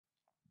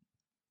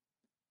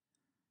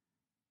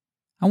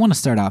I want to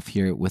start off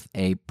here with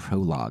a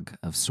prologue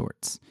of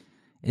sorts.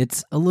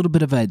 It's a little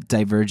bit of a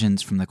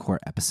divergence from the core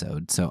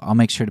episode, so I'll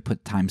make sure to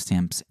put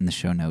timestamps in the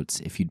show notes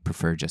if you'd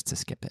prefer just to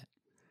skip it.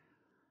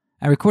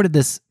 I recorded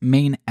this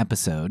main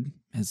episode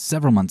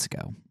several months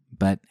ago,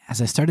 but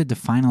as I started to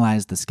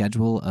finalize the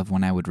schedule of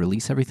when I would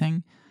release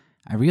everything,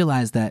 I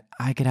realized that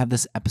I could have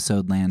this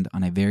episode land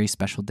on a very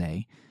special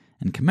day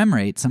and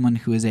commemorate someone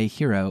who is a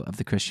hero of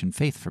the Christian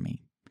faith for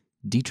me,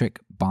 Dietrich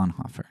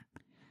Bonhoeffer.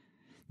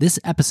 This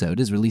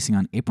episode is releasing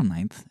on April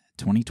 9th,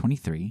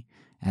 2023,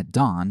 at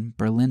dawn,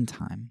 Berlin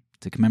time,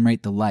 to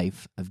commemorate the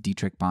life of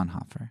Dietrich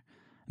Bonhoeffer,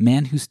 a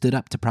man who stood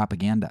up to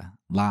propaganda,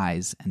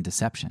 lies, and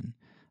deception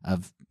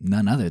of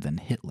none other than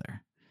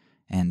Hitler,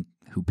 and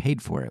who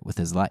paid for it with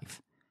his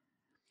life.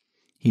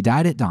 He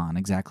died at dawn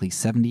exactly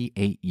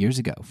 78 years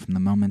ago from the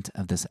moment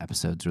of this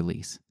episode's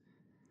release.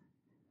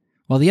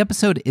 While the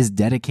episode is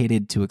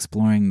dedicated to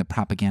exploring the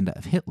propaganda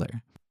of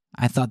Hitler,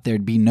 I thought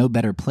there'd be no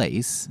better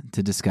place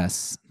to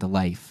discuss the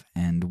life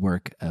and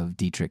work of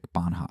Dietrich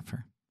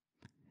Bonhoeffer.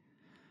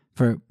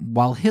 For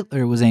while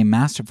Hitler was a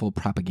masterful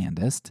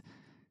propagandist,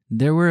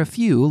 there were a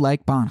few,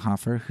 like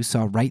Bonhoeffer, who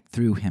saw right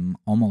through him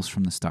almost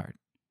from the start.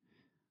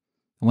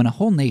 When a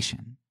whole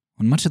nation,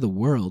 when much of the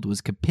world was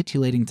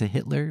capitulating to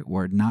Hitler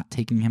or not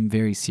taking him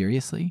very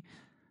seriously,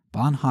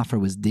 Bonhoeffer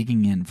was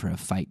digging in for a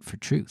fight for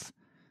truth,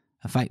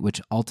 a fight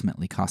which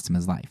ultimately cost him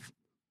his life.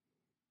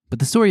 But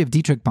the story of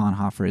Dietrich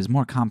Bonhoeffer is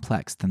more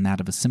complex than that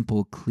of a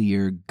simple,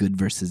 clear good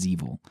versus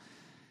evil.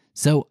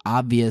 So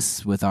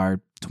obvious with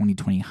our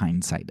 2020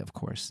 hindsight, of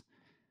course.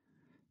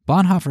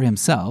 Bonhoeffer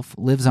himself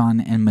lives on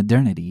in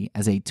modernity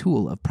as a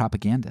tool of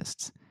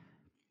propagandists.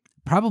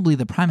 Probably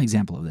the prime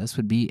example of this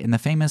would be in the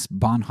famous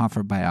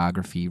Bonhoeffer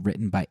biography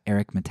written by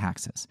Eric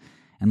Metaxas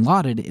and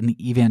lauded in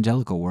the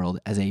evangelical world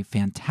as a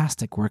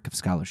fantastic work of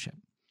scholarship.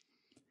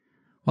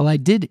 While I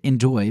did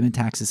enjoy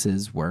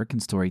Metaxas's work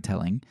and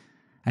storytelling,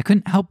 I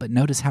couldn't help but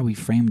notice how he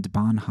framed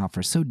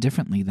Bonhoeffer so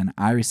differently than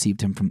I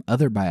received him from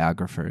other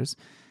biographers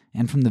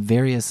and from the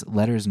various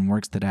letters and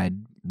works that I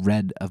had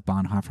read of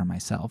Bonhoeffer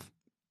myself.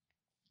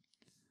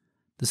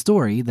 The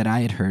story that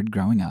I had heard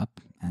growing up,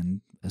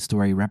 and a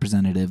story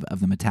representative of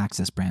the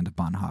Metaxas brand of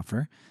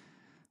Bonhoeffer,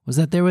 was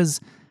that there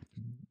was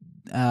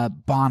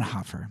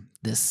Bonhoeffer,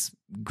 this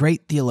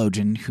great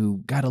theologian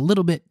who got a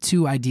little bit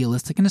too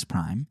idealistic in his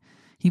prime.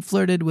 He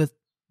flirted with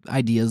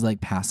ideas like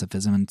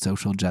pacifism and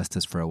social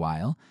justice for a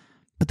while,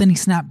 but then he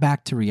snapped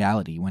back to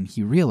reality when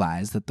he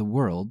realized that the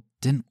world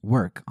didn't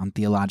work on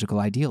theological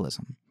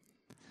idealism.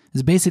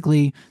 It's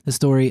basically the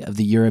story of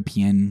the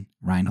European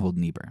Reinhold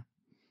Niebuhr.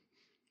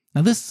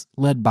 Now this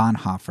led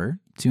Bonhoeffer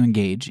to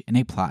engage in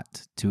a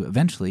plot to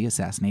eventually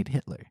assassinate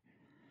Hitler.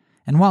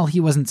 And while he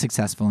wasn't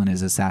successful in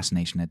his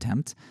assassination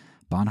attempt,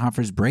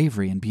 Bonhoeffer's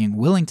bravery in being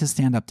willing to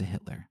stand up to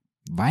Hitler,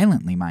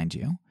 violently mind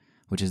you,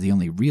 which is the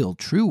only real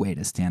true way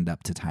to stand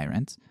up to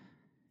tyrants,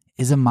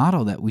 is a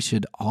model that we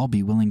should all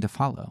be willing to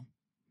follow.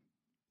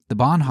 The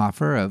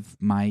Bonhoeffer of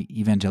my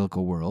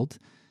evangelical world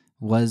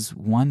was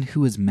one who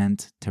was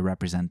meant to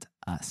represent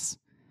us.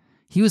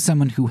 He was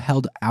someone who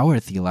held our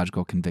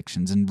theological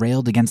convictions and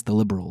railed against the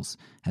liberals,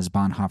 as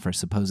Bonhoeffer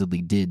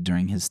supposedly did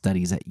during his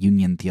studies at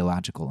Union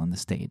Theological in the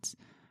States.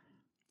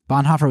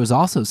 Bonhoeffer was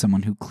also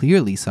someone who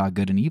clearly saw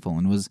good and evil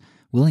and was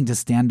willing to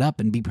stand up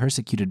and be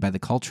persecuted by the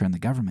culture and the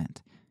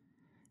government.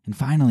 And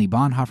finally,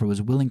 Bonhoeffer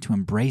was willing to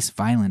embrace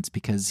violence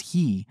because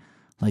he,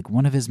 like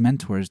one of his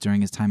mentors during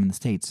his time in the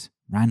States,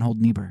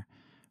 Reinhold Niebuhr,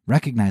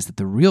 recognized that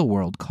the real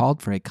world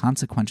called for a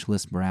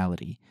consequentialist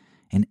morality,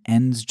 and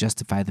ends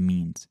justify the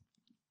means.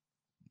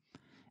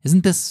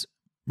 Isn't this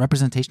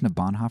representation of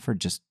Bonhoeffer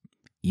just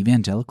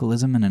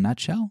evangelicalism in a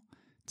nutshell?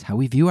 It's how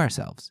we view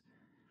ourselves.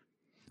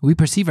 We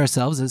perceive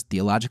ourselves as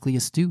theologically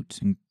astute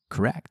and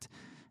correct,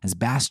 as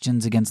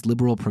bastions against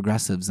liberal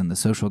progressives and the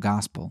social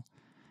gospel,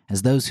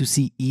 as those who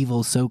see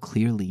evil so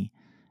clearly,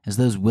 as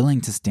those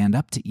willing to stand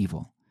up to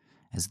evil,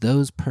 as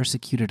those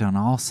persecuted on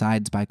all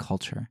sides by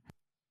culture,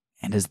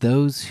 and as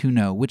those who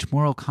know which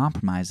moral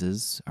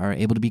compromises are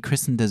able to be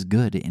christened as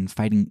good in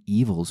fighting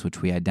evils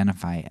which we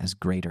identify as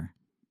greater.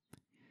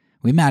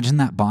 We imagine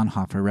that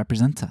Bonhoeffer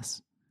represents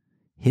us.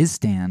 His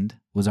stand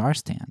was our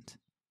stand,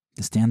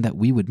 the stand that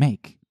we would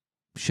make,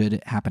 should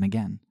it happen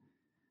again.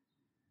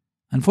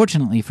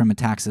 Unfortunately for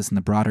Metaxas and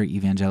the broader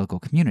evangelical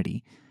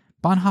community,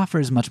 Bonhoeffer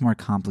is much more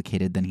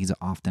complicated than he's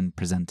often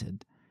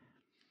presented.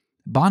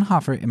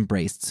 Bonhoeffer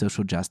embraced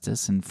social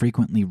justice and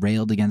frequently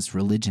railed against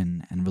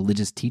religion and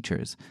religious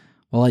teachers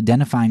while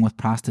identifying with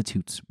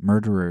prostitutes,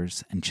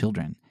 murderers, and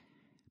children.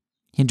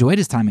 He enjoyed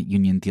his time at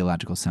Union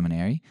Theological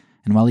Seminary,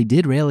 and while he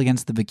did rail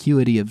against the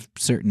vacuity of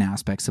certain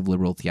aspects of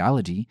liberal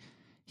theology,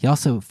 he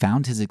also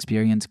found his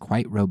experience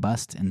quite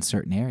robust in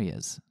certain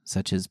areas,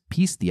 such as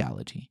peace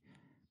theology.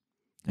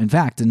 In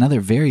fact, another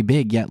very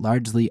big yet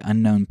largely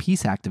unknown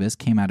peace activist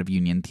came out of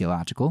Union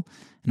Theological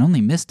and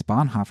only missed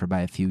Bonhoeffer by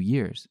a few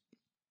years.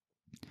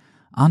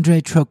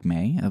 André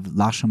Trocmé of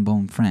La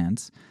Chambon,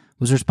 France,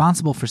 was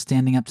responsible for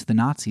standing up to the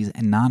Nazis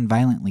and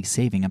non-violently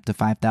saving up to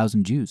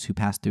 5,000 Jews who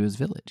passed through his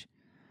village.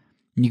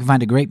 And you can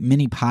find a great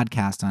mini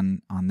podcast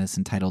on this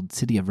entitled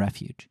City of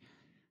Refuge.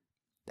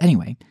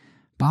 Anyway,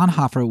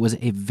 Bonhoeffer was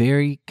a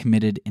very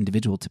committed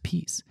individual to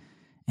peace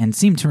and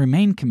seemed to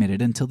remain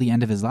committed until the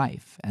end of his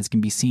life, as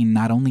can be seen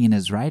not only in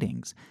his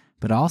writings,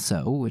 but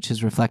also, which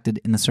is reflected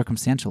in the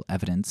circumstantial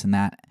evidence, in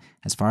that,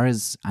 as far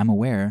as I'm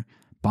aware,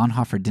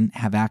 Bonhoeffer didn't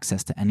have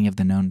access to any of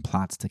the known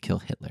plots to kill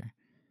Hitler.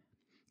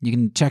 You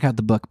can check out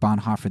the book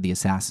Bonhoeffer the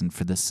Assassin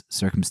for this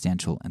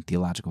circumstantial and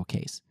theological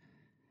case.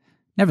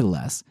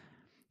 Nevertheless,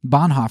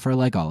 Bonhoeffer,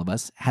 like all of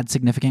us, had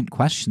significant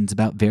questions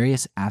about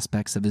various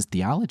aspects of his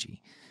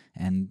theology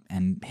and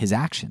his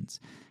actions,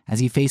 as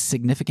he faced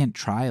significant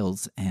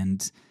trials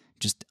and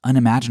just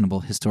unimaginable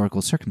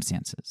historical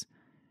circumstances.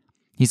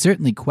 He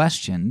certainly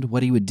questioned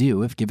what he would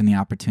do if given the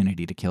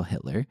opportunity to kill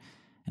Hitler,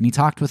 and he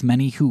talked with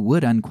many who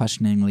would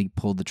unquestioningly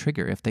pull the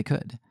trigger if they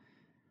could.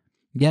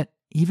 Yet,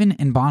 even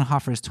in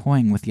Bonhoeffer's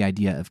toying with the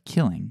idea of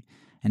killing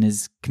and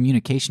his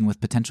communication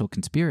with potential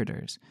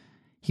conspirators,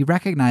 he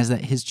recognized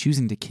that his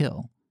choosing to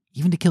kill,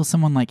 even to kill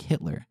someone like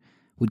Hitler,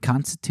 would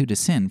constitute a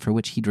sin for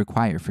which he'd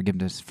require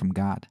forgiveness from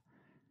God.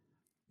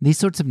 These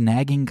sorts of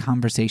nagging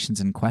conversations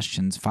and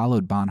questions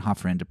followed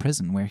Bonhoeffer into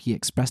prison, where he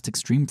expressed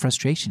extreme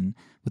frustration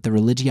with the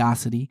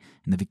religiosity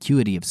and the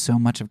vacuity of so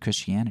much of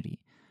Christianity,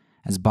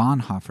 as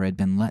Bonhoeffer had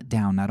been let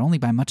down not only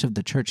by much of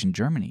the church in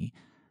Germany,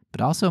 but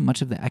also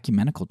much of the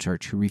ecumenical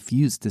church who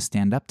refused to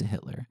stand up to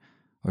Hitler,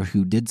 or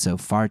who did so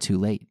far too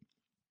late.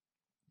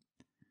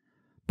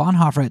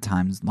 Bonhoeffer at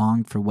times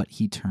longed for what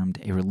he termed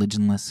a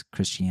religionless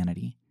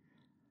Christianity.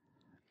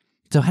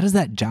 So how does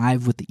that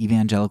jive with the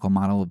evangelical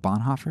model of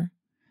Bonhoeffer?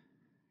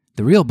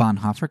 The real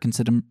Bonhoeffer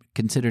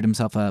considered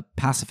himself a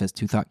pacifist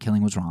who thought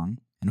killing was wrong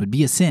and would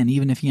be a sin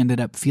even if he ended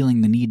up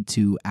feeling the need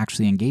to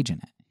actually engage in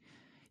it.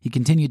 He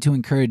continued to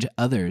encourage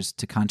others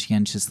to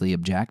conscientiously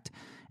object,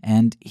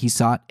 and he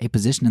sought a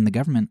position in the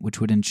government which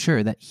would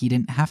ensure that he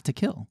didn't have to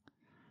kill.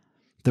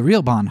 The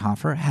real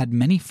Bonhoeffer had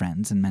many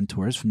friends and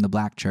mentors from the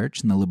Black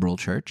Church and the Liberal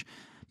Church,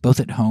 both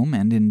at home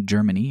and in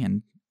Germany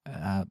and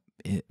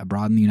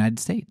abroad in the United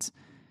States.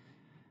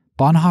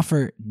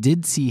 Bonhoeffer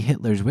did see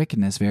Hitler's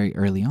wickedness very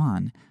early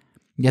on,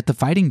 yet the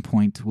fighting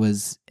point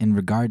was in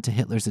regard to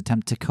Hitler's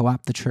attempt to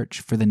co-opt the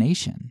church for the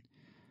nation.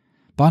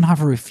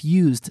 Bonhoeffer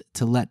refused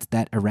to let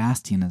that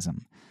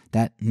Erastianism,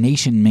 that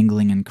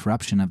nation-mingling and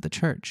corruption of the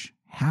church,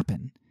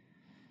 happen.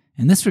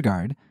 In this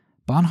regard,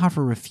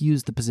 Bonhoeffer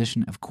refused the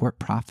position of court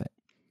prophet,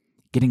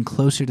 getting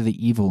closer to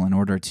the evil in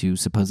order to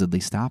supposedly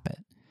stop it,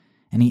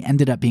 and he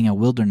ended up being a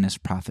wilderness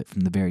prophet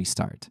from the very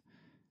start.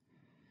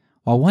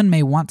 While one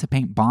may want to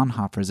paint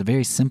Bonhoeffer as a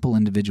very simple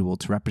individual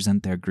to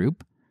represent their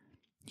group,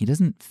 he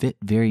doesn't fit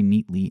very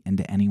neatly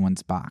into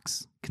anyone's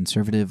box,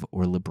 conservative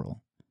or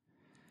liberal.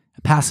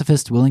 A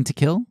pacifist willing to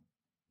kill?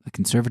 A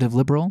conservative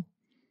liberal?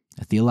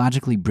 A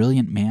theologically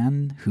brilliant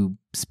man who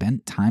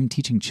spent time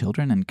teaching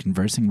children and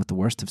conversing with the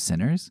worst of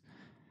sinners?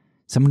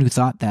 Someone who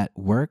thought that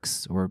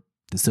works, or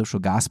the social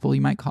gospel you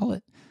might call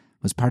it,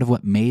 was part of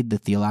what made the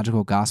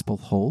theological gospel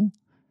whole?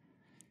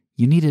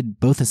 You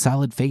needed both a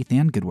solid faith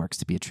and good works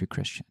to be a true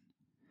Christian.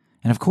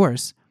 And of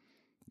course,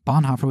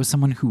 Bonhoeffer was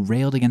someone who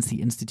railed against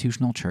the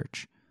institutional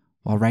church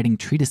while writing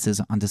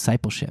treatises on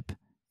discipleship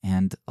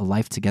and a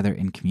life together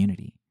in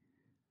community.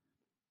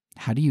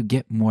 How do you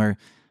get more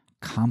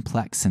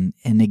complex and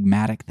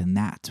enigmatic than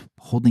that,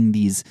 holding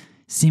these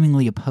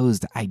seemingly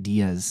opposed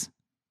ideas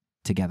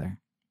together?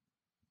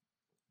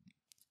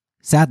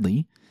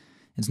 Sadly,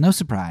 it's no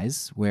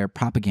surprise where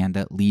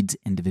propaganda leads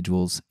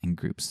individuals and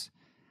groups.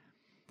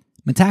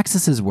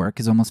 Metaxas's work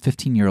is almost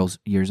 15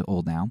 years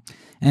old now,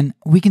 and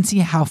we can see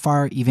how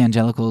far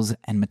evangelicals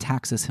and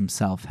Metaxas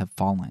himself have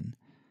fallen.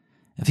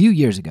 A few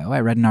years ago, I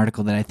read an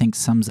article that I think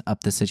sums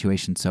up the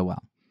situation so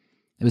well.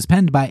 It was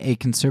penned by a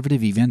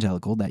conservative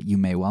evangelical that you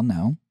may well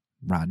know,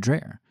 Rod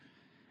Dreher.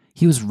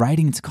 He was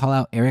writing to call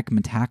out Eric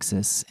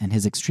Metaxas and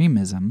his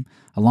extremism,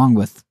 along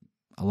with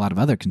a lot of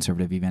other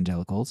conservative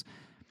evangelicals,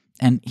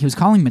 and he was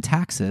calling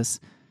Metaxas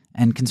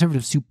and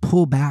conservatives to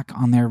pull back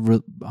on their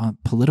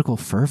political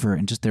fervor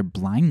and just their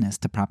blindness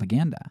to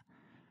propaganda.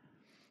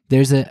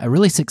 There's a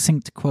really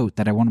succinct quote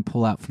that I want to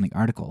pull out from the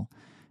article,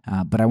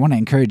 but I want to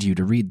encourage you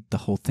to read the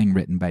whole thing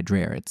written by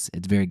Dreher. It's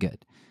very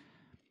good.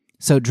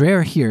 So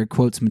Dreher here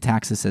quotes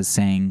Metaxas as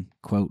saying,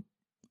 quote,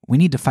 "We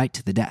need to fight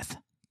to the death,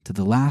 to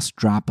the last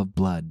drop of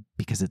blood,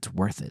 because it's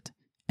worth it,"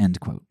 end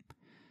quote.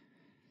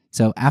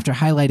 So after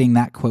highlighting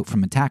that quote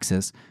from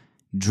Metaxas,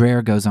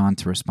 Dreher goes on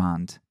to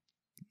respond,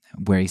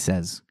 where he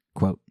says,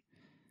 quote,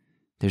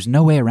 "There's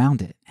no way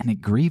around it, and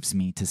it grieves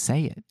me to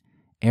say it.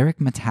 Eric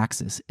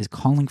Metaxas is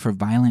calling for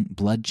violent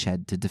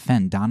bloodshed to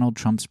defend Donald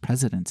Trump's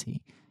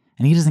presidency,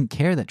 and he doesn't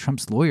care that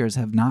Trump's lawyers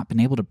have not been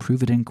able to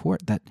prove it in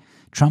court that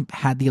Trump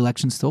had the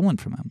election stolen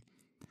from him.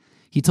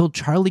 He told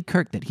Charlie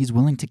Kirk that he's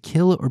willing to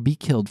kill or be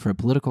killed for a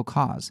political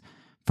cause,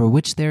 for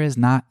which there is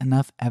not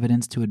enough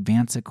evidence to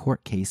advance a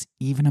court case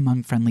even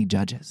among friendly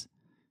judges,"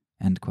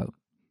 end quote.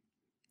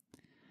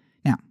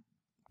 Now,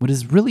 what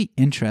is really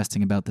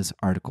interesting about this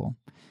article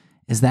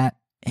is that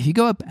if you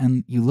go up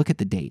and you look at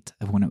the date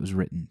of when it was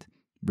written,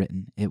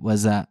 it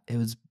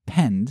was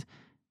penned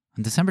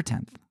on December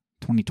 10th,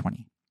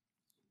 2020.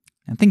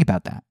 And think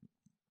about that.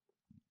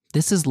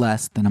 This is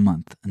less than a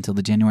month until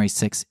the January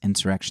 6th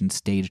insurrection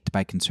staged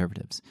by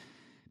conservatives.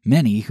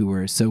 Many who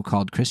were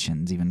so-called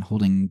Christians, even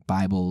holding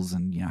Bibles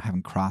and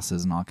having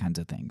crosses and all kinds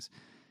of things.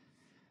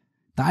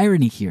 The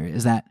irony here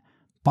is that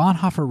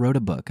Bonhoeffer wrote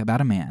a book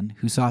about a man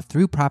who saw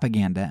through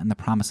propaganda and the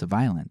promise of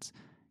violence,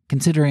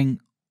 considering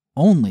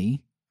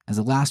only, as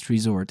a last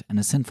resort and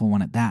a sinful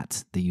one at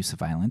that, the use of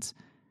violence.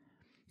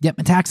 Yet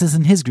Metaxas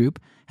and his group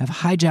have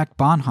hijacked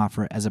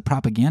Bonhoeffer as a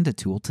propaganda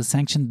tool to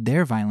sanction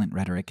their violent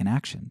rhetoric and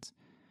actions.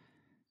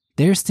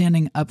 They're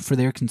standing up for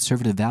their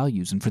conservative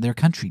values and for their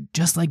country,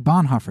 just like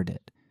Bonhoeffer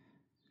did.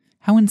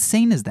 How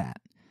insane is that?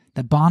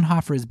 That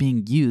Bonhoeffer is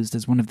being used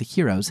as one of the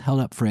heroes held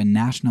up for a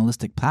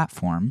nationalistic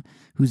platform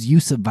whose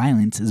use of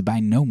violence is by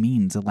no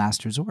means a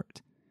last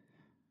resort.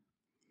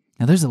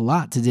 Now, there's a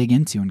lot to dig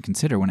into and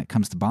consider when it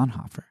comes to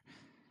Bonhoeffer,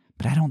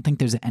 but I don't think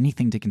there's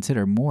anything to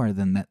consider more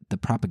than the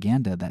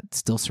propaganda that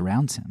still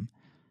surrounds him.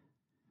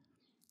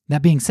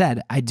 That being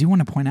said, I do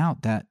want to point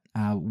out that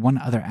one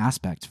other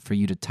aspect for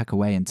you to tuck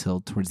away until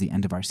towards the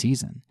end of our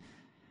season.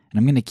 And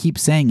I'm going to keep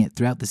saying it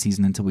throughout the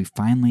season until we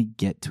finally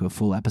get to a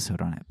full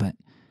episode on it. But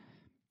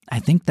I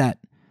think that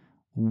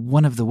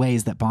one of the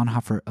ways that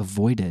Bonhoeffer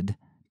avoided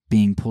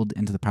being pulled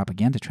into the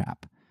propaganda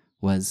trap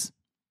was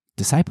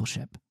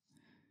discipleship.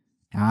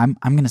 Now,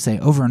 I'm going to say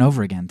over and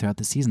over again throughout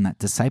the season that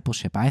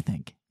discipleship, I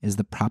think, is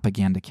the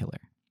propaganda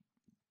killer.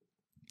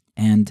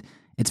 And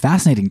it's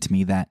fascinating to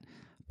me that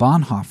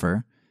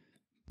Bonhoeffer,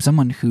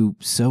 someone who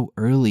so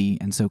early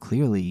and so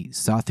clearly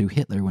saw through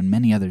Hitler when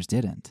many others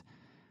didn't,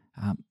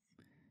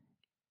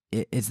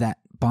 is that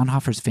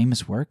Bonhoeffer's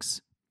famous works,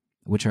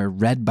 which are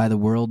read by the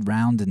world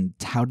round and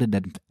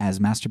touted as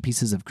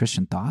masterpieces of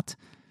Christian thought,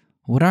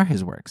 what are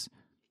his works?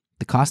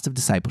 The Cost of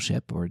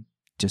Discipleship, or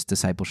just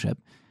Discipleship,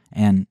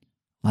 and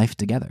Life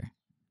Together.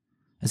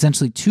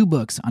 Essentially 2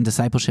 books on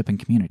discipleship and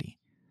community.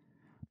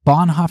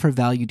 Bonhoeffer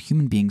valued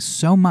human beings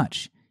so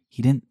much,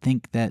 he didn't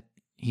think that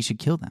he should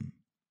kill them.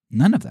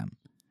 None of them.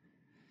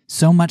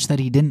 So much that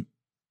he didn't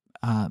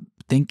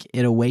think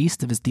it a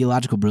waste of his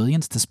theological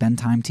brilliance to spend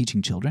time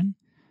teaching children.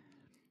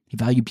 He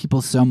valued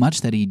people so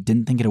much that he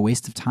didn't think it a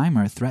waste of time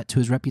or a threat to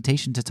his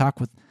reputation to talk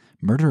with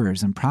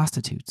murderers and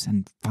prostitutes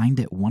and find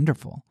it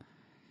wonderful,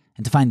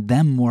 and to find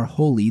them more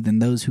holy than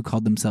those who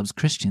called themselves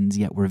Christians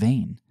yet were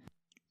vain.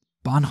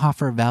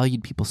 Bonhoeffer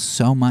valued people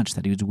so much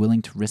that he was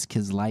willing to risk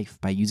his life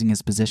by using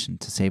his position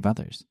to save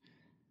others.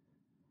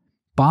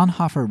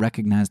 Bonhoeffer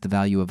recognized the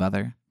value of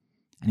other,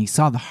 and he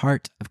saw the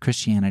heart of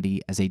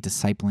Christianity as a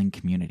discipling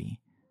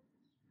community.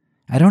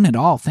 I don't at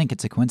all think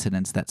it's a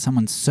coincidence that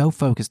someone so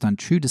focused on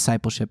true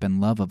discipleship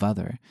and love of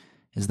other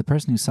is the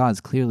person who saw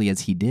as clearly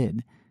as he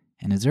did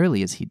and as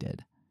early as he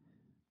did.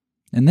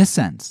 In this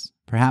sense,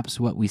 perhaps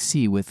what we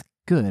see with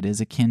good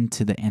is akin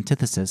to the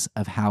antithesis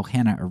of how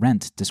Hannah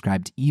Arendt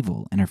described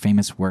evil in her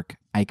famous work,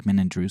 Eichmann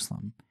in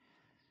Jerusalem.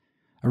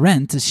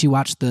 Arendt, as she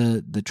watched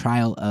the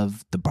trial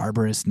of the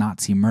barbarous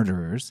Nazi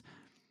murderers,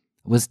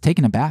 was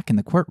taken aback in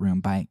the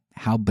courtroom by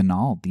how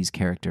banal these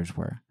characters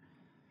were.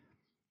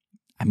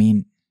 I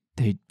mean,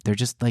 they're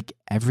just like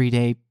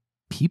everyday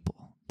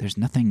people. There's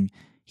nothing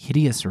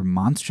hideous or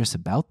monstrous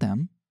about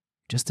them,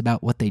 just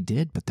about what they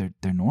did, but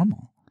they're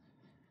normal.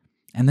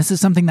 And this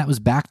is something that was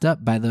backed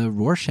up by the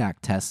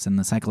Rorschach tests and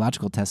the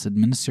psychological tests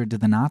administered to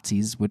the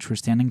Nazis, which were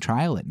standing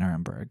trial at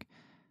Nuremberg.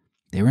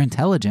 They were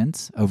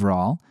intelligent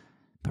overall,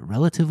 but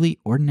relatively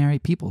ordinary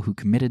people who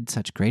committed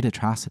such great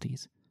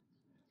atrocities.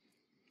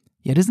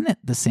 Yet isn't it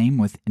the same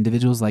with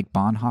individuals like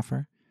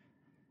Bonhoeffer?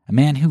 A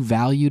man who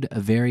valued a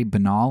very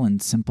banal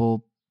and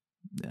simple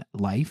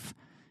life,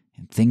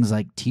 things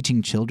like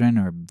teaching children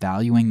or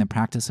valuing the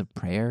practice of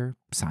prayer,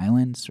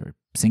 silence, or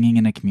singing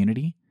in a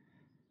community.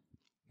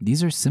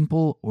 These are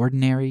simple,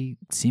 ordinary,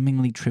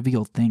 seemingly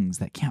trivial things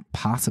that can't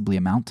possibly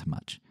amount to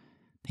much.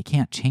 They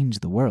can't change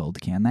the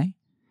world, can they?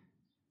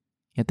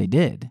 Yet they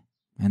did,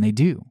 and they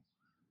do.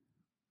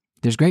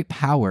 There's great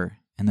power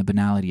in the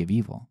banality of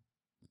evil.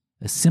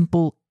 A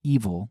simple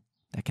evil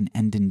that can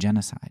end in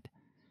genocide.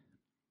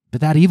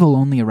 But that evil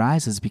only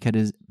arises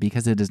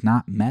because it is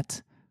not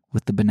met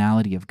with the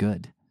banality of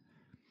good.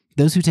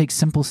 Those who take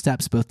simple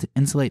steps both to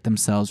insulate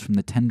themselves from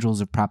the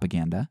tendrils of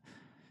propaganda,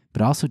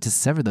 but also to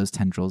sever those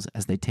tendrils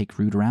as they take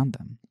root around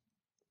them.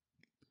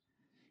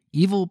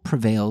 Evil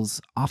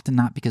prevails often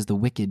not because the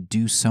wicked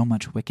do so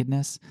much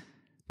wickedness,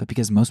 but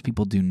because most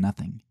people do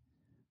nothing.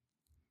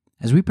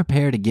 As we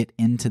prepare to get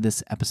into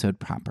this episode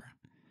proper,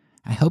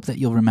 I hope that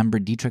you'll remember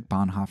Dietrich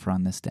Bonhoeffer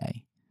on this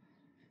day.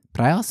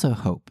 But I also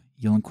hope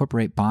you'll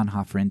incorporate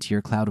Bonhoeffer into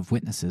your cloud of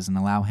witnesses and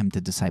allow him to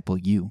disciple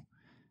you.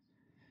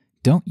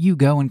 Don't you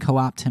go and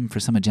co-opt him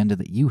for some agenda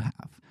that you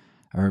have,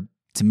 or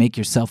to make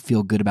yourself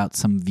feel good about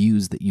some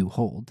views that you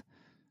hold.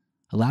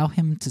 Allow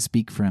him to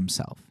speak for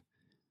himself.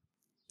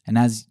 And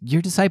as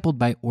you're discipled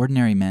by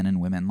ordinary men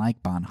and women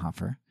like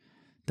Bonhoeffer,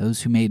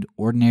 those who made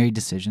ordinary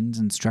decisions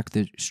and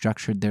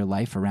structured their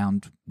life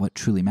around what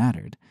truly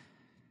mattered,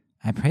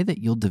 I pray that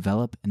you'll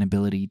develop an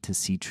ability to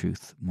see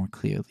truth more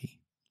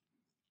clearly.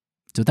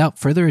 So without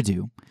further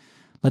ado,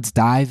 Let's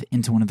dive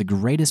into one of the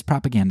greatest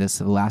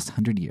propagandists of the last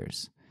 100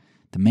 years,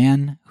 the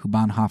man who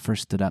Bonhoeffer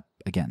stood up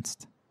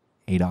against,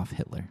 Adolf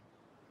Hitler.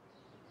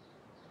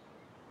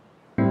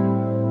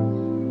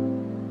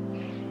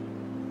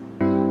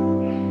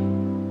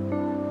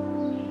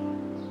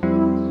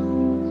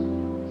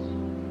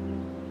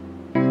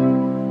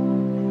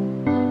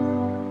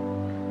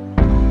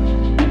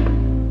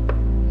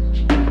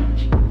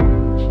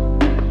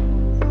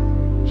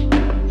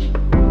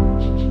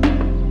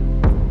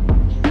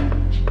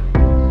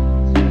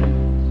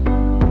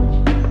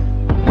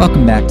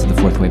 Welcome back to the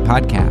Fourth Way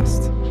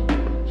Podcast.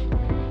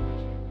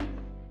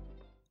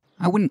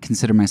 I wouldn't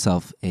consider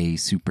myself a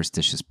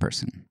superstitious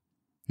person.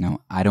 No,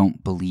 I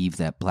don't believe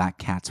that black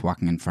cats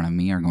walking in front of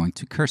me are going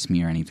to curse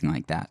me or anything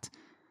like that.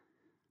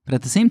 But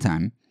at the same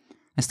time,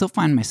 I still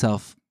find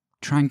myself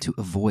trying to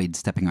avoid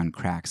stepping on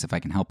cracks if I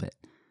can help it,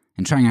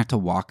 and trying not to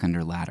walk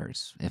under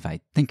ladders if I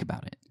think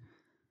about it.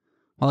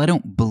 While I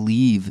don't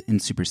believe in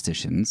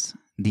superstitions,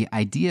 the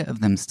idea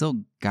of them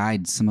still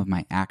guides some of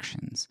my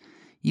actions,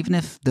 even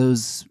if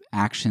those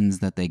actions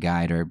that they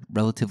guide are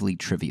relatively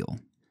trivial.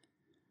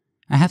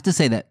 I have to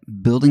say that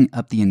building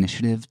up the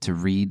initiative to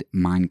read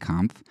Mein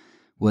Kampf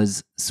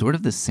was sort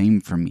of the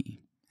same for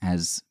me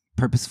as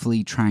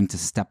purposefully trying to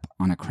step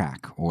on a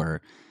crack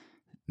or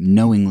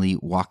knowingly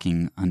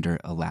walking under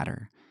a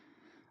ladder.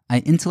 I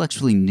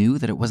intellectually knew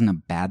that it wasn't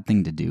a bad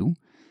thing to do,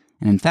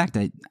 and in fact,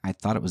 I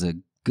thought it was a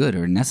good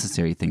or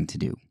necessary thing to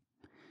do.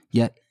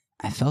 Yet,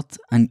 I felt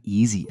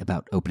uneasy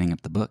about opening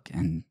up the book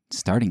and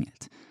starting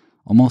it,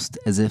 almost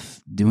as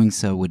if doing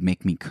so would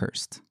make me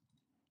cursed.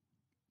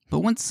 But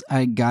once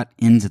I got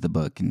into the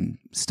book and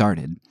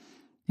started,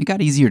 it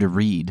got easier to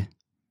read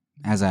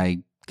as I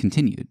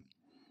continued.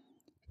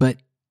 But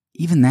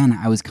even then,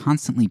 I was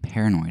constantly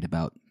paranoid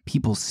about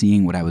people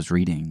seeing what I was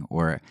reading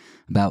or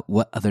about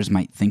what others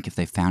might think if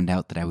they found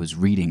out that I was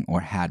reading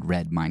or had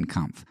read Mein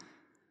Kampf.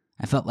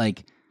 I felt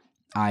like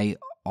I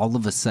all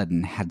of a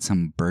sudden had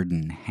some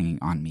burden hanging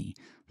on me,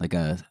 like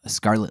a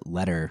scarlet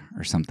letter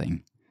or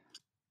something.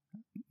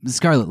 The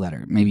scarlet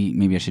letter,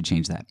 maybe I should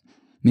change that.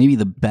 Maybe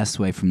the best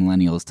way for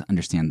millennials to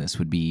understand this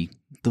would be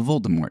the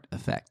Voldemort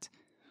effect.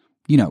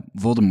 You know,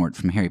 Voldemort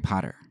from Harry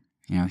Potter.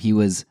 You know, he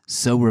was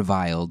so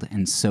reviled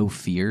and so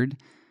feared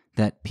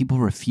that people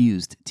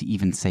refused to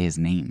even say his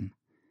name.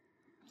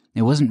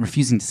 It wasn't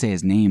refusing to say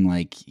his name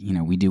like,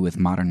 we do with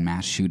modern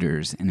mass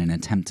shooters in an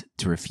attempt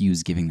to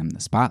refuse giving them the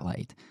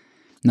spotlight.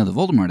 No, the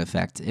Voldemort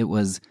effect, it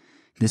was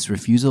this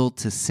refusal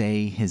to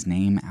say his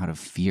name out of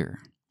fear.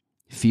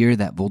 Fear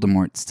that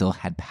Voldemort still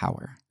had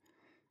power.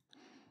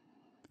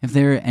 If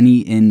there are any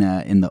in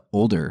the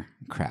older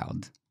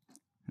crowd,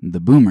 the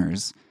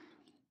boomers,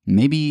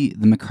 maybe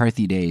the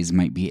McCarthy days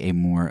might be a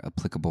more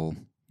applicable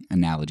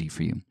analogy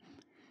for you.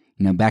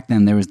 Back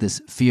then there was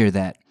this fear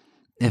that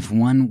if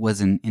one was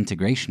an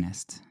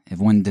integrationist, if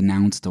one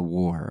denounced a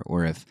war,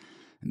 or if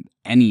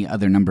any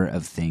other number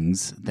of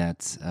things that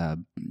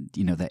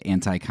the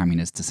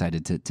anti-communists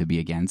decided to be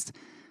against,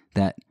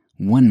 that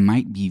one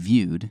might be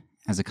viewed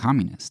as a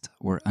communist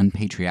or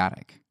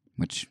unpatriotic,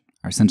 which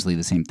are essentially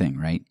the same thing,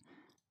 right?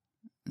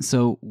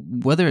 So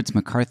whether it's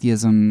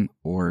McCarthyism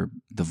or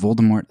the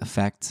Voldemort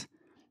effect,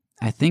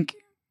 I think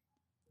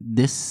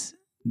these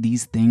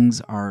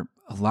things are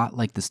a lot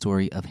like the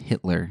story of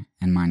Hitler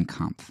and Mein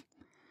Kampf.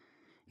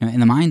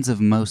 In the minds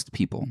of most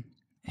people,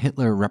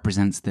 Hitler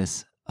represents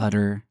this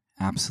utter,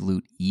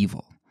 absolute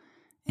evil,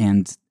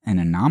 and an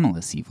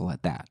anomalous evil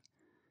at that.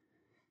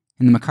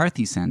 In the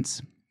McCarthy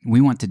sense,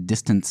 we want to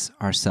distance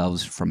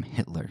ourselves from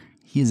Hitler.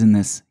 He is in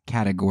this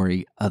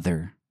category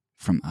other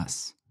from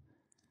us.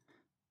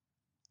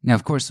 Now,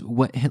 of course,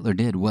 what Hitler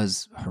did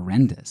was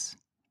horrendous,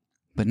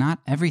 but not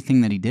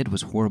everything that he did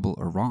was horrible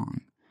or wrong.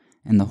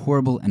 And the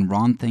horrible and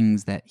wrong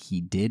things that he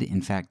did,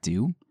 in fact,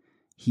 do,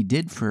 he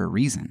did for a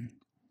reason.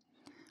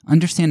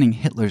 Understanding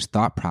Hitler's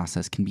thought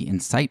process can be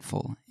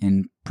insightful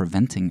in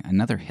preventing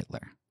another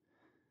Hitler.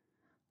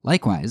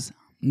 Likewise,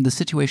 the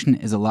situation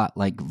is a lot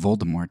like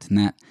Voldemort in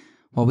that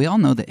while we all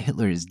know that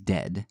Hitler is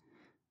dead,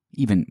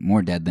 even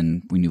more dead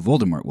than we knew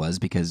Voldemort was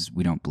because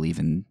we don't believe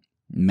in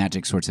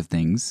magic sorts of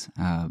things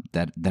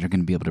that are going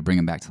to be able to bring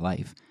him back to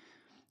life,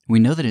 we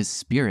know that his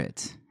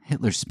spirit,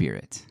 Hitler's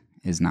spirit,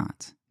 is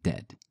not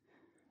dead.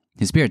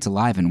 His spirit's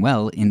alive and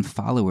well in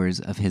followers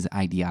of his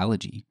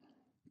ideology.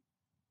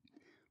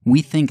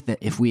 We think that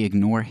if we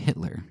ignore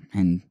Hitler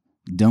and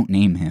don't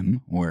name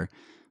him or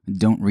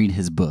don't read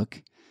his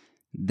book,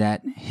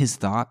 that his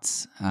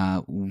thoughts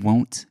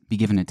won't be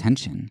given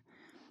attention.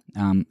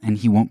 And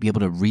he won't be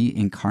able to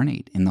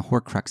reincarnate in the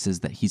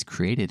Horcruxes that he's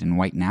created in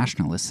white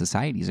nationalist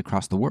societies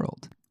across the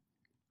world.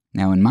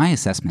 Now, in my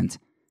assessment,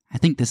 I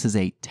think this is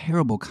a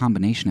terrible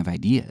combination of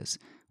ideas,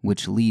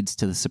 which leads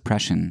to the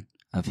suppression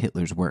of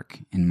Hitler's work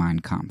in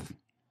Mein Kampf.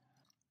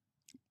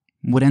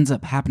 What ends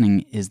up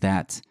happening is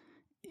that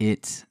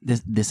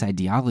this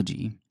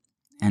ideology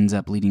ends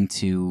up leading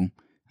to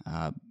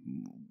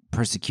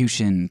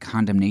persecution,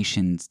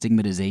 condemnation,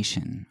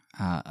 stigmatization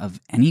of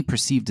any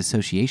perceived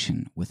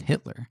association with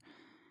Hitler.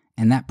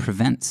 And that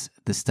prevents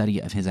the study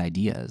of his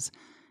ideas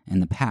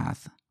and the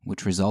path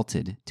which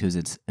resulted to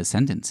his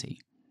ascendancy.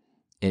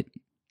 It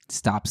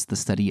stops the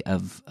study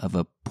of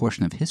a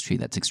portion of history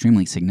that's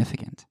extremely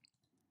significant.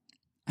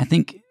 I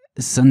think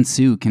Sun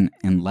Tzu can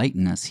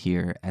enlighten us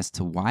here as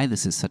to why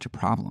this is such a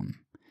problem.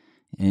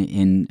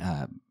 In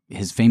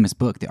his famous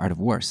book, The Art of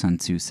War, Sun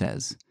Tzu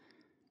says,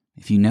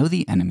 "If you know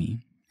the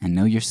enemy and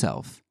know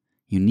yourself,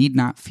 you need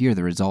not fear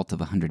the result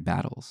of 100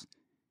 battles.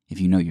 If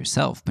you know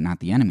yourself but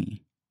not the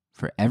enemy,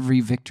 for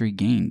every victory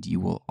gained you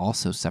will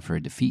also suffer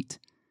a defeat.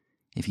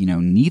 If you know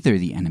neither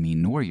the enemy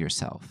nor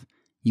yourself,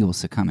 you will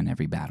succumb in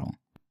every battle."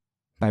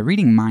 By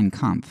reading Mein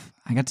Kampf,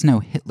 I got to know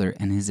Hitler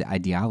and his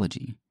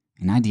ideology,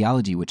 an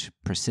ideology which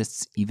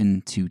persists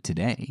even to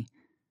today,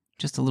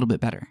 just a little bit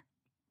better.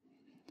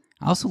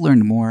 I also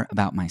learned more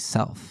about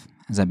myself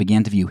as I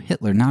began to view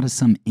Hitler not as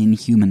some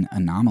inhuman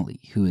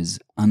anomaly who is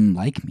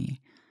unlike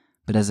me,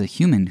 but as a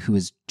human who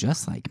is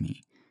just like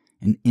me,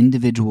 an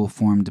individual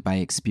formed by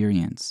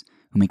experience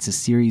who makes a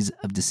series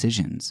of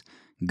decisions,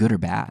 good or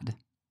bad.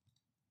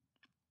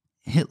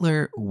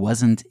 Hitler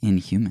wasn't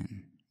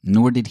inhuman,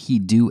 nor did he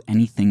do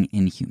anything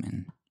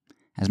inhuman.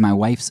 As my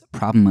wife's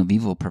Problem of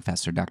Evil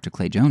professor, Dr.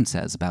 Clay Jones,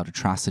 says about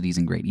atrocities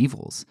and great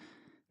evils,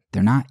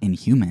 they're not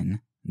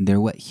inhuman, they're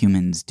what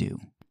humans do.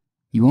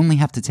 You only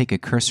have to take a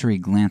cursory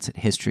glance at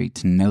history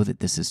to know that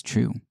this is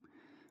true.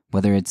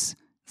 Whether it's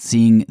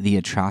seeing the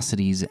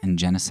atrocities and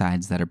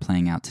genocides that are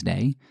playing out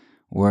today,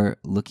 or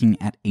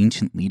looking at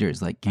ancient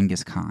leaders like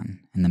Genghis Khan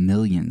and the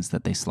millions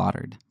that they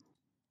slaughtered.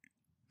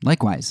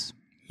 Likewise,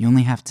 you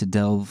only have to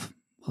delve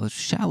a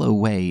shallow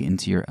way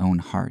into your own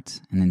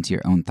heart and into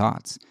your own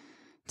thoughts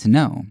to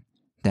know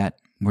that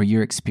were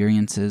your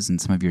experiences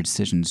and some of your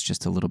decisions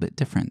just a little bit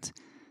different,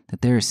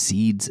 that there are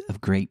seeds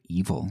of great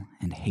evil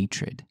and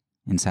hatred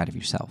inside of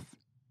yourself.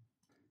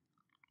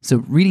 So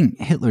reading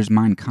Hitler's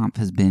Mein Kampf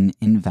has been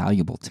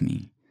invaluable to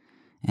me,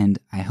 and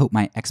I hope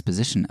my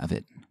exposition of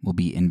it will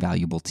be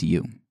invaluable to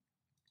you.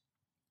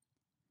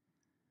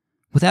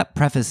 With that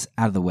preface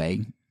out of the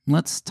way,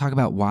 let's talk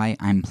about why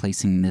I'm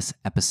placing this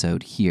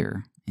episode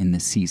here in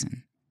this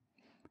season.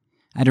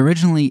 I'd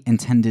originally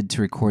intended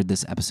to record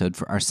this episode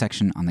for our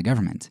section on the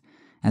government,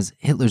 as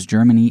Hitler's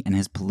Germany and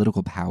his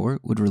political power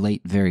would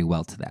relate very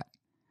well to that.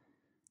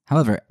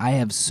 However, I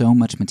have so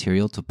much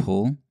material to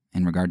pull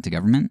in regard to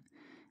government,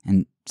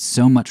 and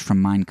so much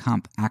from Mein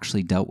Kampf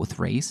actually dealt with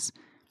race,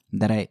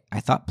 that I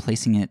thought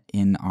placing it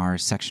in our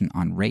section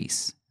on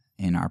race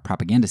in our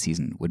propaganda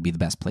season would be the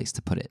best place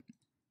to put it.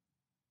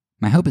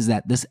 My hope is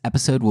that this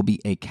episode will be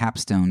a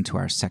capstone to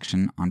our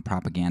section on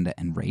propaganda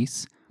and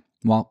race,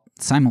 while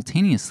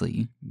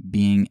simultaneously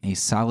being a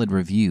solid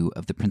review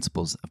of the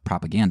principles of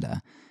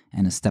propaganda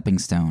and a stepping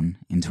stone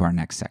into our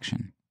next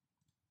section.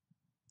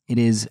 It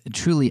is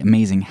truly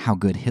amazing how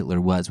good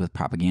Hitler was with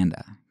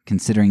propaganda,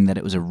 considering that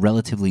it was a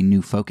relatively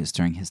new focus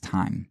during his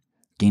time,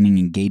 gaining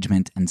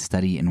engagement and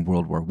study in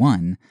World War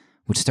I,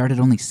 which started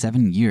only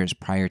 7 years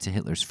prior to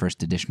Hitler's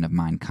first edition of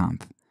Mein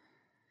Kampf.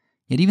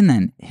 Yet even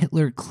then,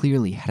 Hitler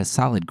clearly had a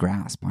solid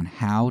grasp on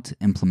how to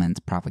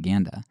implement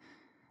propaganda,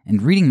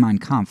 and reading Mein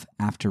Kampf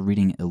after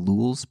reading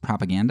Ellul's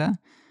propaganda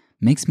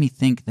makes me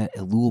think that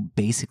Ellul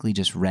basically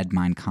just read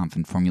Mein Kampf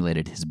and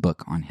formulated his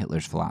book on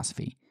Hitler's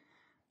philosophy.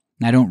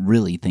 I don't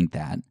really think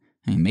that,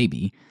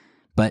 maybe,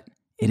 but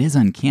it is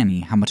uncanny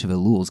how much of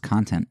Ellul's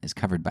content is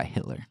covered by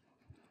Hitler.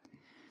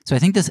 So I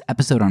think this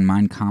episode on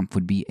Mein Kampf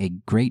would be a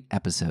great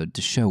episode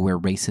to show where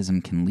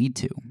racism can lead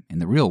to in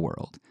the real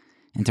world,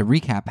 and to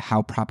recap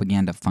how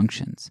propaganda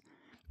functions,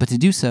 but to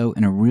do so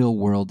in a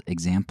real-world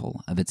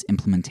example of its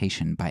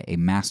implementation by a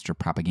master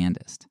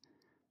propagandist.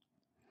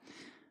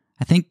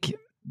 I think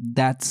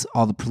that's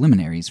all the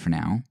preliminaries for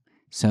now,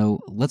 so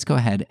let's go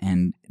ahead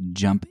and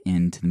jump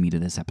into the meat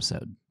of this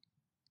episode.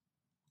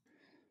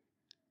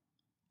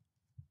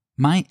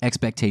 My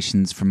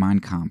expectations for Mein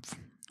Kampf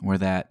were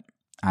that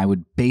I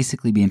would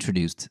basically be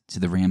introduced to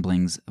the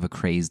ramblings of a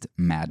crazed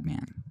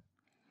madman.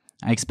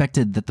 I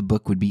expected that the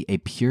book would be a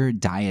pure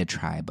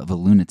diatribe of a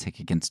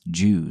lunatic against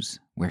Jews,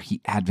 where he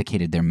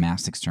advocated their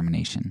mass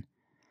extermination.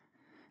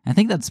 I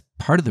think that's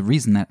part of the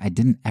reason that I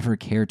didn't ever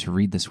care to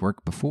read this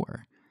work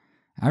before.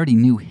 I already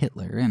knew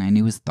Hitler and I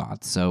knew his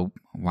thoughts, so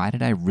why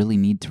did I really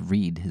need to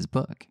read his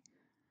book?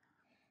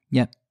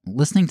 Yet,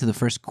 listening to the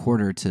first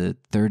quarter to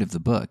third of the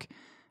book,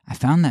 I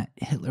found that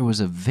Hitler was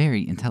a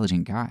very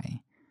intelligent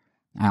guy.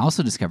 I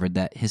also discovered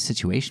that his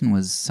situation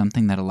was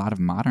something that a lot of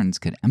moderns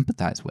could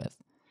empathize with.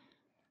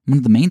 One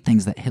of the main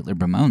things that Hitler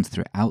bemoans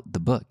throughout the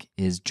book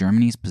is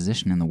Germany's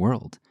position in the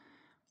world.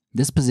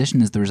 This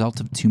position is the result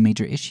of two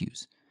major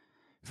issues.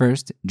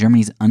 First,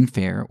 Germany's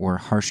unfair or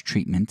harsh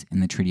treatment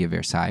in the Treaty of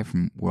Versailles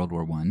from World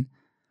War I,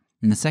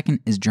 and the second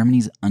is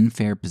Germany's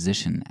unfair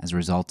position as a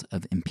result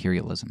of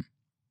imperialism.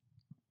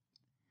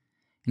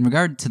 In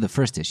regard to the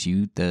first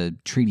issue, the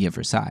Treaty of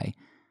Versailles,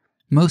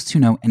 most who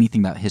know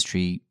anything about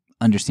history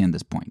understand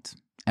this point.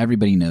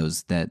 Everybody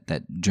knows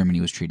that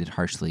Germany was treated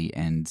harshly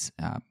and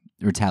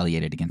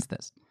retaliated against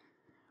this.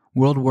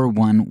 World War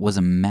I was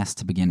a mess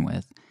to begin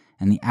with,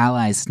 and the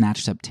Allies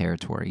snatched up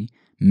territory,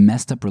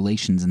 messed up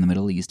relations in the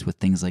Middle East with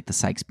things like the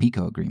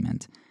Sykes-Picot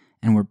Agreement,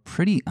 and were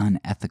pretty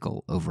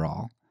unethical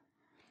overall.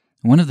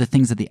 One of the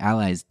things that the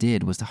Allies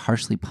did was to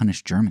harshly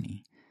punish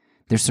Germany.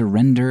 Their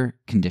surrender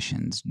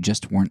conditions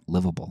just weren't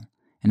livable.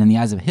 And in the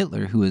eyes of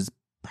Hitler, who was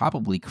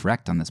probably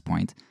correct on this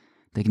point,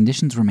 the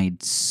conditions were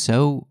made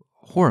so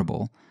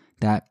horrible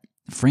that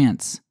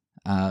France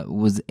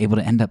was able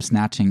to end up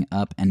snatching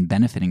up and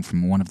benefiting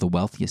from one of the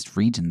wealthiest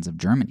regions of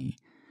Germany.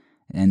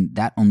 And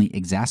that only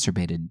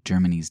exacerbated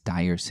Germany's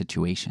dire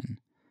situation.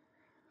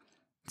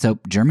 So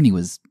Germany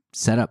was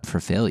set up for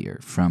failure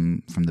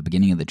from the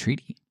beginning of the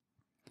treaty.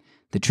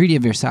 The Treaty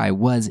of Versailles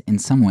was, in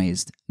some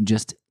ways,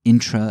 just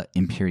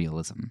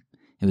intra-imperialism.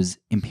 It was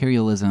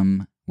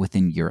imperialism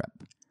within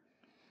Europe.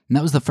 And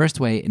that was the first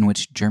way in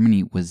which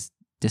Germany was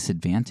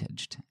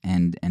disadvantaged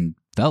and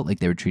felt like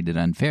they were treated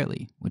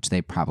unfairly, which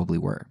they probably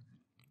were.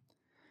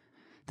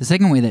 The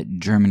second way that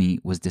Germany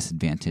was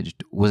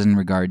disadvantaged was in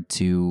regard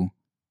to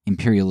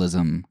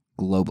imperialism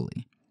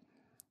globally.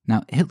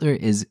 Now, Hitler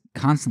is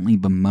constantly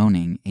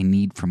bemoaning a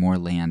need for more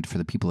land for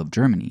the people of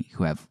Germany,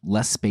 who have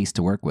less space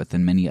to work with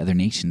than many other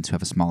nations who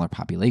have a smaller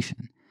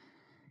population.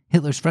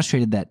 Hitler's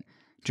frustrated that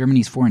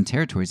Germany's foreign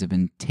territories have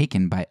been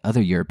taken by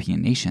other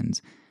European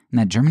nations, and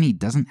that Germany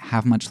doesn't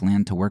have much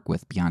land to work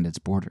with beyond its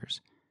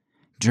borders.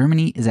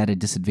 Germany is at a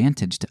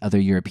disadvantage to other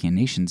European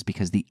nations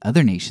because the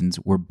other nations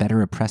were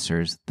better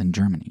oppressors than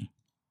Germany.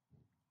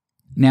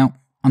 Now,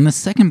 on the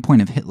second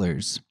point of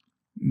Hitler's,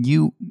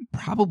 you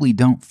probably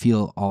don't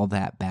feel all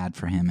that bad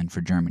for him and for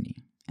Germany,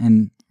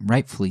 and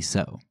rightfully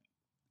so.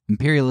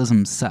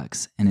 Imperialism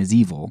sucks and is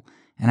evil,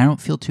 and I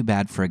don't feel too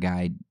bad for a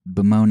guy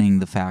bemoaning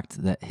the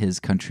fact that his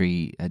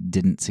country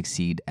didn't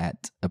succeed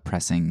at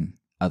oppressing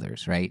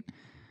others, right?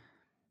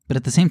 But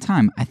at the same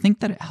time, I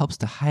think that it helps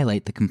to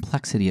highlight the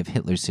complexity of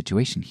Hitler's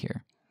situation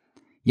here.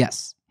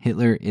 Yes,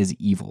 Hitler is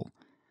evil,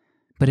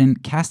 but in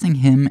casting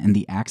him and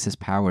the Axis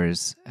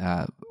powers,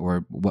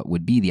 or what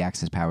would be the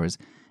Axis powers,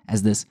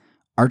 as this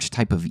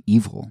archetype of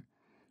evil,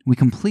 we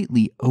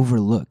completely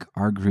overlook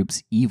our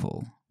group's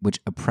evil, which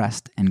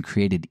oppressed and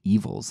created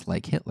evils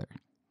like Hitler.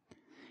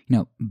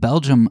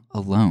 Belgium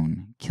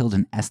alone killed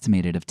an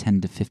estimated of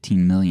 10 to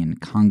 15 million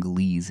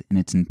Congolese in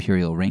its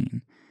imperial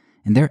reign,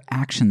 and their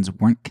actions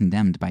weren't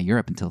condemned by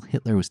Europe until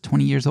Hitler was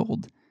 20 years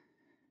old.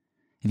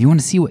 If you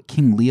want to see what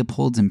King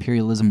Leopold's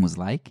imperialism was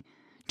like,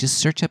 just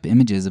search up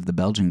images of the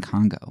Belgian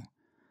Congo.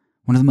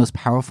 One of the most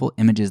powerful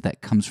images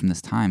that comes from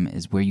this time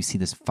is where you see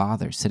this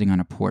father sitting on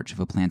a porch of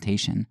a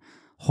plantation,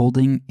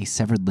 holding a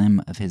severed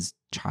limb of his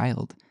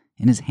child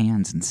in his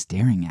hands and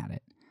staring at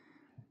it,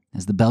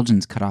 as the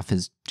Belgians cut off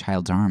his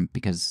child's arm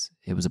because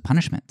it was a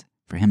punishment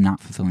for him not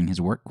fulfilling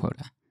his work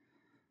quota.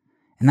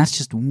 And that's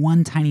just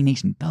one tiny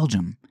nation,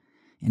 Belgium,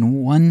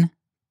 in one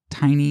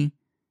tiny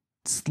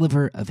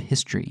sliver of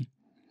history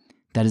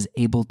that is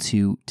able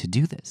to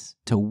do this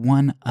to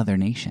one other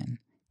nation,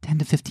 10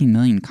 to 15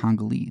 million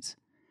Congolese.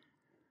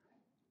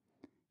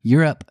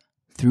 Europe,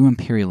 through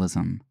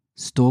imperialism,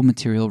 stole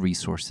material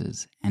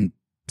resources and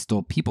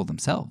stole people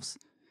themselves,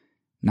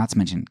 not to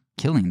mention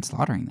killing and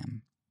slaughtering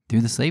them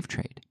through the slave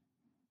trade.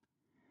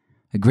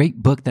 A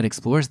great book that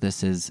explores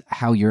this is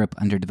How Europe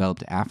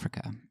Underdeveloped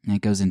Africa, and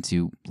it goes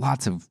into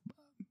lots of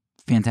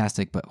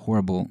fantastic but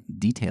horrible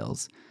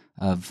details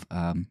of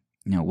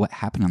what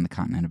happened on the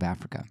continent of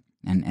Africa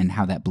and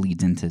how that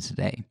bleeds into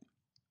today.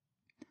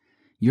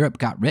 Europe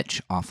got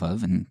rich off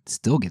of, and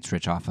still gets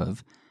rich off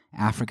of,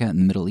 Africa and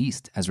the Middle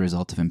East as a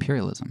result of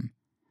imperialism.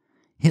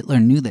 Hitler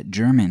knew that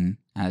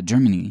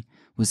Germany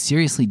was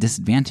seriously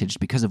disadvantaged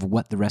because of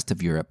what the rest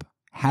of Europe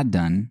had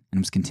done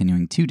and was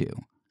continuing to do.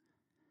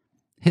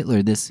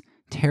 Hitler, this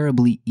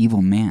terribly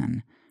evil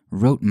man,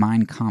 wrote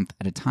Mein Kampf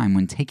at a time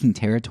when taking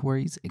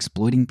territories,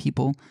 exploiting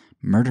people,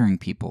 murdering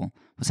people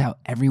was how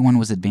everyone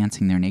was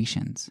advancing their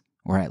nations,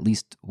 or at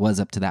least was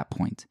up to that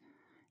point.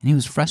 And he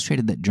was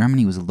frustrated that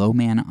Germany was a low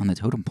man on the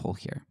totem pole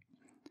here.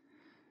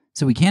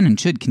 So we can and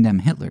should condemn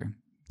Hitler,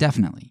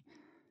 definitely.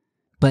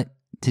 But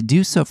to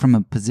do so from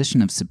a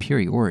position of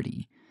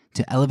superiority,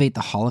 to elevate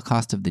the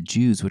Holocaust of the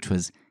Jews, which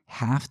was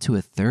half to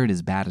a third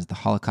as bad as the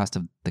Holocaust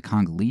of the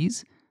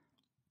Congolese,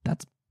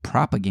 that's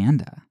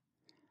propaganda.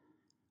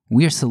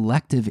 We are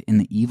selective in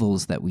the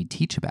evils that we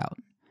teach about,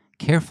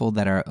 careful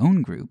that our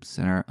own groups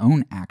and our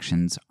own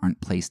actions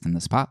aren't placed in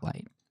the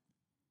spotlight.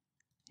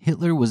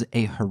 Hitler was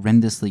a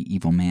horrendously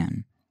evil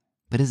man,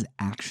 but his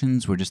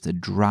actions were just a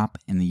drop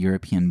in the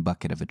European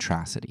bucket of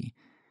atrocity,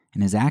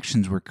 and his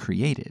actions were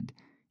created,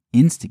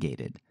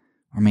 instigated,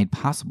 or made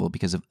possible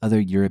because of other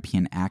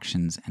European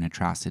actions and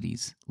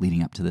atrocities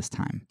leading up to this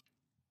time.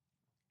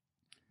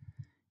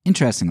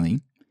 Interestingly,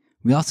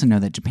 we also know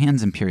that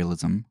Japan's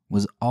imperialism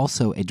was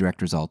also a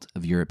direct result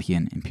of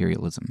European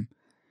imperialism.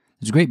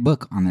 There's a great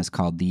book on this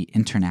called The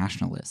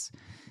Internationalists,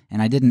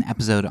 and I did an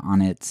episode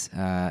on it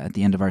at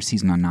the end of our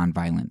season on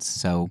nonviolence,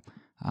 so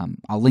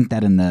I'll link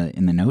that in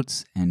the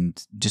notes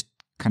and just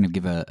kind of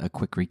give a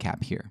quick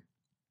recap here.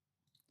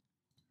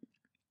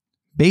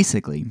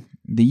 Basically,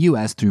 the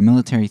U.S., through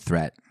military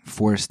threat,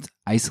 forced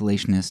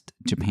isolationist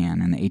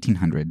Japan in the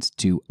 1800s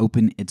to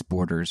open its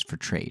borders for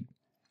trade.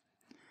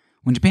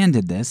 When Japan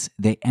did this,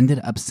 they ended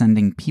up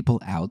sending people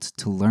out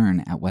to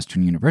learn at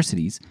Western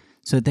universities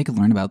so that they could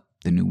learn about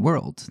the new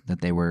world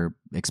that they were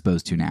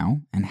exposed to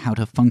now and how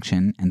to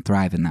function and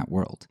thrive in that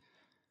world.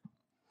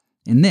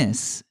 In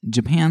this,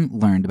 Japan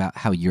learned about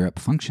how Europe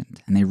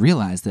functioned, and they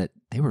realized that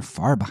they were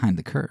far behind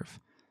the curve.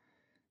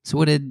 So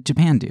what did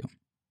Japan do?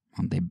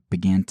 Well, they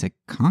began to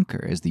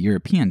conquer as the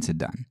Europeans had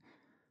done.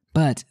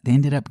 But they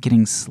ended up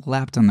getting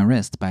slapped on the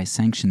wrist by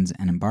sanctions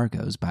and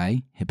embargoes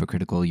by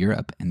hypocritical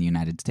Europe and the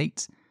United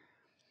States.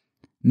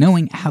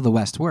 Knowing how the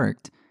West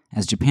worked,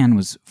 as Japan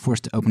was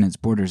forced to open its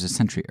borders a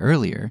century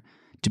earlier,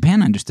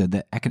 Japan understood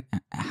that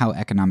how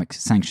economic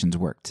sanctions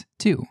worked,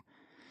 too.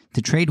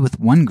 To trade with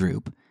one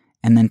group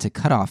and then to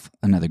cut off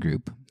another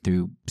group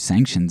through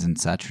sanctions and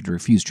such, or to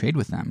refuse trade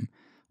with them,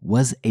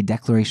 was a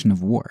declaration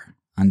of war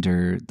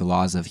under the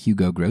laws of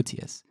Hugo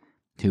Grotius,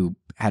 who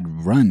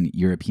had run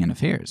European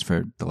affairs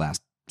for the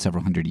last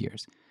several hundred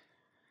years.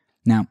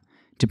 Now,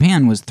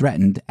 Japan was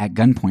threatened at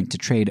gunpoint to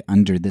trade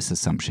under this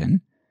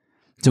assumption,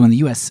 so when the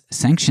U.S.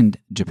 sanctioned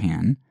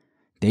Japan,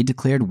 they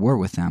declared war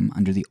with them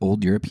under the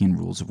old European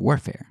rules of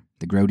warfare,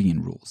 the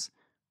Grotian rules.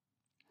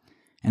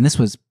 And this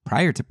was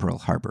prior to Pearl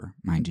Harbor,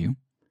 mind you.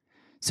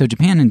 So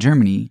Japan and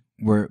Germany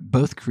were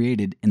both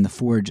created in the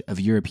forge of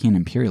European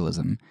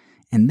imperialism,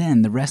 and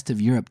then the rest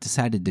of Europe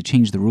decided to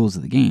change the rules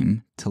of the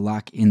game to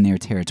lock in their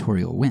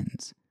territorial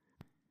wins.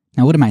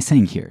 Now, what am I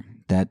saying here?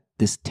 That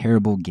this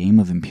terrible game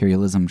of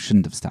imperialism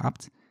shouldn't have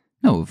stopped?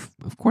 No,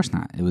 of course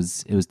not. It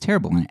was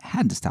terrible, and it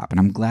had to stop, and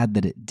I'm glad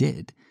that it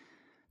did.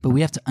 But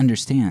we have to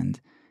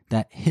understand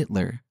that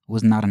Hitler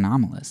was not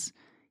anomalous.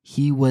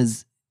 He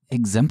was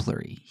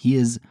exemplary. He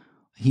is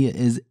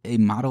a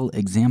model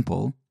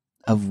example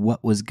of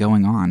what was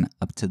going on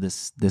up to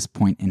this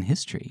point in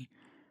history.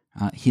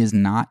 He is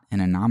not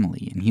an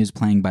anomaly, and he was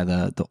playing by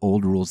the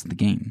old rules of the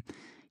game.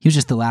 He was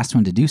just the last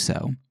one to do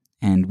so,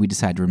 and we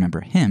decided to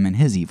remember him and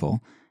his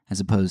evil, as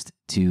opposed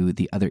to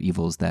the other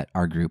evils that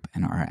our group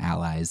and our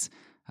allies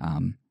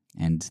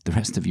and the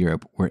rest of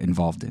Europe were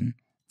involved in.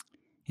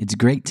 It's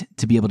great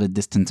to be able to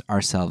distance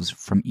ourselves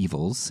from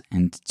evils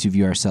and to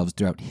view ourselves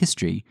throughout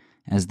history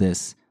as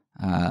this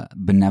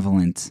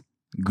benevolent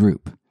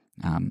group.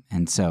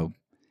 And so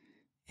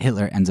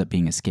Hitler ends up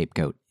being a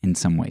scapegoat in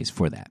some ways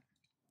for that.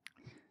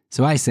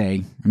 So I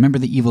say, remember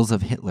the evils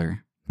of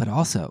Hitler, but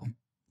also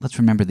let's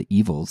remember the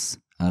evils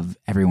of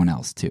everyone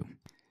else too.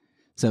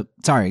 So,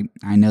 sorry,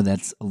 I know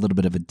that's a little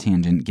bit of a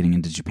tangent getting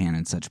into Japan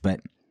and such,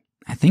 but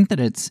I think that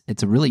it's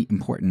a really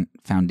important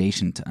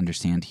foundation to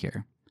understand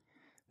here.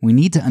 We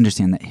need to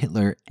understand that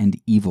Hitler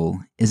and evil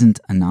isn't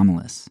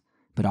anomalous,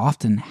 but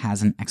often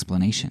has an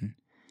explanation,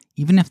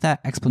 even if that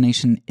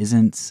explanation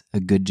isn't a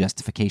good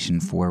justification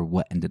for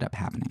what ended up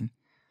happening.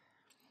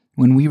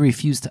 When we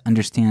refuse to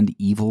understand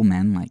evil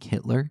men like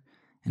Hitler,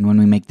 and when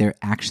we make their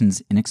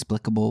actions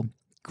inexplicable,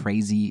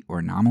 crazy, or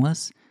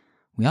anomalous,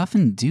 we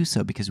often do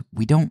so because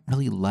we don't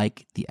really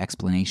like the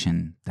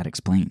explanation that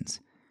explains.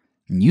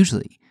 And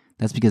usually,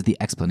 that's because the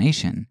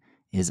explanation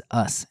is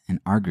us and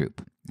our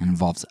group and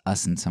involves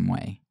us in some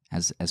way,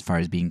 as far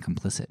as being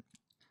complicit.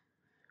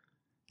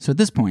 So at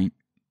this point,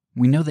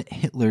 we know that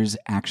Hitler's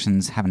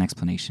actions have an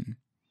explanation.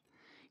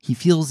 He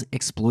feels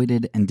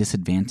exploited and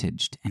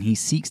disadvantaged, and he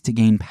seeks to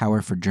gain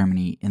power for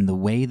Germany in the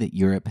way that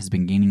Europe has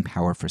been gaining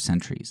power for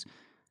centuries: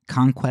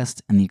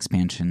 conquest and the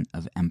expansion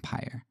of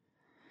empire.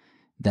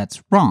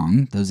 That's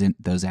wrong.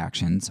 Those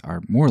actions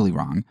are morally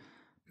wrong,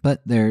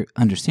 but they're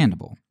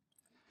understandable.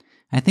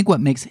 I think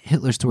what makes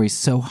Hitler's story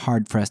so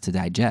hard for us to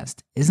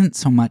digest isn't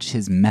so much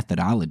his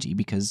methodology,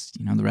 because,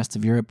 the rest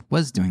of Europe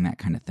was doing that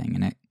kind of thing,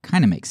 and it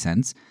kind of makes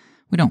sense.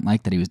 We don't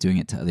like that he was doing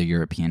it to other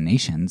European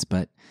nations,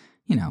 but,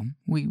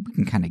 we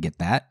can kind of get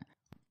that.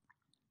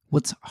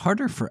 What's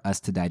harder for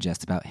us to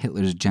digest about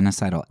Hitler's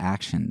genocidal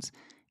actions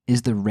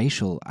is the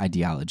racial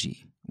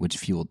ideology which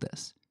fueled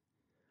this.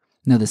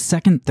 Now, the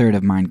second third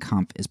of Mein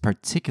Kampf is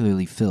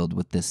particularly filled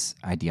with this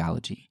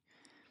ideology.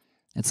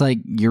 It's like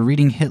you're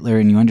reading Hitler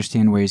and you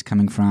understand where he's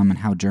coming from and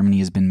how Germany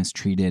has been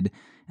mistreated,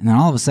 and then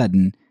all of a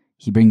sudden,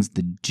 he brings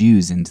the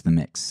Jews into the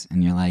mix,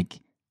 and you're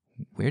like,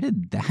 where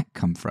did that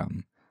come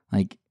from?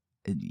 Like,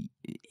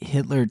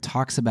 Hitler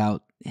talks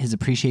about his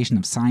appreciation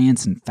of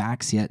science and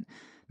facts, yet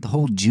the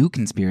whole Jew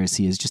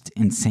conspiracy is just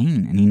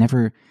insane, and he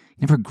never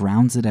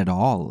grounds it at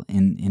all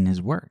in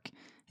his work.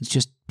 It's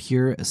just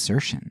pure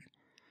assertion.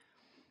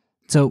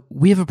 So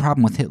we have a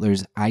problem with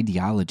Hitler's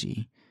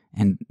ideology,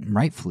 and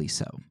rightfully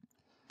so.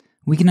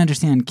 We can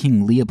understand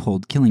King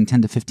Leopold killing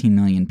 10 to 15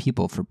 million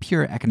people for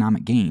pure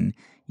economic gain,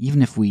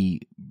 even if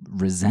we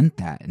resent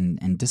that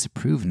and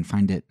disapprove and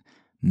find it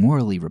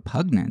morally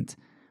repugnant.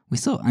 We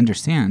still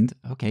understand,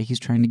 okay, he's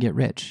trying to get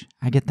rich.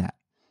 I get that.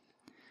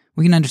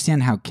 We can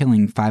understand how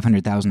killing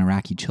 500,000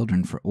 Iraqi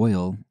children for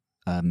oil,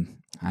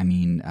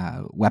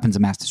 weapons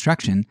of mass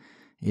destruction,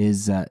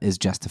 is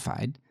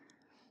justified.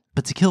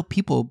 But to kill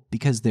people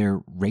because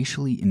they're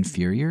racially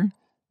inferior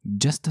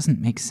just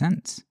doesn't make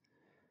sense.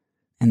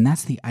 And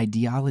that's the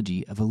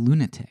ideology of a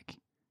lunatic.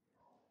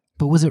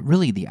 But was it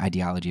really the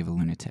ideology of a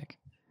lunatic?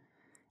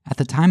 At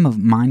the time of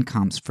Mein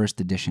Kampf's first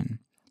edition,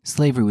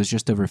 Slavery was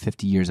just over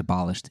 50 years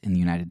abolished in the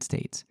United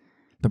States.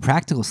 But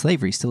practical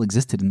slavery still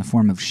existed in the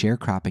form of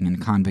sharecropping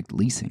and convict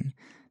leasing,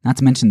 not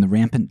to mention the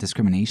rampant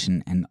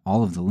discrimination and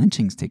all of the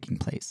lynchings taking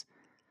place.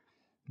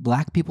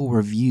 Black people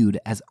were viewed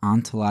as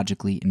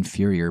ontologically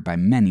inferior by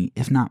many,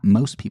 if not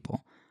most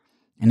people.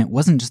 And it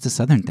wasn't just a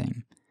Southern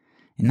thing.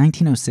 In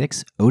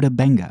 1906, Oda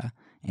Benga,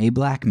 a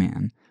black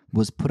man,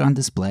 was put on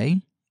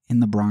display in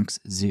the Bronx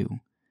Zoo.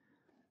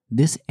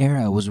 This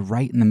era was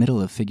right in the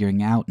middle of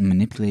figuring out and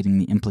manipulating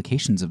the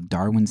implications of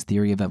Darwin's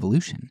theory of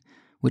evolution,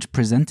 which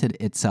presented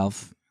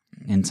itself,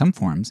 in some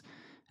forms,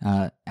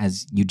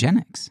 as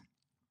eugenics.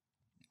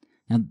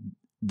 Now,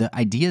 the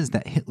ideas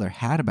that Hitler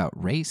had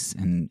about race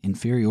and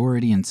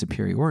inferiority and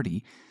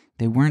superiority,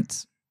 they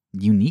weren't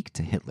unique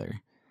to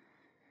Hitler.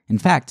 In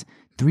fact,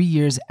 3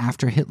 years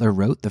after Hitler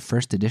wrote the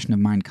first edition of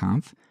Mein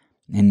Kampf,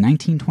 in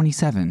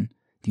 1927,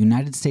 the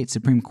United States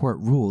Supreme Court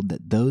ruled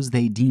that those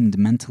they deemed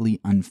mentally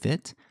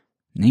unfit,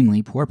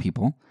 namely poor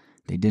people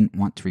they didn't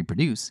want to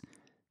reproduce,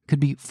 could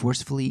be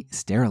forcefully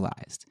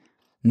sterilized.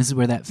 And this is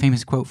where that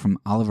famous quote from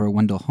Oliver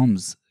Wendell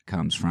Holmes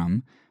comes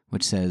from,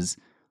 which says,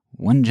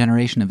 "One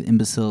generation of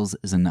imbeciles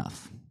is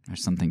enough," or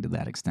something to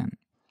that extent.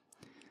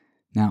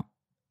 Now,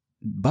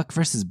 Buck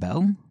versus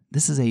Bell,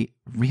 this is a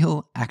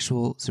real,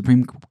 actual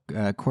Supreme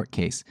Court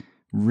case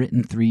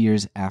written 3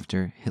 years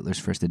after Hitler's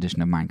first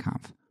edition of Mein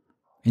Kampf.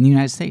 In the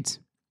United States,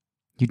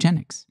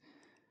 eugenics.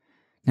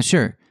 Now,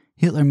 sure,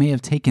 Hitler may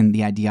have taken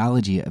the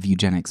ideology of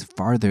eugenics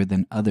farther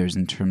than others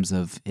in terms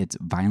of its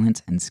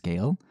violence and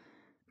scale,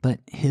 but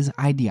his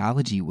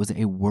ideology was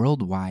a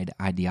worldwide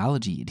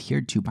ideology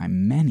adhered to by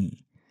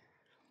many.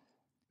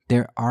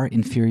 There are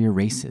inferior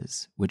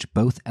races, which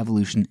both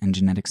evolution and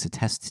genetics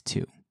attest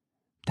to.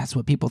 That's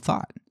what people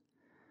thought.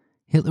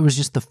 Hitler was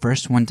just the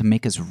first one to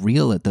make us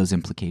reel at those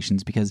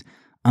implications because,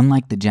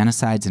 unlike the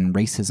genocides and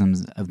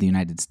racisms of the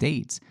United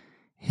States,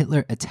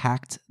 Hitler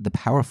attacked the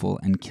powerful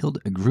and killed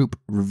a group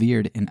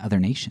revered in other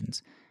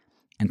nations.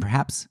 And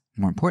perhaps,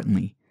 more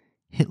importantly,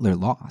 Hitler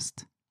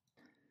lost.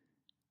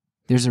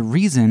 There's a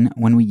reason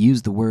when we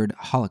use the word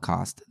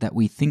Holocaust that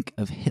we think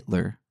of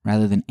Hitler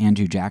rather than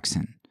Andrew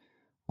Jackson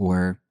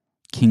or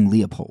King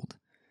Leopold.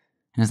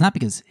 And it's not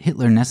because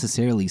Hitler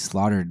necessarily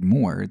slaughtered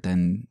more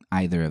than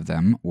either of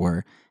them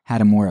or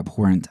had a more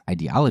abhorrent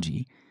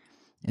ideology.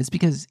 It's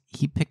because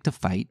he picked a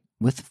fight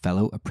with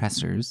fellow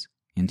oppressors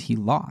and he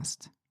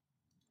lost.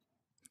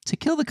 To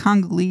kill the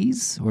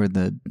Congolese or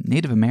the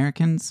Native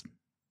Americans,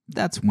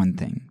 that's one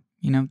thing.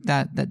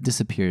 That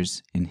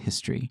disappears in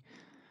history.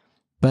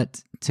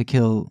 But to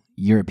kill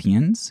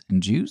Europeans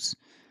and Jews,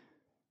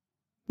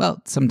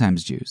 well,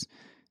 sometimes Jews,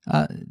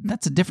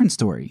 that's a different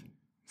story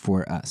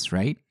for us,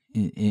 right?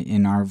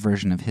 In our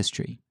version of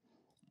history.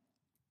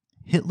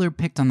 Hitler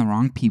picked on the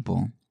wrong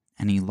people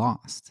and he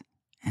lost.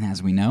 And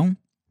as we know,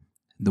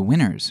 the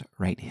winners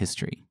write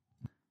history.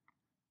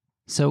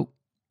 So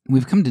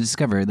we've come to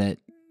discover that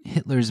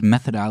Hitler's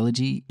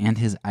methodology and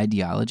his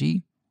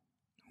ideology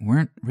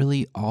weren't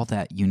really all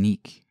that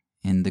unique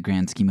in the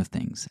grand scheme of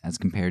things as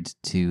compared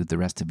to the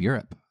rest of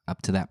Europe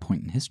up to that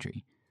point in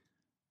history.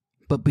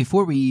 But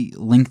before we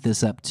link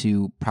this up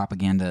to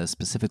propaganda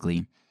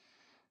specifically,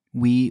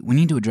 we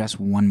need to address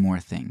one more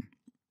thing.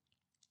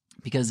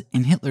 Because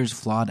in Hitler's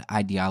flawed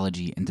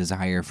ideology and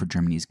desire for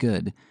Germany's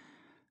good,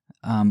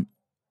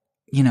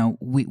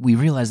 we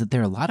realize that there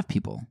are a lot of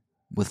people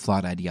with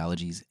flawed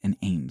ideologies and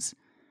aims.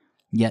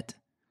 Yet,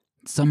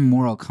 some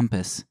moral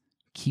compass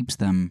keeps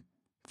them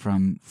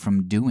from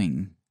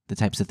doing the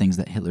types of things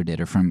that Hitler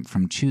did or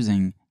from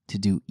choosing to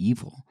do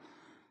evil.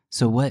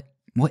 So what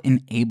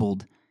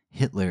enabled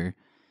Hitler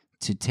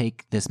to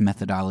take this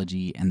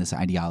methodology and this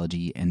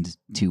ideology and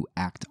to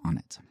act on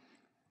it?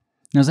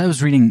 Now, as I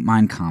was reading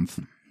Mein Kampf,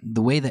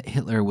 the way that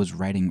Hitler was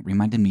writing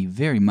reminded me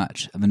very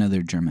much of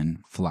another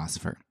German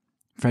philosopher,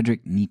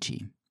 Friedrich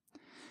Nietzsche.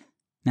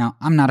 Now,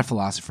 I'm not a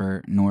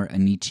philosopher nor a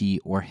Nietzsche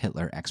or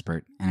Hitler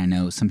expert, and I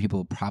know some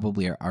people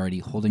probably are already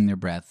holding their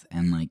breath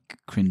and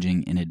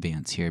cringing in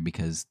advance here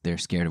because they're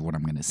scared of what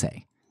I'm going to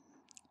say.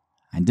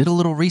 I did a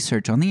little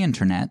research on the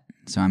internet,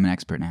 so I'm an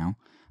expert now.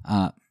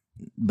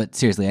 But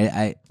seriously,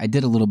 I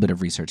did a little bit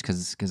of research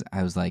because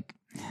I was like,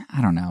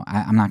 I don't know.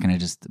 I'm not going to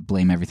just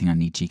blame everything on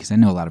Nietzsche because I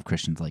know a lot of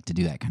Christians like to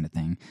do that kind of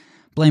thing.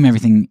 Blame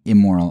everything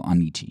immoral on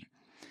Nietzsche.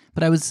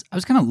 But I was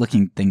kind of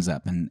looking things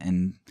up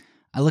and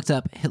I looked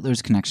up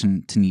Hitler's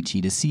connection to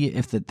Nietzsche to see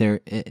if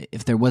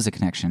there was a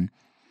connection.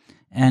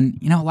 And,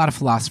 a lot of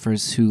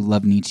philosophers who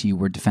love Nietzsche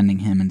were defending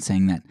him and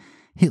saying that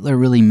Hitler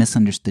really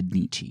misunderstood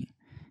Nietzsche.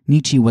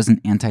 Nietzsche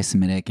wasn't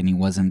anti-Semitic and he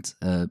wasn't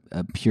a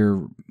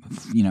pure,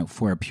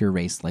 for a pure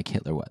race like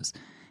Hitler was.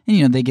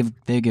 And, they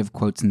give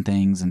quotes and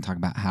things and talk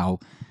about how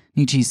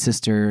Nietzsche's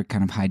sister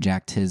kind of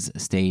hijacked his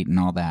estate and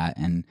all that.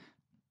 And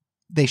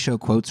they show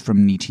quotes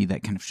from Nietzsche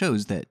that kind of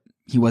shows that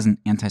he wasn't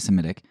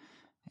anti-Semitic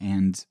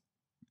and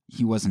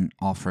he wasn't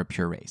all for a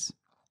pure race.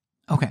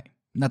 Okay,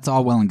 that's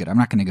all well and good. I'm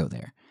not going to go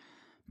there.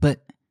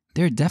 But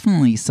there are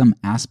definitely some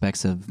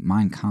aspects of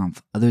Mein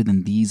Kampf other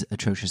than these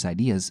atrocious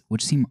ideas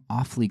which seem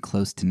awfully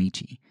close to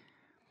Nietzsche.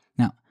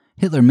 Now,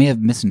 Hitler may have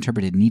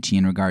misinterpreted Nietzsche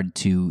in regard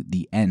to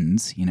the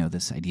ends,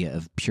 this idea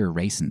of pure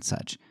race and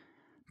such,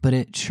 but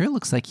it sure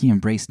looks like he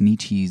embraced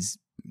Nietzsche's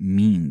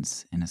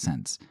means, in a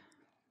sense.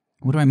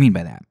 What do I mean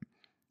by that?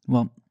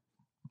 Well,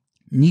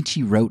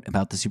 Nietzsche wrote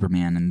about the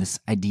Superman and this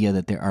idea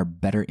that there are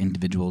better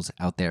individuals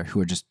out there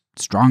who are just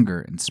stronger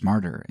and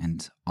smarter,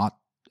 and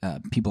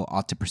people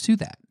ought to pursue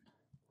that.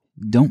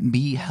 Don't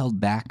be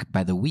held back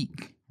by the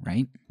weak,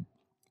 right?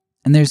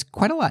 And there's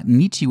quite a lot in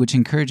Nietzsche which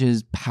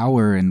encourages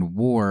power and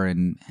war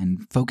and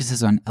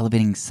focuses on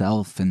elevating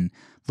self and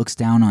looks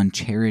down on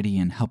charity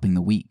and helping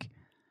the weak.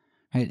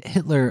 Right?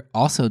 Hitler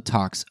also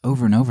talks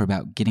over and over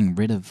about getting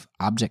rid of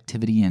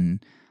objectivity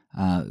and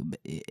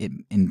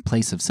in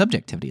place of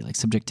subjectivity. Like,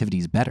 subjectivity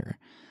is better,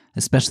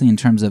 especially in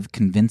terms of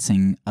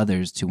convincing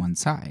others to one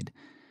side.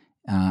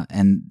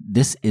 And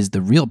this is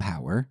the real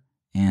power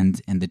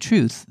and the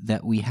truth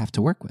that we have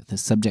to work with,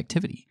 is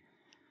subjectivity.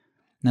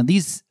 Now,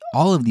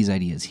 all of these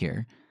ideas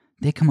here,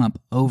 they come up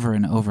over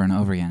and over and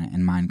over again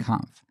in Mein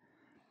Kampf.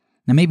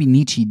 Now, maybe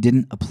Nietzsche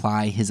didn't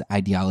apply his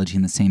ideology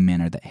in the same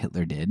manner that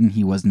Hitler did, and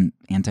he wasn't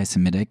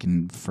anti-Semitic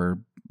and for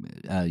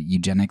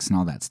eugenics and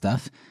all that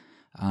stuff.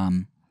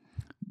 And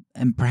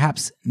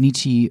perhaps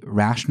Nietzsche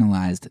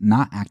rationalized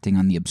not acting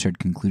on the absurd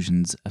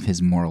conclusions of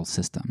his moral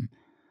system.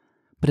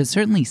 But it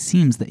certainly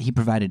seems that he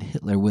provided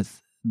Hitler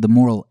with the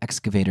moral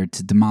excavator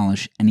to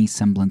demolish any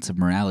semblance of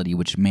morality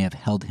which may have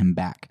held him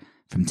back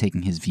from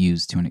taking his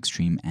views to an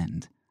extreme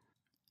end.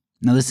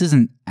 Now, this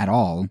isn't at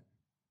all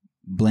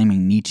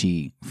blaming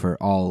Nietzsche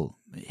for all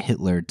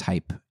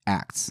Hitler-type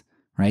acts,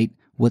 right?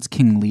 What's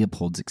King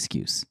Leopold's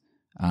excuse?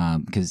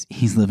 Because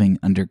he's living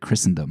under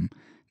Christendom.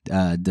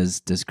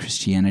 Does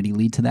Christianity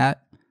lead to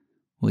that?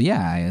 Well,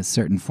 yeah,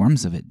 certain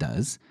forms of it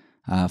does.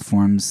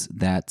 Forms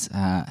that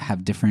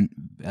have different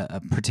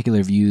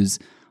particular views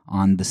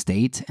on the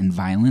state and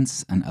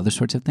violence and other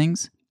sorts of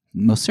things.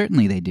 Most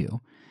certainly they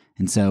do.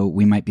 And so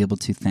we might be able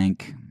to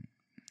thank...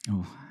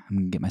 I'm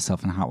going to get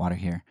myself in hot water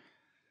here.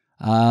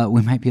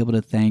 We might be able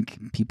to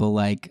thank people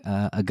like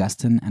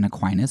Augustine and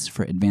Aquinas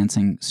for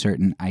advancing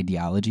certain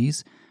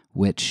ideologies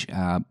which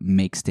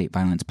make state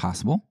violence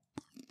possible.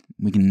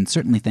 We can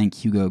certainly thank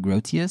Hugo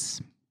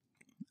Grotius.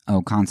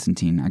 Oh,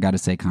 Constantine. I got to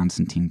say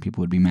Constantine.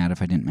 People would be mad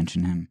if I didn't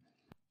mention him.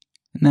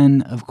 And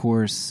then, of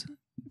course,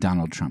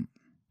 Donald Trump.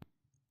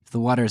 If the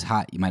water is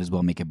hot, you might as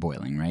well make it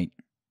boiling, right?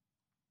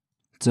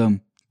 So,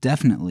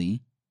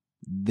 definitely,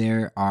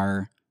 there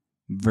are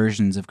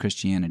versions of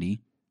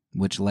Christianity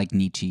which, like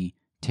Nietzsche,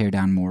 tear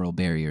down moral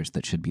barriers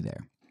that should be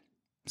there.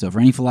 So for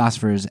any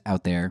philosophers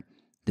out there,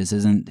 this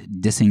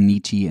isn't dissing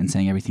Nietzsche and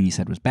saying everything he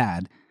said was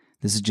bad.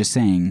 This is just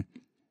saying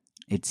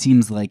it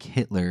seems like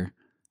Hitler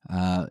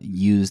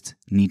used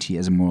Nietzsche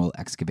as a moral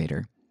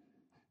excavator,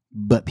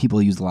 but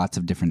people use lots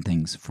of different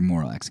things for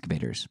moral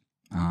excavators.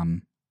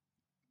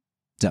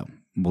 So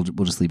we'll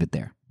just leave it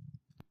there.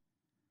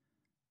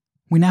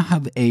 We now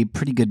have a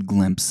pretty good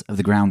glimpse of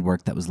the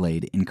groundwork that was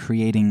laid in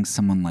creating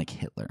someone like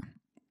Hitler.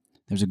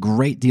 There's a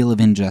great deal of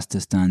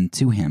injustice done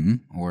to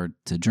him, or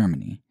to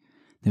Germany.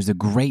 There's a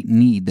great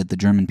need that the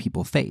German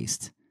people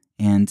faced,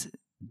 and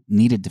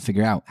needed to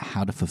figure out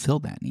how to fulfill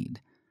that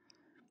need.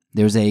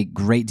 There's a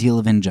great deal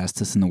of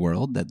injustice in the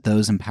world that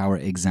those in power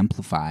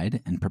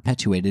exemplified and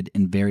perpetuated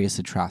in various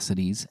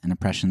atrocities and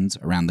oppressions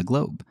around the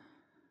globe.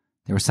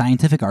 There were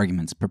scientific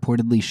arguments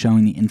purportedly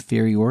showing the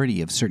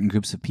inferiority of certain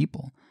groups of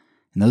people,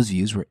 and those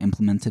views were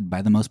implemented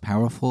by the most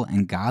powerful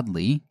and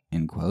godly,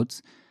 in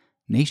quotes,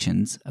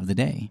 nations of the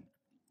day.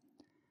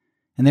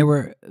 And there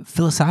were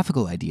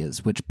philosophical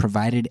ideas which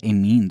provided a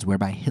means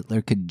whereby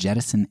Hitler could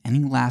jettison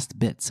any last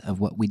bits of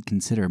what we'd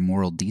consider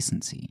moral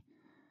decency.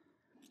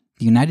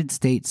 The United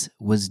States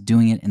was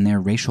doing it in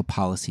their racial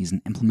policies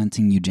and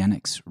implementing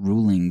eugenics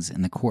rulings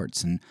in the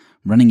courts and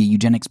running a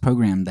eugenics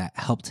program that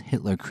helped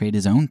Hitler create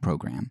his own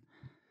program.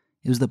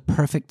 It was the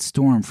perfect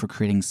storm for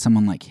creating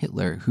someone like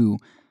Hitler who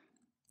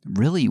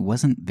really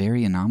wasn't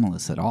very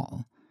anomalous at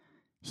all.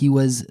 He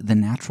was the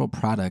natural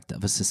product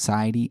of a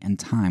society and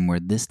time where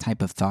this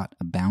type of thought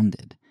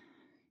abounded.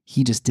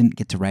 He just didn't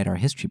get to write our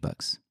history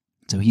books,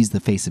 so he's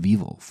the face of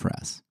evil for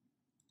us.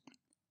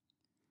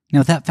 Now,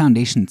 with that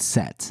foundation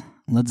set,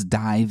 let's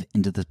dive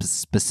into the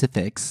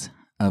specifics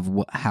of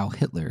how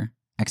Hitler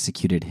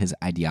executed his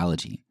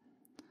ideology.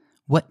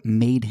 What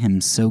made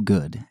him so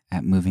good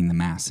at moving the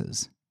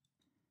masses?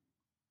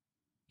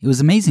 It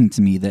was amazing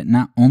to me that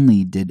not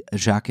only did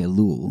Jacques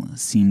Ellul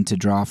seem to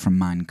draw from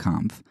Mein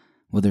Kampf,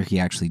 whether he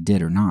actually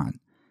did or not,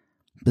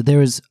 but there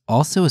was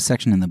also a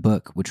section in the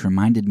book which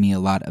reminded me a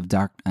lot of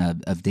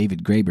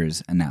David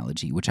Graeber's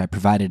analogy, which I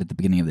provided at the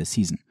beginning of this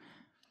season.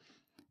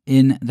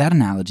 In that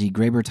analogy,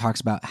 Graeber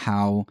talks about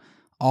how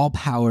all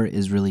power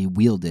is really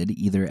wielded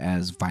either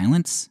as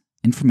violence,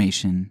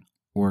 information,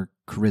 or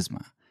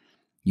charisma.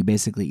 You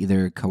basically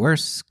either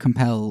coerce,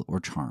 compel, or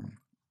charm.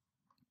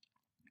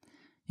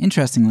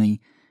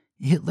 Interestingly,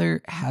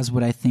 Hitler has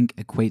what I think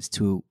equates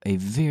to a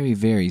very,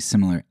 very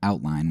similar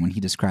outline when he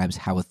describes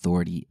how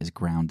authority is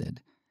grounded.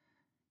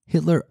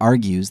 Hitler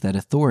argues that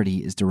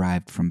authority is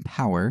derived from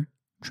power,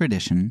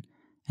 tradition,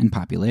 and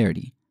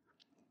popularity.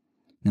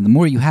 Now, the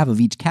more you have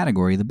of each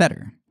category, the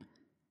better.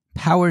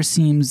 Power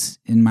seems,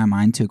 in my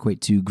mind, to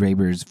equate to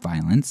Graeber's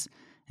violence,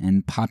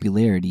 and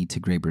popularity to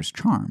Graeber's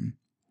charm.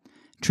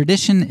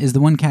 Tradition is the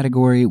one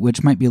category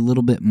which might be a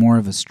little bit more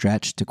of a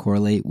stretch to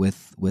correlate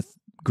with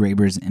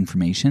Graeber's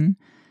information,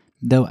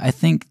 though I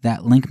think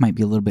that link might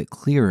be a little bit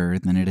clearer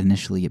than it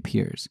initially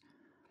appears.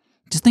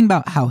 Just think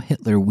about how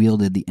Hitler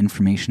wielded the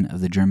information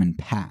of the German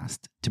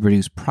past to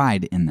produce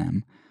pride in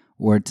them,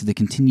 or to the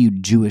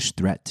continued Jewish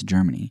threat to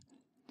Germany.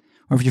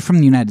 Or if you're from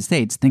the United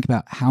States, think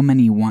about how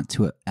many want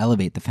to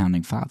elevate the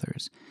Founding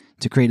Fathers,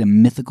 to create a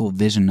mythical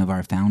vision of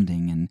our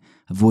founding and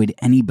avoid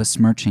any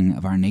besmirching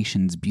of our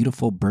nation's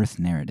beautiful birth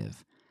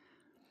narrative.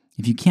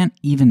 If you can't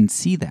even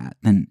see that,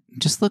 then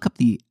just look up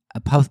the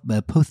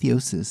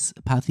apotheosis,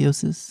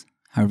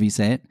 however you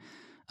say it,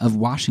 of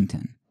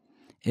Washington.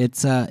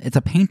 It's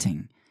a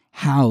painting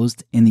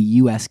housed in the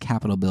U.S.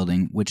 Capitol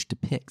building which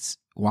depicts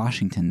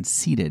Washington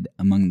seated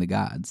among the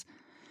gods.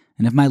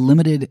 And if my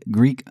limited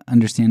Greek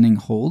understanding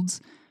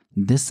holds,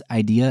 this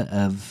idea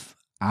of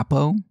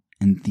apo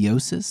and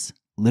theosis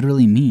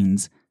literally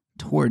means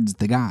towards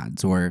the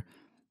gods, or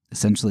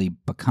essentially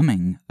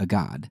becoming a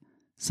god,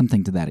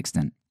 something to that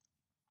extent.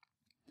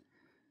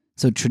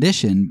 So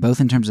tradition, both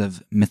in terms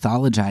of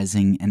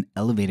mythologizing and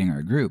elevating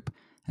our group,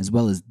 as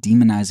well as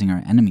demonizing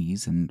our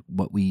enemies and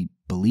what we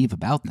believe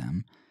about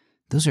them,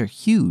 those are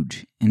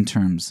huge in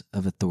terms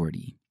of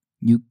authority.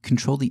 You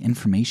control the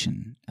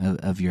information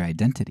of your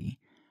identity.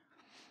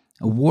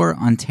 A war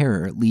on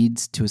terror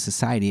leads to a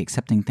society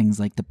accepting things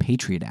like the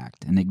Patriot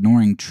Act and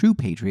ignoring true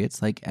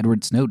patriots like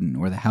Edward Snowden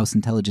or the House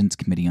Intelligence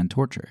Committee on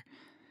Torture.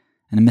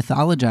 And a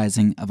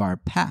mythologizing of our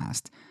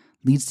past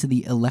leads to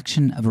the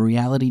election of a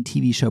reality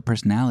TV show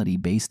personality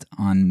based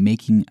on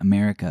making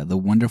America the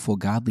wonderful,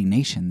 godly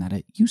nation that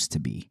it used to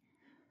be.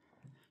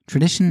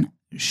 Tradition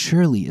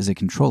surely is a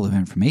control of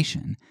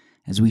information,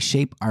 as we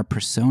shape our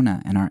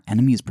persona and our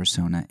enemy's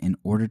persona in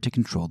order to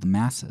control the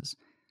masses.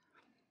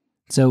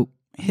 So,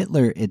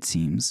 Hitler, it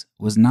seems,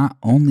 was not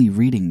only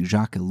reading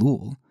Jacques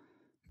Ellul,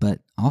 but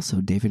also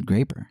David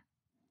Graeber.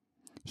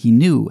 He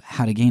knew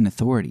how to gain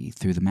authority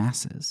through the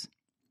masses.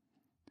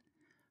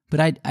 But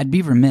I'd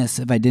be remiss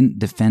if I didn't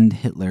defend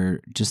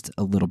Hitler just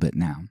a little bit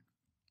now.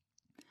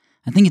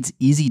 I think it's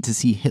easy to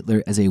see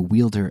Hitler as a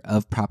wielder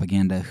of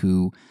propaganda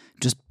who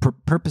just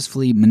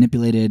purposefully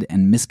manipulated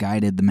and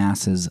misguided the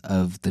masses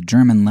of the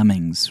German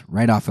lemmings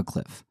right off a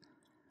cliff.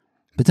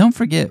 But don't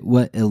forget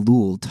what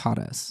Ellul taught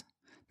us.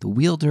 The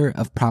wielder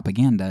of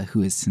propaganda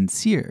who is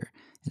sincere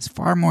is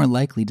far more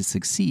likely to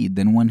succeed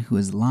than one who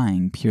is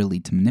lying purely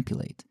to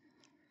manipulate.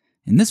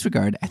 In this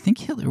regard, I think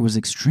Hitler was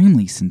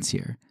extremely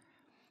sincere.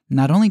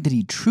 Not only did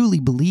he truly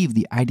believe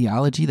the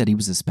ideology that he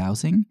was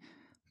espousing,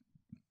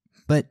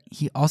 but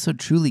he also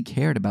truly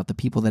cared about the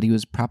people that he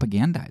was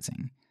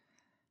propagandizing.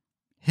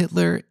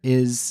 Hitler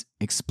is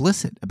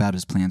explicit about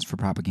his plans for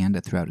propaganda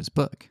throughout his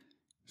book.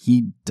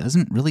 He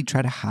doesn't really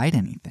try to hide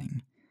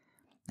anything.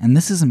 And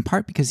this is in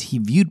part because he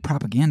viewed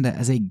propaganda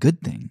as a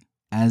good thing,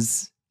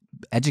 as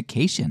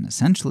education,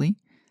 essentially.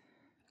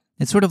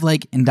 It's sort of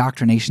like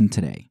indoctrination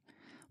today.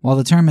 While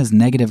the term has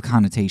negative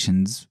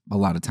connotations a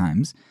lot of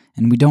times,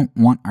 and we don't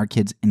want our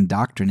kids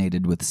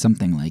indoctrinated with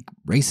something like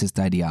racist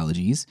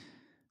ideologies,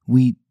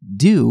 we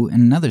do,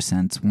 in another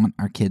sense, want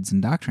our kids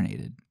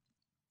indoctrinated.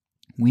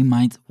 We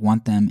might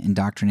want them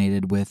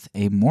indoctrinated with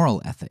a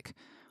moral ethic,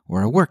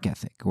 or a work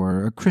ethic,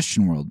 or a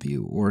Christian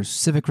worldview, or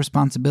civic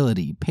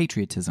responsibility,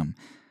 patriotism,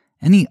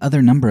 any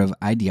other number of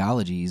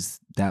ideologies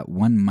that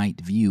one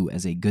might view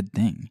as a good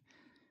thing.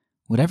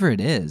 Whatever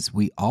it is,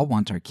 we all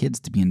want our kids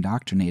to be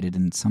indoctrinated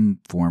in some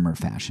form or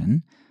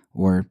fashion,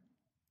 or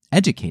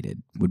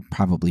educated would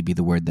probably be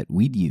the word that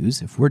we'd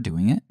use if we're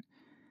doing it.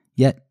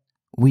 Yet,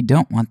 we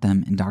don't want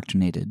them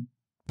indoctrinated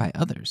by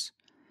others.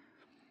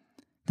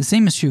 The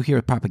same is true here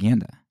with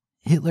propaganda.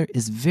 Hitler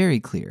is very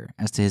clear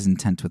as to his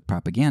intent with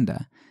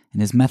propaganda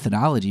and his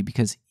methodology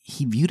because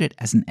he viewed it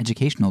as an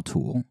educational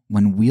tool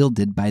when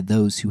wielded by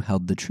those who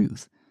held the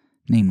truth,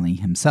 namely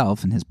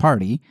himself and his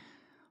party,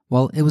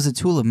 while it was a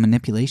tool of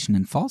manipulation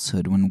and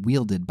falsehood when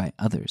wielded by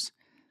others.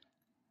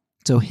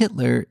 So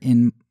Hitler,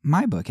 in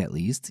my book at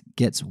least,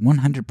 gets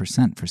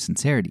 100% for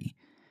sincerity.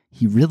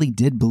 He really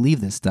did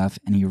believe this stuff,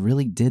 and he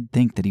really did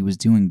think that he was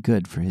doing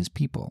good for his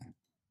people.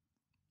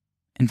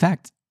 In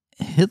fact,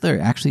 Hitler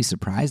actually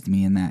surprised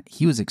me in that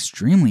he was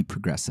extremely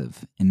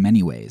progressive in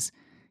many ways.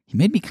 He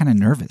made me kind of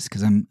nervous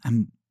because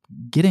I'm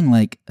getting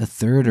like a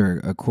third or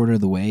a quarter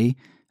of the way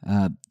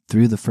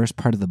through the first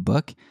part of the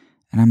book,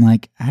 and I'm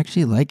like, I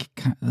actually like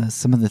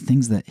some of the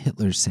things that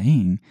Hitler's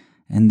saying,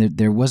 and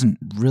there wasn't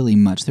really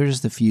much. There's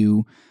just a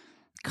few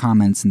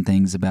comments and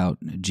things about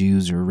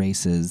Jews or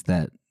races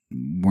that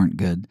weren't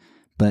good,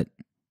 but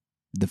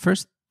the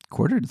first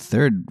quarter to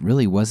third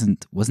really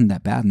wasn't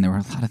that bad, and there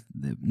were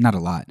not a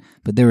lot,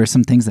 but there were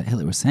some things that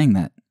Hitler was saying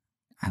that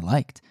I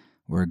liked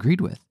or agreed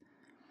with.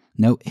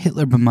 No,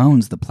 Hitler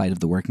bemoans the plight of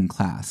the working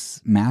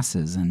class,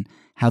 masses, and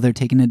how they're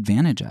taken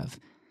advantage of.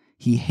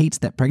 He hates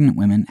that pregnant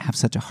women have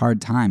such a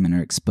hard time and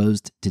are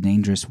exposed to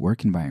dangerous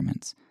work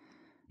environments.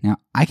 Now,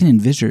 I can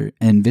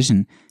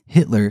envision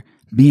Hitler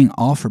being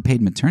all for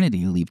paid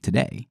maternity leave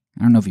today.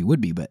 I don't know if he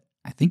would be, but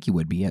I think he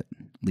would be, at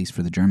least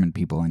for the German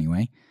people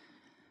anyway.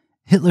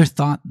 Hitler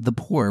thought the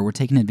poor were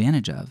taken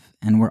advantage of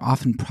and were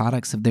often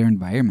products of their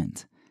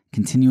environment,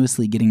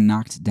 continuously getting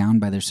knocked down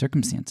by their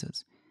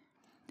circumstances.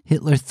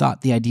 Hitler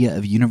thought the idea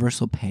of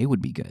universal pay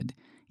would be good,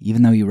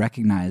 even though he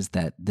recognized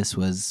that this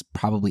was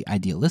probably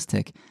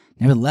idealistic.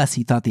 Nevertheless,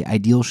 he thought the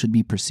ideal should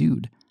be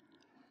pursued.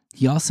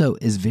 He also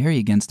is very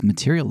against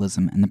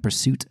materialism and the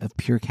pursuit of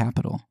pure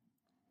capital.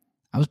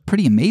 I was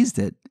pretty amazed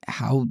at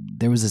how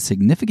there was a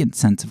significant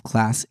sense of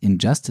class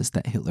injustice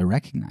that Hitler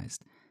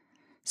recognized.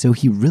 So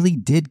he really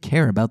did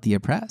care about the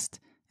oppressed,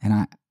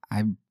 and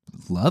I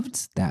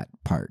loved that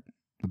part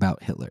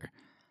about Hitler.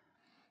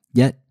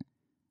 Yet,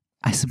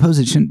 I suppose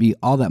it shouldn't be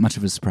all that much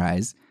of a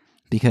surprise,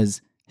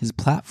 because his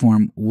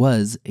platform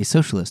was a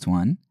socialist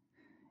one.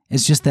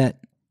 It's just that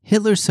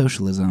Hitler's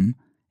socialism,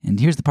 and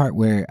here's the part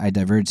where I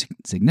diverge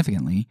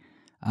significantly,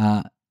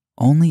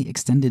 only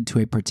extended to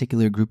a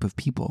particular group of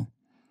people.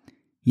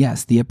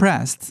 Yes, the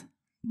oppressed,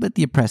 but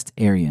the oppressed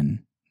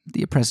Aryan,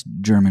 the oppressed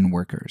German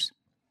workers.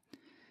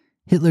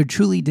 Hitler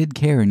truly did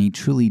care, and he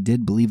truly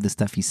did believe the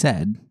stuff he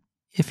said,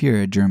 if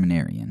you're a German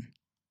Aryan.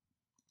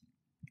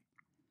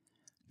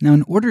 Now,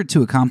 in order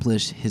to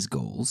accomplish his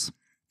goals,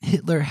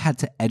 Hitler had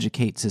to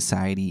educate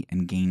society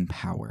and gain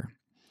power,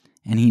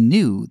 and he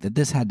knew that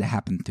this had to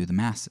happen through the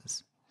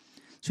masses.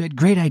 So he had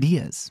great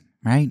ideas,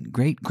 right?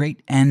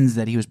 Great ends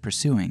that he was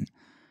pursuing,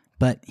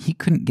 but he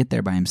couldn't get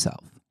there by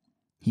himself.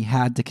 He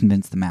had to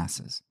convince the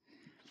masses.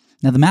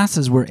 Now, the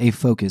masses were a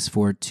focus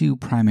for two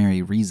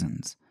primary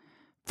reasons.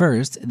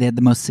 First, they had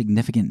the most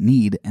significant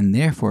need and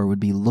therefore would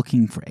be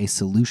looking for a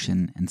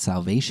solution and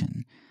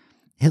salvation.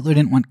 Hitler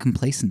didn't want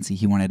complacency,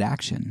 he wanted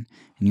action,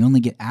 and you only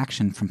get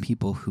action from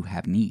people who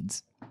have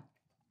needs.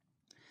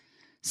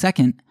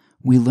 Second,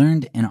 we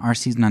learned in our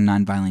season on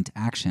nonviolent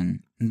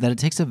action that it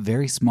takes a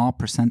very small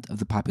 % of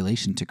the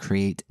population to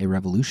create a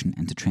revolution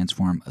and to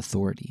transform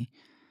authority.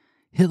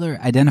 Hitler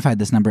identified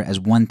this number as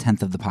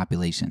 1/10 of the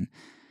population.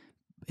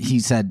 He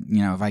said,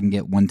 if I can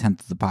get 1/10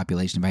 of the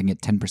population, if I can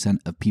get 10%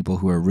 of people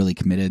who are really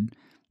committed,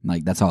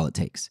 that's all it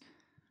takes.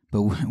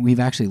 But we've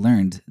actually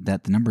learned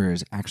that the number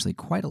is actually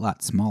quite a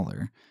lot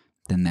smaller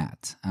than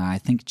that. I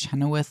think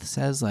Chenoweth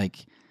says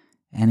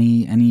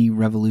any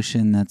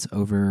revolution that's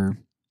over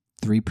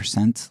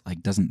 3%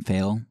 doesn't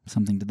fail,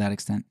 something to that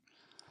extent.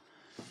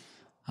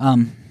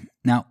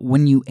 Now,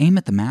 when you aim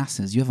at the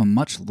masses, you have a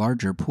much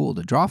larger pool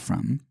to draw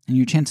from, and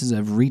your chances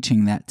of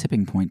reaching that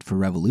tipping point for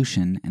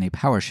revolution and a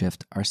power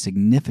shift are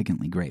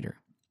significantly greater.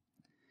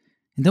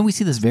 And don't we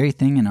see this very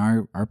thing in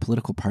our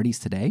political parties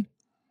today?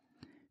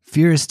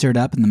 Fear is stirred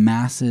up in the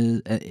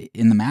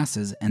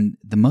masses, and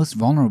the most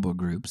vulnerable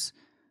groups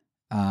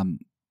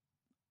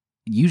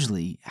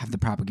usually have the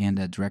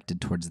propaganda directed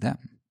towards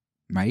them,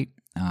 right?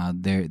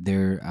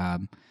 They're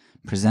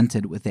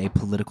presented with a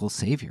political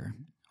savior.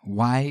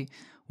 Why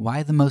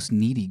the most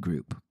needy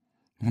group?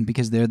 Well,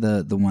 because they're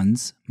the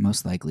ones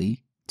most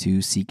likely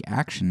to seek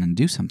action and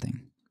do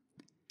something.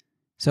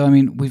 So,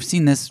 we've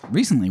seen this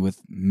recently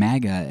with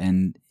MAGA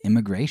and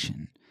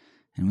immigration.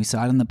 And we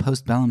saw it in the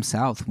postbellum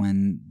South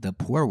when the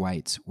poor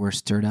whites were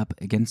stirred up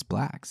against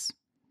blacks.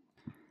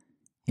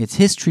 It's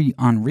history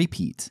on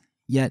repeat,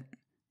 yet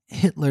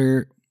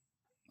Hitler,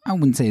 I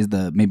wouldn't say is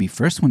the maybe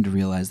first one to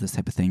realize this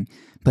type of thing,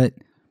 but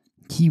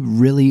he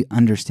really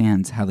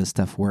understands how this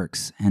stuff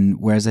works. And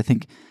whereas I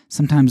think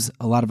sometimes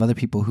a lot of other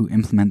people who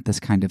implement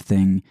this kind of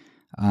thing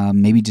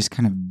maybe just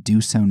kind of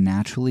do so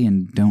naturally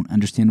and don't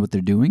understand what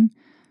they're doing,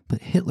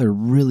 but Hitler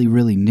really,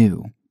 really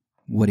knew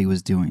what he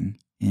was doing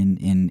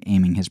in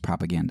aiming his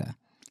propaganda.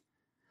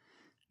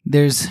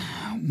 There's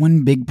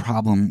one big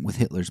problem with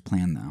Hitler's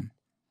plan, though,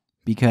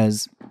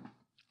 because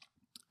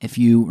if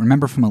you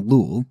remember from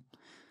Elul,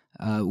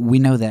 we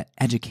know that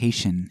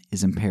education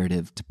is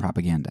imperative to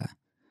propaganda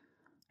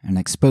and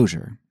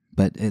exposure,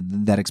 but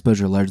that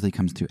exposure largely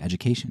comes through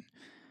education.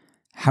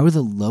 How are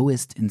the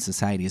lowest in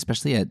society,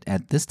 especially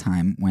at this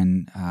time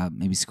when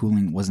maybe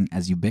schooling wasn't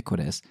as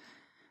ubiquitous,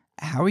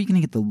 how are you going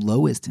to get the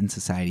lowest in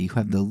society who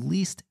have the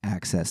least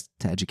access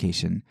to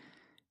education?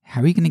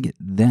 How are you going to get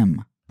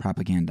them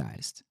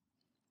propagandized?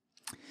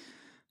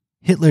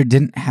 Hitler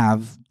didn't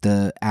have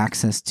the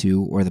access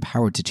to or the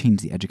power to change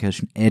the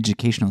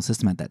educational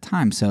system at that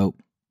time, so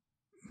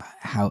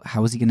how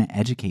was he going to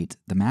educate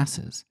the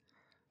masses?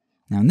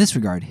 Now, in this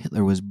regard,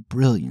 Hitler was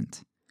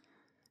brilliant.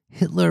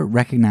 Hitler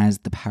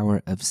recognized the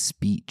power of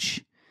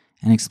speech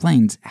and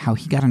explains how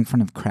he got in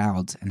front of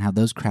crowds and how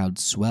those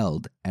crowds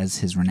swelled as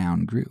his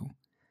renown grew.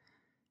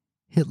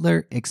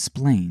 Hitler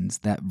explains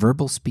that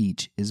verbal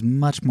speech is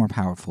much more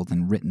powerful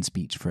than written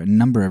speech for a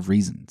number of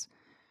reasons.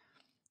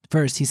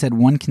 First, he said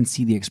one can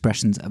see the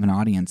expressions of an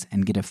audience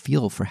and get a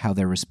feel for how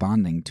they're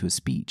responding to a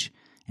speech,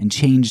 and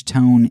change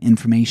tone,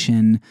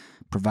 information,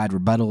 provide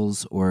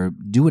rebuttals, or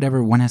do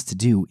whatever one has to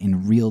do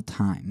in real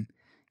time.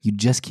 You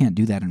just can't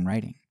do that in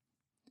writing.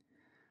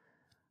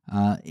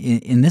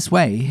 In this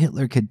way,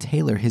 Hitler could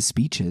tailor his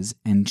speeches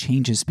and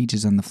change his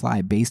speeches on the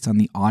fly based on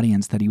the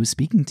audience that he was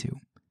speaking to.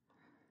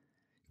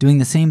 Doing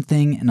the same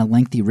thing in a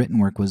lengthy written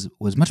work was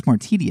much more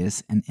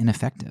tedious and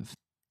ineffective,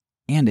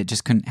 and it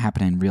just couldn't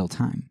happen in real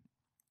time.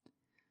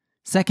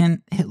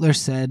 Second, Hitler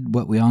said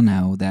what we all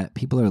know, that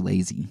people are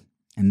lazy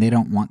and they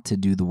don't want to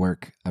do the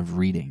work of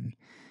reading.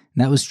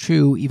 And that was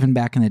true even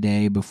back in the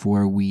day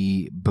before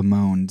we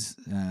bemoaned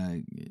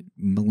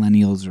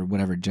millennials or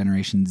whatever,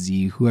 Generation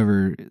Z,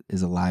 whoever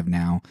is alive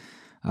now,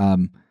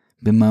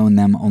 bemoan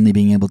them only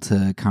being able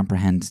to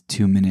comprehend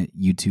 2-minute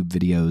YouTube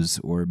videos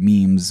or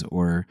memes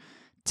or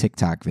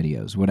TikTok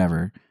videos,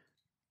 whatever.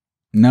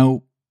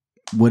 No,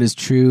 what is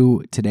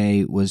true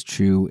today was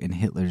true in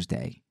Hitler's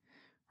day,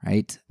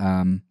 right?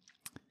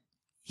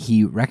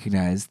 He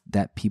recognized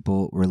that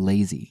people were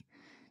lazy.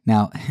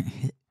 Now,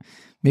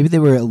 maybe they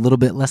were a little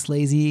bit less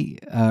lazy,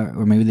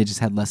 or maybe they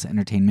just had less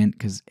entertainment,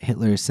 because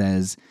Hitler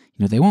says,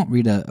 they won't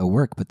read a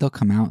work, but they'll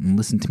come out and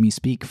listen to me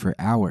speak for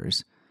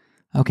hours.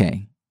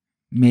 Okay,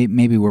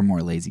 maybe we're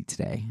more lazy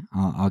today.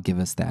 I'll give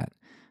us that.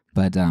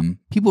 But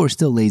people were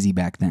still lazy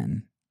back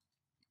then.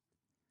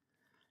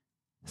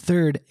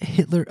 Third,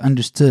 Hitler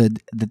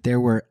understood that there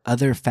were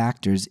other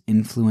factors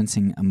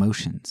influencing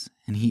emotions,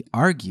 and he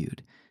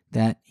argued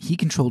that he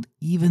controlled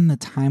even the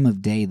time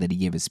of day that he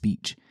gave a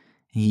speech.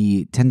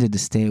 He tended to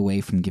stay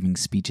away from giving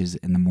speeches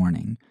in the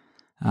morning.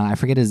 I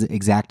forget his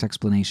exact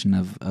explanation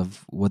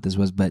of what this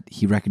was, but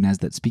he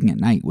recognized that speaking at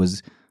night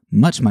was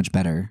much, much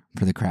better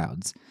for the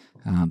crowds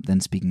than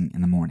speaking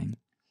in the morning.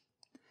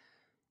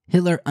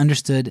 Hitler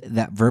understood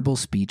that verbal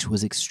speech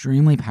was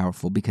extremely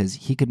powerful because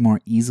he could more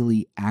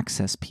easily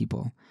access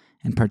people,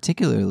 and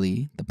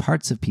particularly the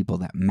parts of people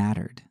that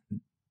mattered,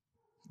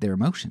 their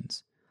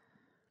emotions.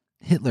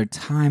 Hitler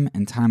time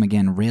and time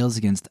again rails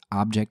against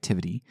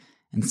objectivity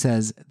and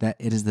says that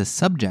it is the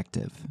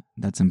subjective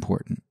that's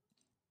important.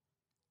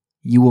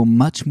 You will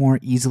much more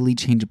easily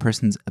change a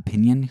person's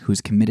opinion who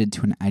is committed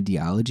to an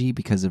ideology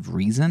because of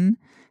reason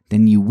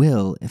than you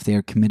will if they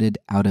are committed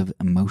out of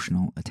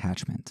emotional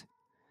attachment.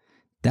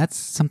 That's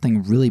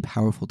something really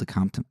powerful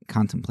to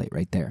contemplate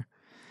right there.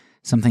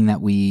 Something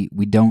that we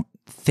don't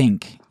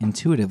think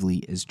intuitively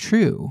is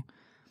true,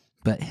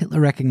 but Hitler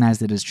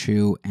recognized it as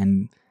true,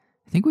 and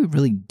I think we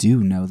really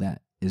do know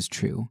that is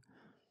true.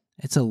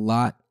 It's a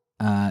lot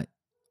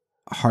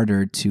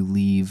harder to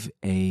leave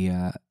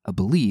a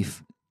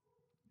belief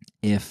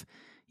if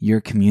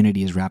your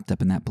community is wrapped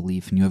up in that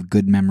belief and you have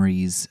good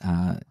memories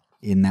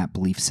in that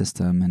belief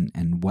system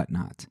and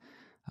whatnot.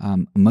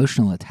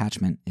 Emotional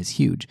attachment is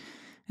huge.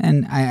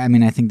 And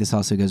I think this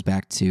also goes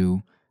back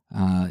to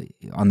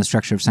on the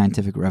structure of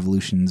scientific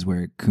revolutions,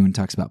 where Kuhn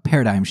talks about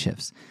paradigm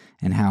shifts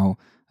and how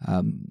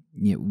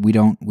we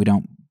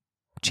don't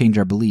change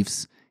our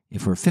beliefs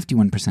if we're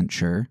 51%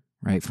 sure,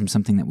 right, from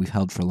something that we've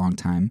held for a long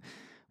time.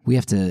 We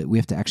have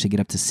to actually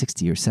get up to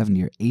 60 or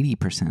 70 or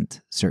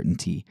 80%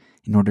 certainty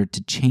in order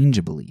to change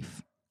a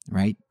belief,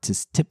 right?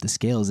 To tip the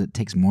scales, it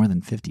takes more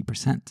than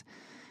 50%.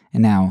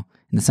 And now,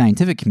 in the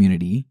scientific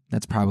community,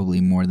 that's probably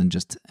more than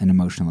just an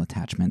emotional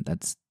attachment.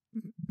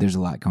 There's a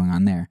lot going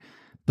on there.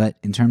 But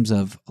in terms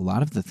of a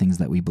lot of the things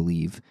that we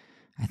believe,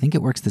 I think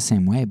it works the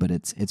same way, but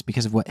it's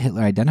because of what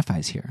Hitler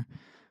identifies here.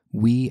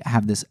 We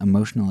have this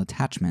emotional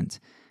attachment,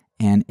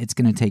 and it's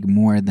going to take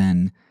more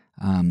than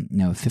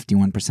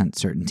 51%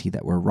 certainty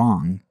that we're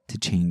wrong to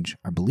change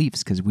our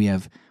beliefs, because we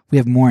have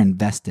more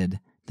invested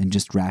than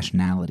just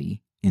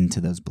rationality into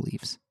those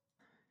beliefs.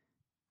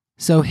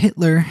 So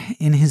Hitler,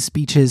 in his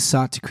speeches,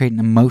 sought to create an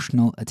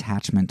emotional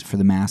attachment for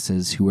the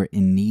masses who were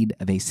in need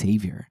of a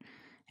savior,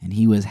 and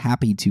he was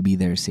happy to be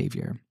their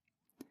savior.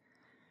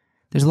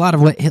 There's a lot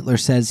of what Hitler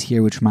says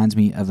here, which reminds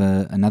me of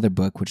another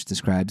book which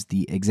describes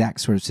the exact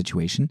sort of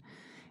situation.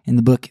 In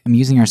the book,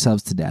 Amusing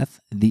Ourselves to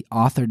Death, the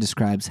author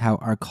describes how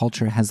our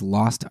culture has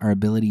lost our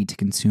ability to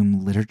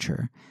consume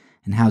literature,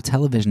 and how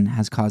television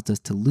has caused us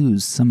to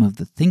lose some of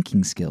the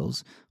thinking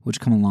skills which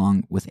come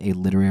along with a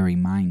literary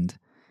mind.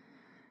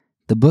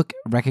 The book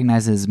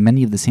recognizes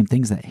many of the same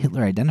things that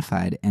Hitler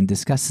identified and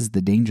discusses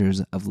the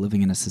dangers of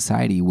living in a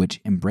society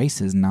which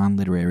embraces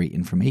non-literary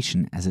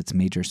information as its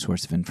major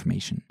source of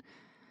information.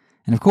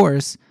 And of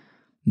course,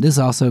 this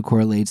also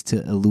correlates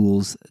to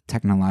Ellul's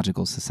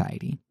technological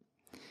society.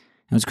 And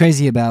what's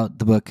crazy about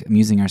the book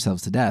Amusing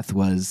Ourselves to Death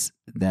was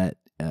that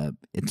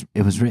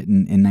it was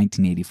written in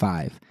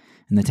 1985,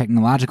 and the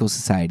technological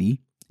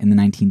society in the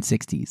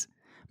 1960s,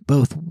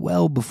 both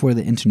well before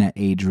the internet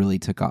age really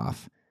took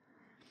off.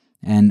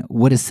 And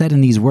what is said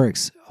in these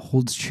works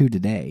holds true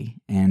today,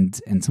 and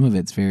some of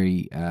it's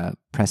very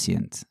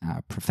prescient,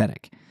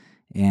 prophetic,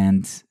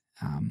 and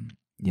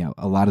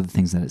a lot of the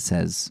things that it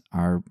says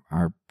are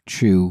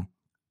true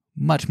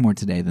much more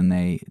today than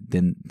they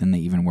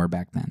even were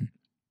back then.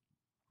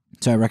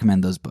 So I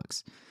recommend those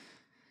books.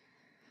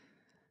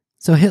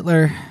 So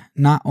Hitler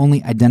not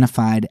only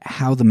identified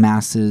how the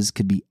masses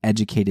could be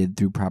educated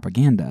through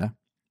propaganda,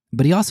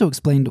 but he also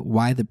explained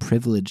why the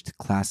privileged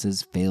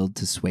classes failed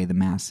to sway the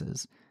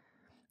masses.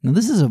 Now,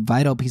 this is a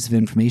vital piece of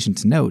information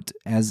to note,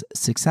 as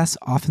success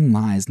often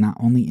lies not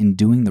only in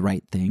doing the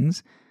right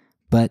things,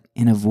 but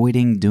in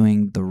avoiding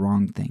doing the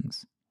wrong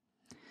things.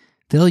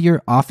 Failure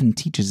often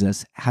teaches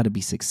us how to be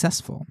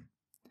successful.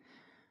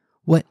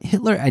 What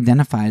Hitler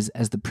identifies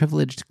as the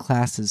privileged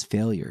class's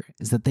failure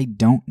is that they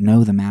don't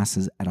know the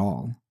masses at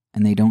all,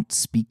 and they don't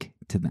speak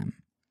to them.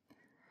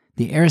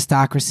 The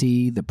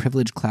aristocracy, the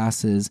privileged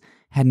classes,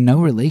 had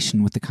no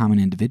relation with the common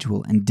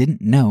individual and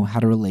didn't know how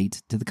to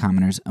relate to the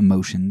commoner's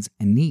emotions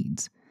and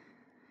needs.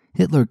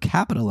 Hitler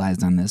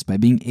capitalized on this by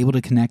being able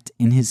to connect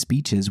in his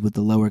speeches with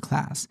the lower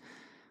class,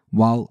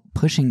 while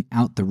pushing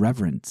out the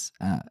reverence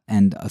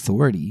and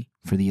authority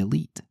for the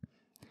elite.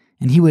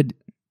 And he would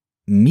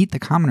meet the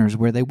commoners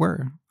where they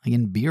were, like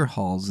in beer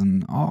halls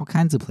and all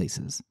kinds of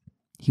places.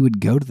 He would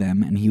go to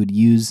them and he would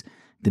use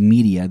the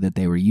media that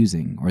they were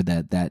using or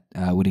that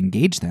would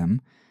engage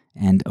them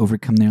and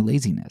overcome their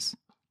laziness.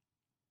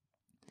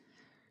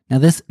 Now,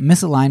 this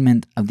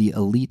misalignment of the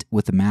elite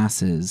with the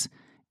masses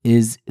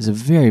is a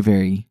very,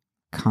 very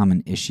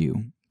common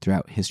issue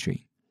throughout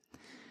history.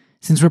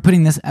 Since we're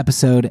putting this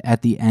episode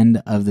at the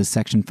end of the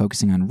section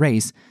focusing on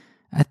race,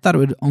 I thought it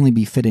would only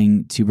be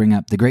fitting to bring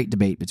up the great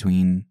debate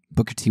between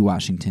Booker T.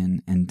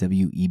 Washington and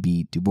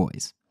W.E.B. Du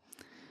Bois.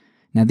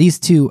 Now, these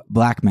two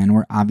black men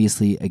were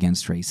obviously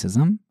against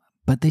racism,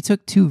 but they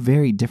took two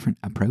very different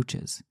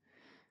approaches.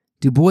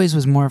 Du Bois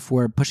was more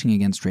for pushing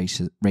against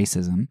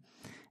racism,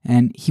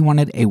 and he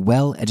wanted a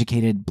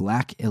well-educated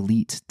black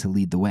elite to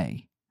lead the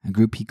way, a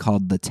group he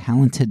called the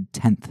Talented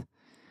Tenth.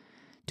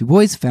 Du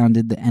Bois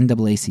founded the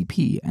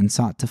NAACP and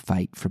sought to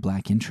fight for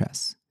black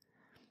interests.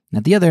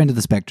 At the other end of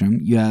the spectrum,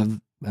 you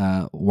have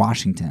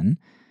Washington,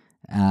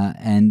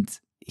 and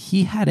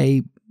he had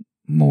a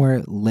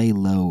more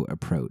lay-low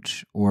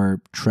approach,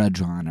 or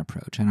trudge-on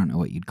approach. I don't know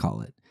what you'd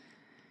call it.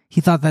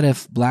 He thought that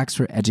if blacks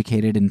were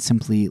educated and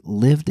simply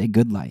lived a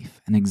good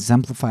life and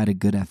exemplified a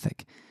good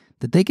ethic,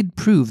 that they could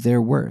prove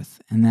their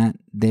worth and that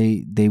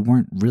they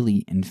weren't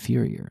really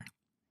inferior.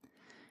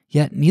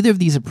 Yet neither of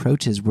these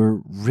approaches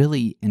were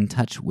really in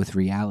touch with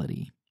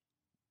reality.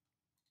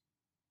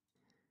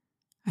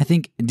 I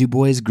think Du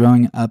Bois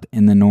growing up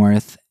in the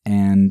North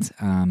and,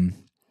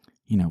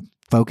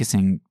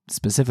 focusing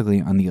specifically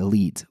on the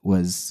elite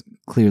was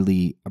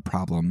clearly a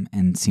problem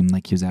and seemed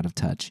like he was out of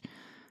touch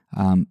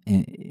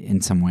in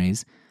some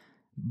ways.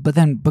 But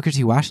then Booker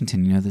T.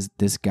 Washington,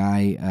 this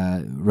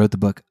guy wrote the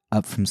book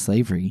Up From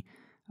Slavery.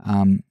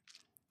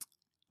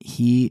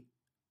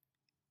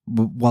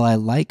 While I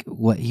like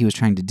what he was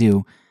trying to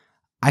do,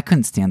 I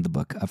couldn't stand the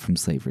book Up From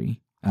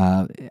Slavery.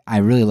 I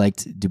really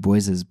liked Du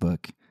Bois's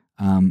book.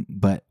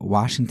 But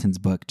Washington's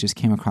book just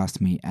came across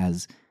to me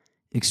as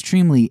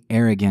extremely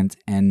arrogant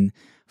and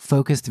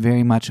focused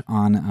very much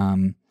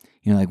on,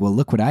 well,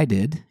 look what I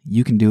did.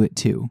 You can do it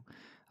too.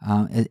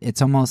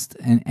 It's almost,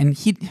 and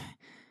he,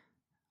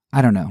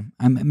 I don't know.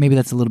 Maybe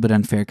that's a little bit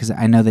unfair because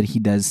I know that he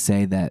does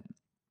say that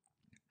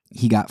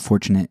he got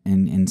fortunate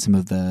in some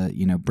of the,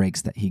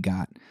 breaks that he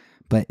got.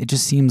 But it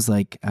just seems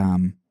like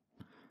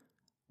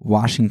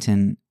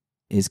Washington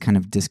is kind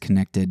of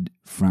disconnected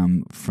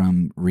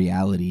from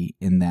reality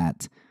in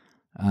that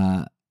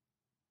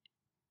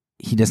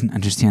he doesn't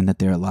understand that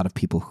there are a lot of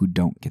people who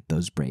don't get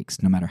those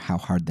breaks, no matter how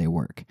hard they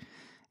work.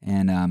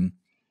 And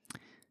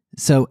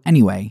so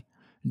anyway,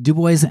 Du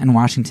Bois and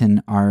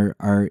Washington are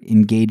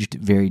engaged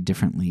very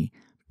differently,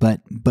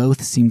 but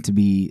both seem to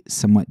be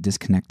somewhat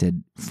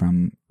disconnected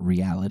from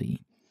reality.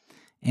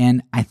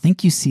 And I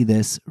think you see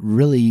this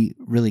really,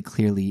 really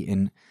clearly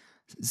in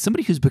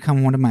somebody who's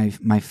become one of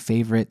my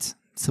favorite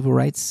civil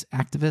rights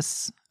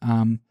activists,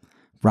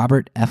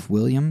 Robert F.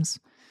 Williams.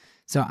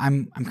 So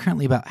I'm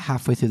currently about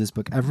halfway through this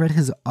book. I've read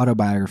his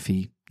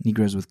autobiography,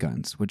 Negroes with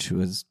Guns, which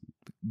was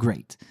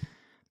great.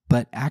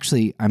 But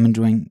actually, I'm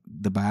enjoying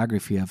the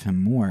biography of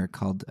him more,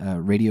 called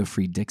Radio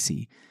Free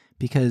Dixie,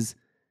 because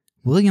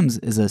Williams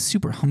is a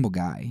super humble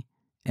guy.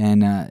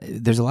 And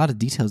there's a lot of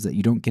details that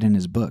you don't get in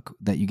his book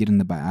that you get in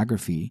the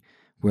biography,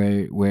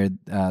 where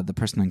the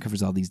person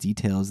uncovers all these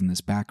details and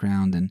this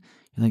background, and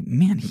you're like,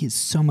 man, he is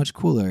so much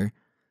cooler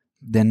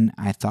than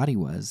I thought he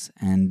was.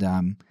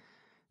 And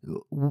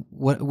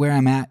where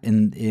I'm at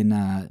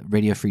in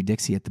Radio Free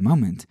Dixie at the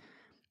moment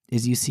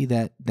is you see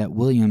that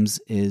Williams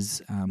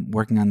is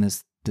working on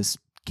this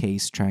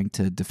case, trying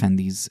to defend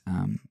these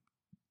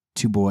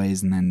two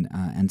boys, and then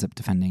ends up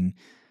defending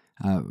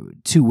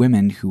two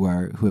women who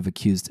have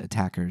accused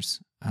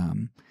attackers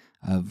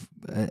of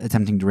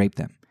attempting to rape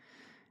them.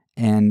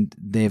 And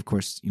they, of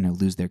course,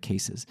 lose their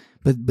cases.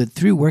 But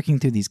through working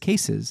through these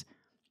cases,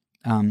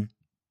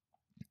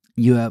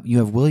 you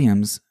have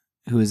Williams,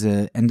 who is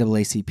a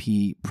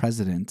NAACP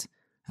president,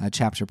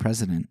 chapter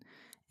president,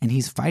 and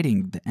he's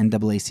fighting the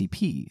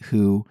NAACP,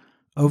 who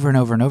over and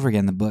over and over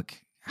again, the book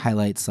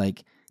highlights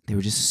like they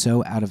were just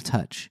so out of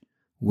touch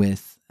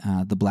with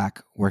the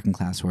black working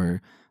class,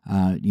 or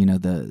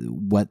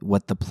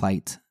what the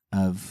plight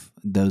of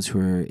those who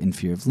are in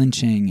fear of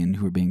lynching and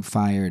who are being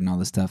fired and all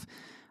this stuff.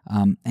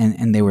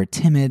 And they were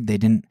timid. They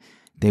didn't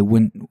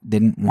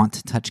want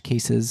to touch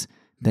cases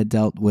that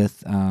dealt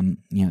with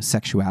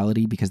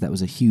sexuality, because that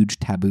was a huge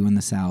taboo in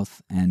the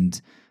South,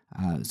 and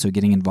so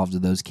getting involved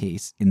in those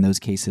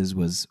cases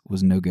was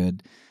no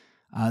good.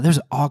 There's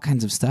all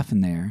kinds of stuff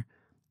in there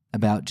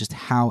about just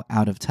how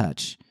out of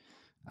touch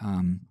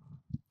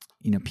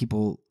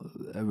people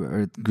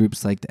or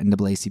groups like the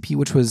NAACP,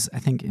 which was, I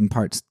think, in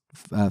parts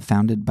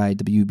founded by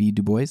W.B.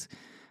 Du Bois,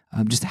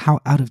 just how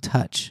out of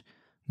touch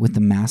with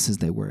the masses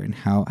they were, and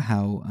how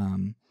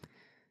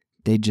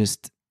they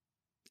just,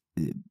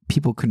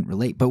 people couldn't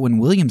relate. But when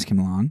Williams came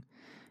along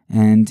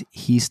and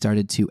he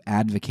started to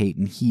advocate,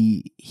 and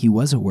he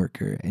was a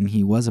worker, and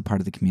he was a part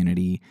of the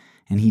community,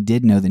 and he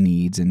did know the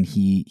needs, and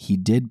he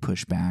did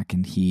push back,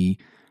 and he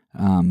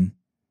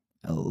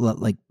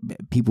like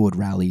people would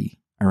rally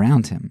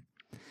around him.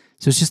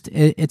 So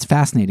it's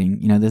fascinating,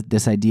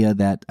 this idea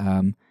that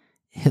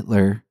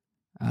Hitler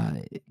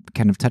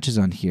kind of touches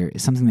on here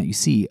is something that you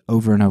see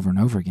over and over and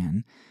over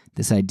again.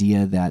 This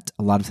idea that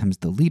a lot of times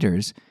the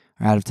leaders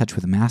are out of touch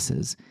with the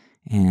masses,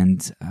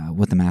 and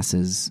what the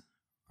masses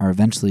are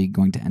eventually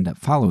going to end up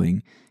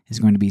following is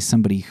going to be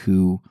somebody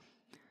who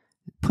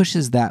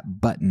pushes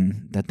that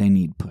button that they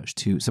need pushed,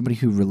 to somebody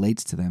who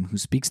relates to them, who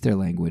speaks their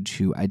language,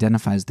 who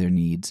identifies their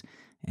needs,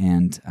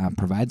 and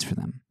provides for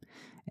them.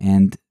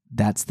 And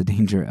that's the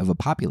danger of a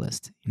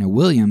populist.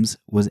 Williams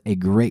was a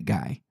great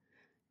guy,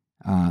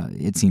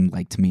 it seemed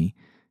like to me,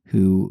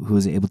 who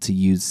was able to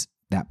use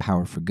that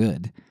power for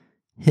good.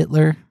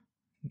 Hitler,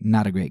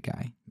 not a great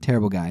guy,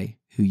 terrible guy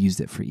who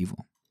used it for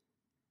evil.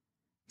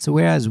 So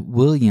whereas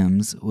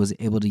Williams was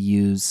able to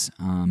use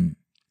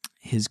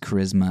his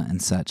charisma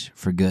and such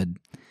for good,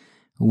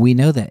 we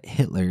know that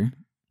Hitler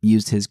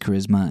used his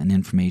charisma and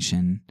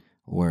information,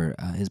 or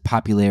his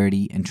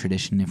popularity and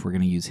tradition, if we're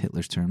going to use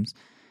Hitler's terms,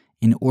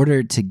 in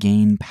order to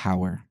gain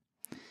power.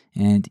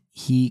 And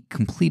he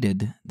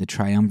completed the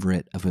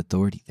triumvirate of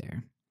authority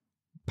there: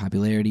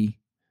 popularity,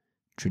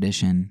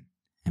 tradition,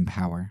 and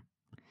power.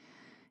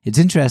 It's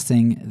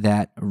interesting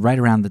that right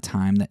around the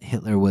time that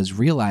Hitler was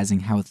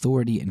realizing how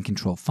authority and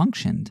control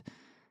functioned,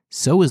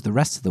 so was the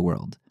rest of the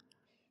world.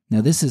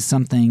 Now, this is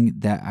something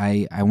that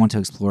I want to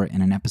explore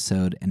in an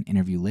episode and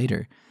interview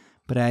later,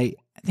 but I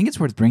think it's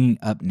worth bringing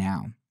up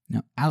now.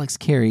 Now, Alex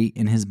Carey,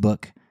 in his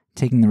book,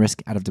 Taking the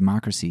Risk Out of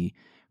Democracy,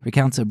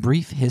 recounts a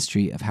brief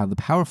history of how the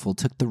powerful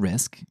took the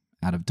risk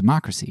out of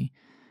democracy.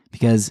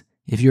 Because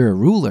if you're a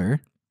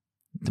ruler,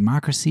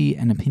 democracy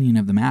and opinion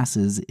of the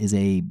masses is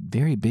a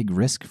very big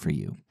risk for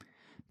you.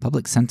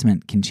 Public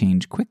sentiment can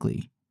change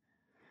quickly.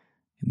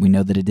 We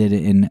know that it did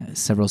in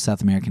several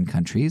South American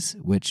countries,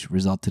 which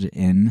resulted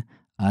in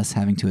us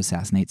having to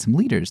assassinate some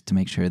leaders to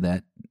make sure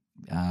that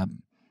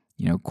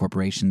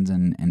corporations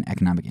and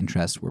economic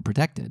interests were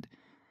protected.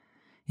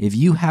 If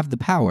you have the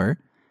power,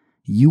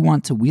 you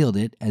want to wield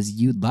it as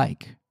you'd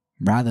like,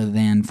 rather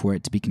than for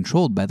it to be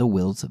controlled by the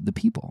wills of the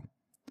people.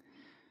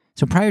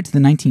 So prior to the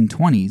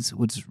 1920s,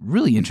 what's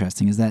really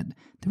interesting is that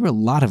there were a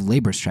lot of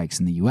labor strikes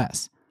in the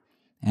U.S.,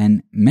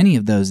 and many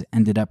of those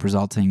ended up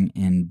resulting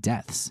in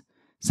deaths,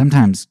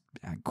 sometimes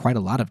quite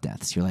a lot of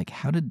deaths. You're like,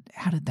 how did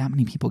that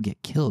many people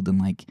get killed? And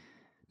like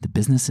the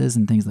businesses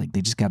and things, like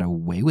they just got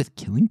away with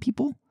killing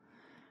people?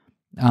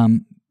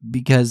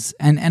 Because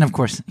of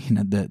course,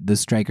 the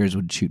strikers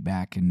would shoot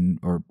back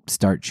or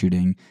start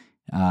shooting.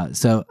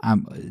 So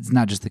it's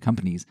not just the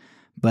companies,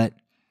 but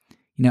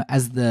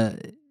as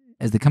the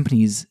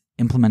companies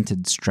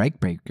implemented strike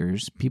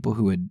breakers, people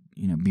who would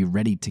be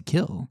ready to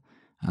kill,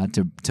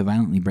 to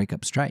violently break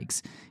up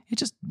strikes, it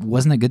just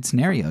wasn't a good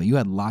scenario. You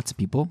had lots of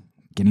people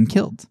getting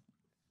killed.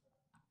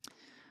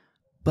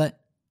 But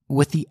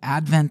with the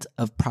advent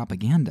of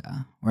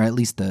propaganda, or at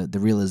least the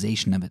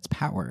realization of its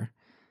power,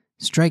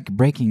 strike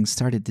breaking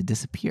started to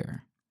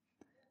disappear.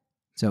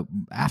 So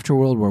after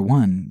World War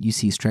I, you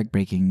see strike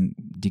breaking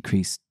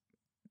decrease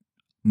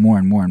more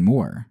and more and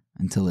more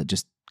until it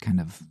just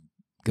kind of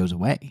goes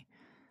away.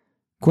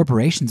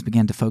 Corporations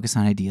began to focus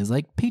on ideas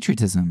like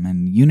patriotism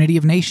and unity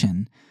of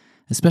nation,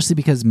 especially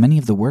because many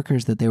of the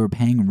workers that they were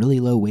paying really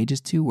low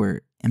wages to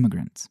were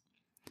immigrants.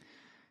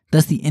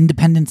 Thus, the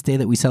Independence Day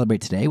that we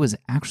celebrate today was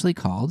actually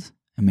called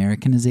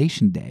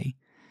Americanization Day,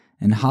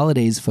 and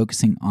holidays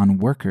focusing on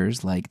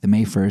workers like the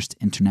May 1st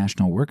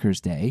International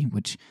Workers' Day,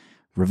 which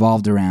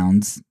revolved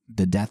around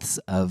the deaths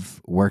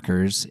of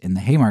workers in the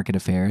Haymarket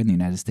Affair in the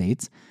United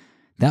States,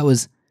 that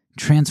was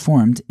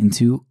transformed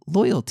into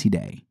Loyalty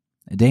Day,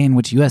 a day in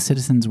which U.S.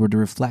 citizens were to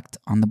reflect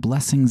on the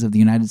blessings of the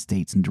United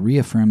States and to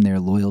reaffirm their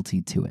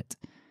loyalty to it.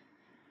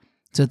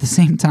 So at the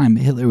same time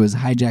Hitler was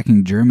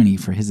hijacking Germany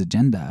for his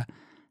agenda,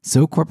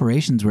 so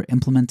corporations were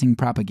implementing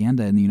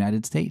propaganda in the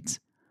United States.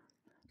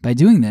 By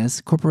doing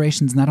this,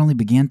 corporations not only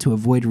began to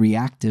avoid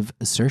reactive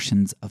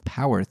assertions of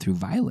power through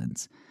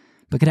violence,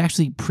 but could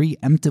actually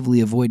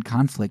preemptively avoid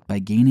conflict by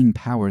gaining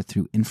power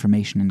through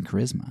information and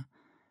charisma,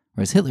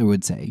 or as Hitler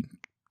would say,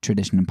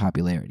 tradition and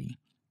popularity.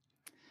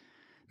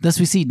 Thus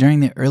we see during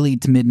the early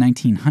to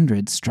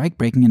mid-1900s,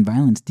 strike-breaking and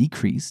violence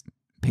decreased,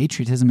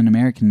 patriotism and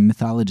American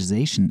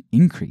mythologization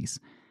increase,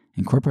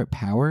 and corporate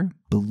power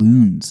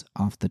balloons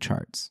off the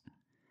charts.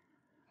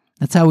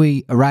 That's how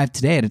we arrive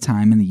today at a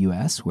time in the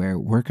U.S. where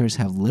workers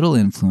have little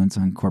influence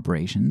on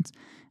corporations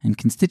and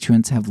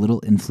constituents have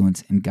little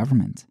influence in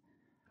government.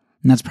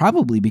 And that's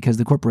probably because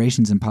the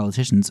corporations and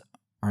politicians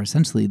are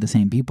essentially the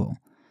same people.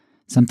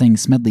 something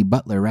Smedley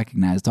Butler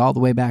recognized all the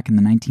way back in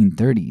the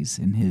 1930s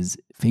in his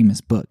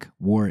famous book,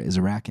 War is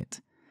a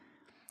Racket.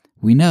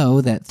 We know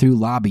that through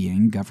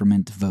lobbying,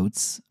 government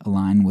votes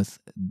align with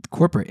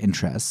corporate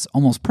interests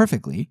almost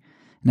perfectly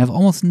and have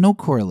almost no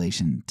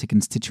correlation to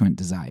constituent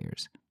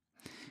desires.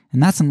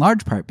 And that's in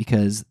large part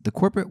because the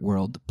corporate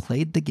world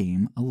played the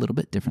game a little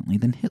bit differently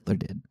than Hitler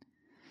did.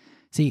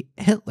 See,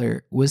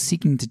 Hitler was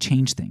seeking to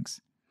change things.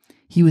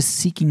 He was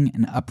seeking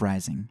an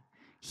uprising.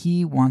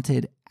 He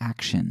wanted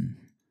action.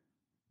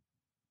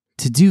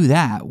 To do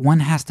that,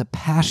 one has to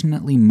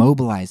passionately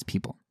mobilize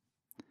people.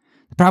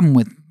 The problem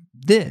with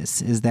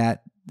this is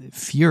that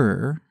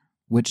Führer,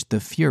 which the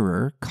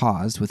Führer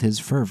caused with his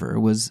fervor,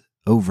 was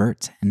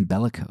overt and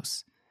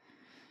bellicose.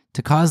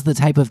 To cause the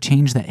type of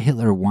change that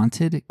Hitler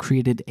wanted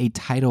created a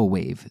tidal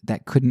wave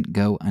that couldn't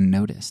go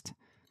unnoticed.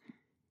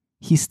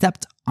 He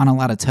stepped on a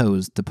lot of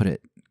toes, to put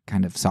it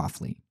kind of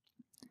softly.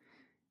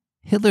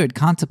 Hitler had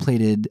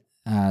contemplated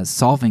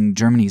solving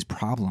Germany's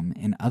problem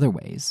in other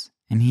ways,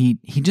 and he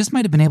just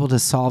might have been able to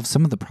solve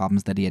some of the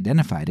problems that he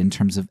identified in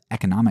terms of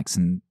economics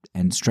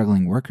and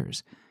struggling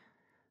workers.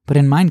 But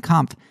in Mein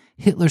Kampf,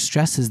 Hitler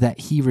stresses that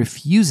he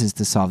refuses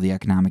to solve the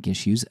economic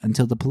issues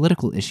until the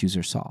political issues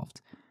are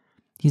solved.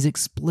 He's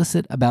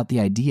explicit about the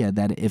idea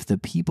that if the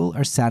people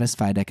are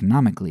satisfied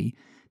economically,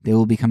 they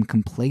will become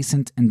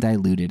complacent and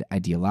diluted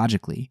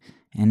ideologically,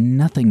 and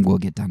nothing will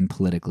get done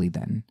politically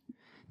then.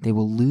 They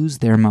will lose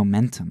their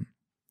momentum.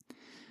 It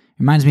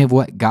reminds me of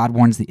what God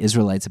warns the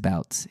Israelites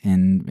about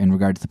in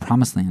regard to the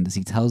Promised Land, as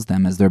he tells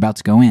them as they're about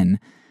to go in,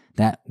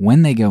 that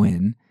when they go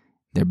in,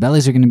 their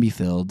bellies are going to be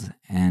filled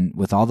and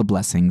with all the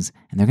blessings,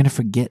 and they're going to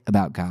forget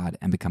about God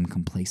and become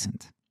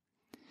complacent.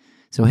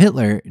 So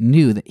Hitler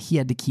knew that he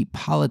had to keep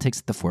politics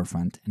at the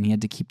forefront, and he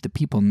had to keep the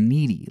people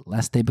needy,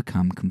 lest they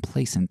become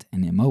complacent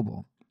and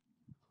immobile.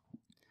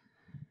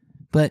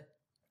 But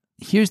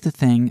here's the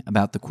thing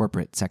about the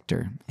corporate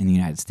sector in the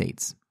United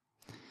States.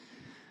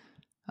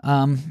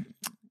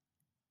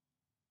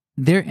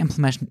 Their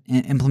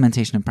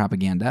implementation of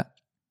propaganda,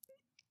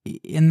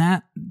 in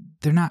that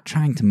they're not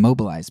trying to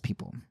mobilize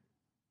people.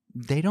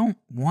 They don't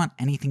want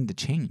anything to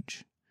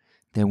change.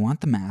 They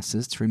want the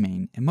masses to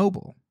remain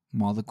immobile,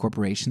 while the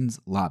corporations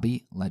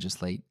lobby,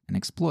 legislate, and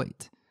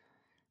exploit.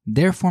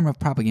 Their form of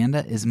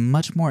propaganda is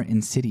much more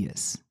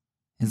insidious.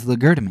 It's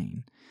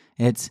legerdemain.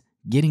 It's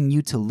getting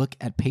you to look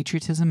at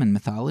patriotism and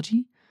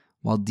mythology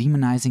while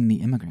demonizing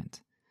the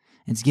immigrant.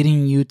 It's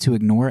getting you to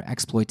ignore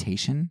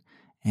exploitation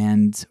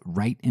and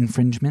right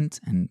infringement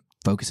and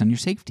focus on your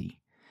safety.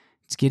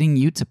 It's getting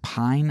you to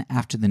pine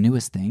after the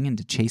newest thing and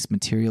to chase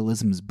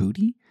materialism's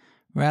booty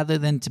rather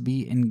than to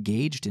be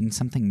engaged in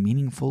something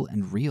meaningful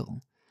and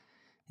real.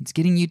 It's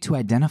getting you to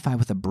identify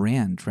with a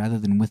brand rather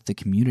than with the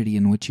community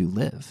in which you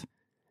live.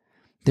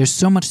 There's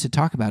so much to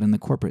talk about in the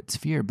corporate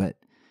sphere, but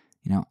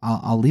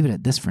I'll leave it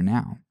at this for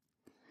now.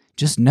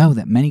 Just know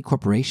that many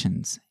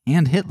corporations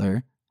and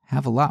Hitler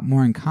have a lot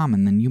more in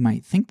common than you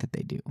might think that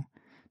they do,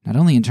 not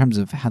only in terms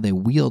of how they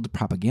wield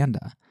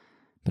propaganda,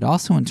 but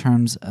also in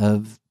terms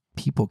of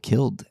people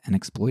killed and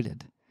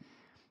exploited.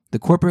 The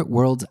corporate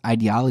world's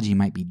ideology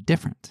might be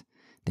different.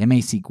 They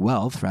may seek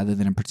wealth rather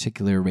than a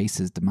particular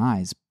race's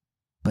demise,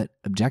 but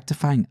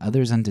objectifying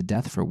others unto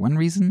death for one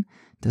reason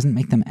doesn't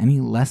make them any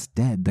less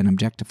dead than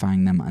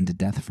objectifying them unto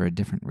death for a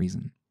different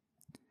reason.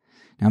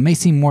 Now, it may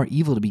seem more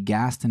evil to be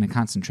gassed in a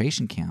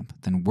concentration camp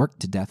than worked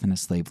to death in a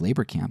slave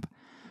labor camp,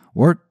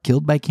 or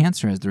killed by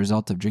cancer as the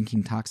result of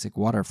drinking toxic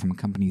water from a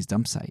company's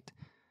dump site.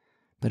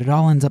 But it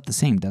all ends up the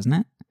same, doesn't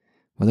it?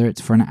 Whether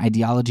it's for an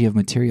ideology of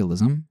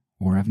materialism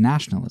or of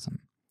nationalism.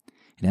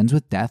 It ends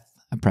with death,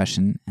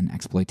 oppression, and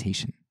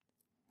exploitation.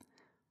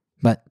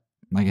 But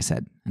like I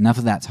said, enough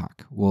of that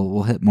talk.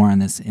 We'll hit more on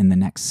this in the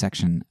next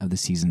section of the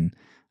season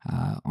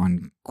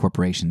on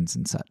corporations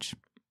and such.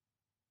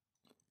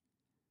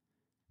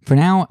 For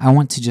now, I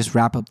want to just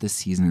wrap up this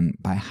season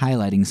by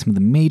highlighting some of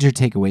the major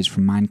takeaways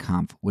from Mein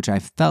Kampf, which I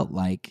felt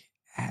like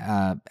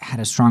had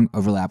a strong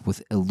overlap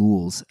with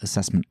Ellul's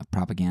assessment of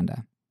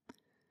propaganda.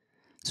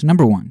 So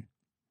number one,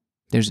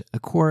 there's a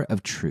core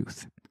of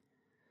truth.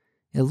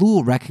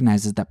 Ellul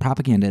recognizes that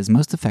propaganda is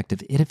most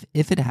effective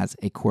if it has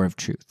a core of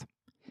truth.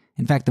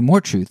 In fact, the more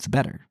truth, the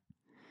better.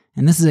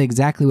 And this is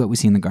exactly what we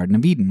see in the Garden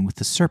of Eden with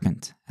the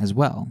serpent as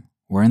well,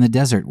 or in the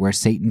desert where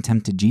Satan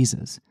tempted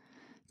Jesus.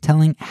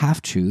 Telling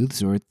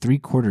half-truths or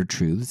three-quarter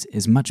truths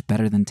is much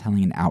better than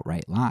telling an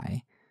outright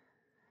lie.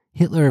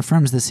 Hitler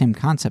affirms the same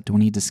concept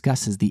when he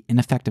discusses the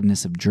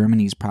ineffectiveness of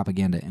Germany's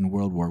propaganda in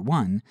World War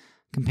I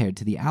compared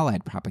to the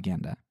Allied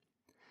propaganda.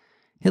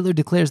 Hitler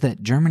declares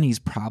that Germany's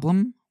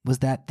problem was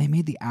that they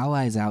made the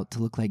Allies out to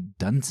look like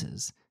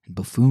dunces and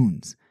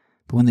buffoons.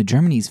 But when the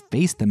Germans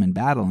faced them in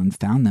battle and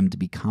found them to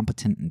be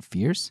competent and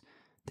fierce,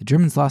 the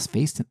Germans lost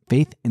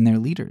faith in their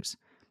leaders,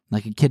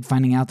 like a kid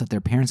finding out that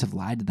their parents have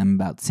lied to them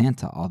about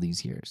Santa all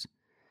these years.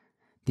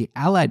 The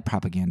Allied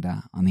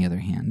propaganda, on the other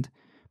hand,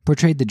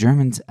 portrayed the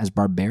Germans as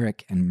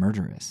barbaric and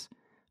murderous,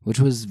 which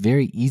was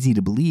very easy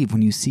to believe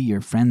when you see your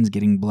friends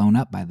getting blown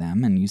up by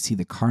them and you see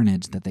the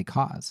carnage that they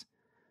cause.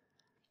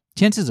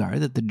 Chances are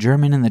that the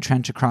German in the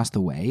trench across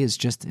the way is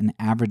just an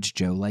average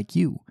Joe like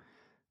you,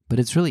 but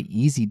it's really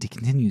easy to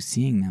continue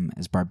seeing them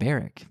as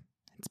barbaric.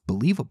 It's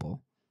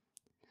believable.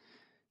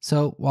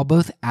 So while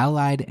both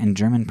Allied and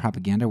German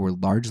propaganda were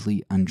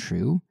largely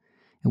untrue,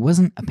 it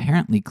wasn't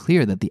apparently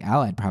clear that the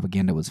Allied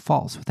propaganda was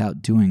false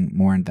without doing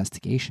more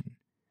investigation.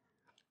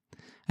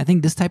 I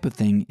think this type of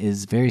thing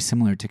is very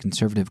similar to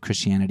conservative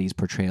Christianity's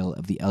portrayal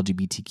of the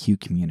LGBTQ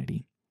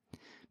community.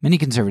 Many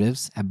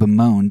conservatives have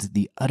bemoaned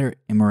the utter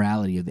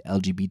immorality of the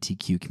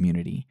LGBTQ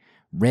community,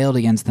 railed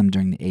against them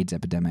during the AIDS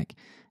epidemic,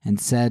 and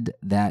said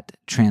that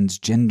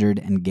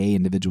transgendered and gay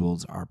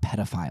individuals are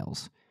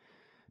pedophiles.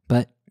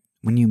 But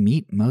when you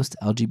meet most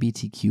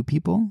LGBTQ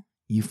people,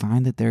 you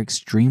find that they're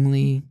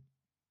extremely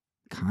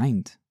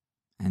kind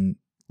and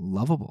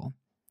lovable.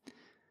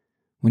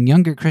 When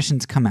younger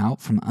Christians come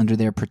out from under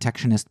their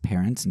protectionist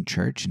parents in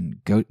church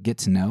and get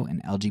to know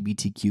an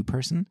LGBTQ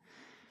person,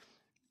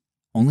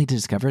 only to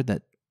discover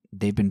that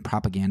they've been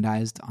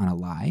propagandized on a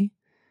lie,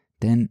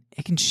 then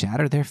it can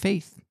shatter their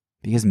faith,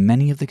 because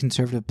many of the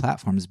conservative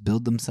platforms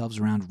build themselves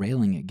around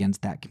railing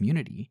against that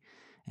community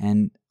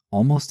and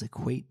almost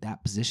equate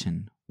that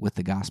position with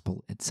the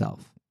gospel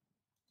itself.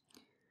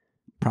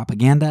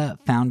 Propaganda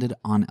founded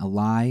on a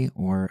lie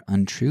or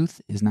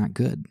untruth is not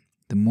good.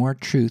 The more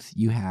truth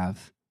you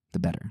have, the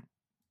better.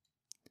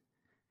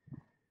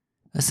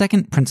 A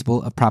second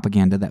principle of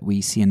propaganda that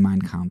we see in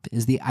Mein Kampf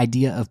is the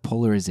idea of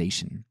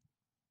polarization.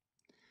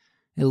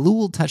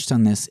 Ellul touched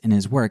on this in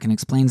his work and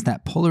explains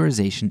that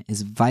polarization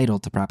is vital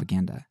to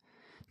propaganda.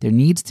 There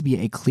needs to be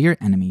a clear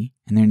enemy,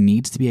 and there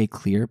needs to be a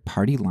clear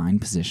party line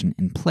position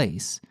in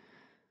place.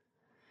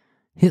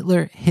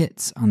 Hitler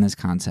hits on this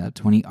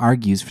concept when he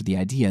argues for the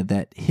idea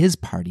that his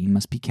party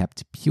must be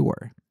kept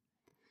pure.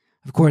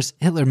 Of course,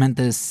 Hitler meant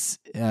this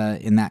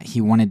in that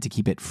he wanted to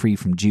keep it free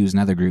from Jews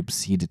and other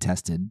groups he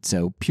detested,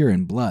 so pure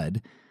in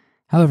blood.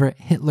 However,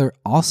 Hitler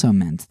also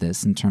meant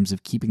this in terms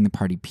of keeping the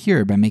party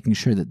pure by making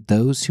sure that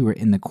those who were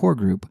in the core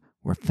group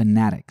were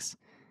fanatics.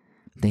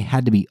 They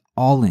had to be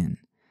all in.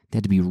 They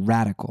had to be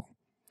radical.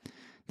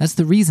 That's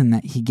the reason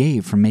that he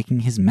gave for making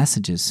his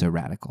messages so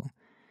radical.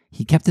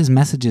 He kept his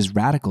messages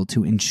radical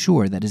to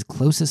ensure that his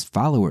closest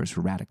followers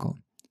were radical.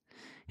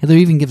 Hitler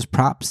even gives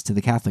props to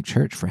the Catholic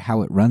Church for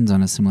how it runs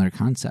on a similar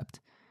concept.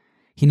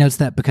 He notes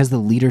that because the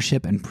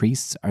leadership and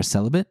priests are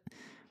celibate,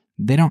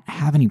 they don't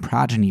have any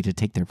progeny to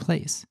take their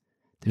place.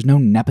 There's no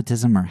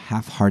nepotism or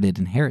half-hearted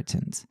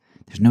inheritance.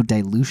 There's no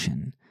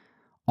dilution.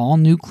 All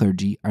new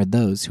clergy are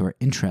those who are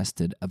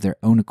interested of their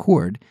own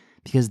accord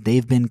because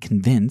they've been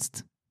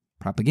convinced,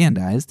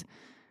 propagandized,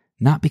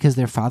 not because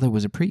their father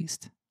was a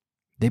priest.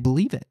 They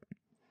believe it.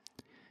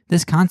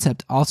 This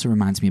concept also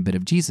reminds me a bit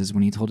of Jesus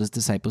when he told his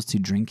disciples to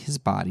drink his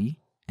body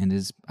and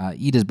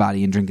eat his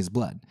body and drink his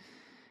blood.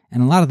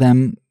 And a lot of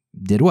them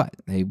did what?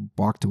 They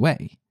walked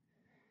away.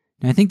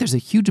 And I think there's a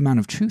huge amount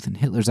of truth in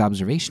Hitler's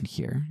observation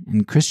here,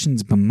 and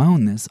Christians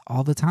bemoan this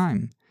all the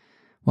time.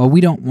 While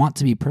we don't want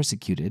to be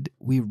persecuted,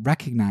 we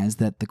recognize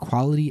that the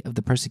quality of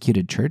the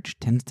persecuted church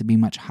tends to be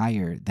much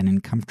higher than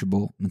in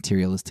comfortable,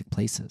 materialistic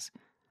places.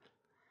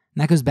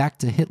 And that goes back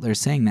to Hitler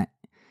saying that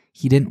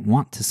he didn't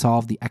want to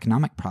solve the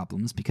economic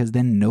problems because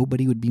then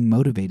nobody would be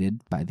motivated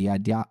by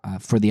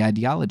for the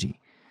ideology.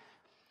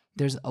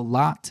 There's a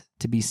lot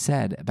to be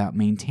said about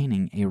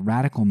maintaining a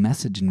radical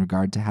message in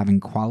regard to having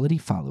quality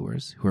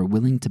followers who are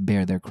willing to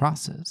bear their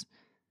crosses.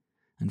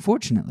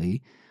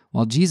 Unfortunately,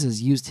 while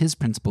Jesus used his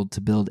principle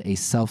to build a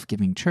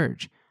self-giving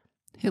church,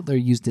 Hitler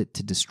used it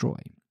to destroy.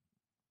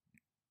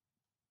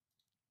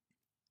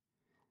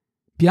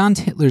 Beyond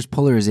Hitler's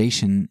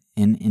polarization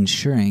in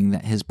ensuring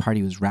that his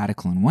party was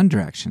radical in one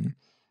direction,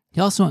 he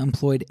also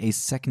employed a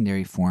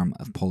secondary form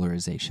of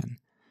polarization.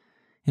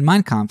 In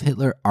Mein Kampf,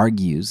 Hitler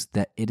argues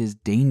that it is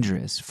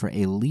dangerous for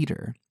a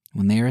leader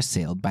when they are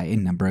assailed by a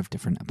number of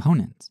different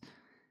opponents.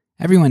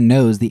 Everyone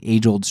knows the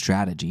age-old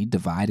strategy,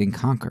 divide and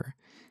conquer,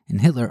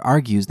 and Hitler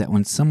argues that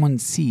when someone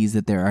sees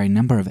that there are a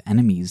number of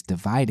enemies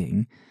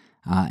dividing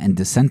and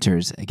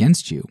dissenters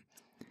against you,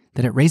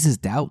 that it raises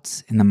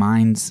doubts in the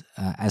minds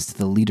as to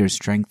the leader's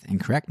strength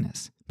and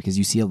correctness, because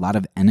you see a lot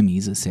of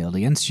enemies assailed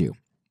against you.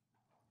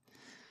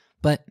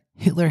 But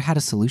Hitler had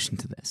a solution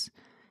to this,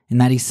 in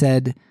that he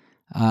said,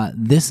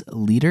 this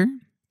leader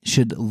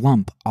should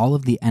lump all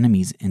of the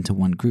enemies into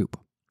one group.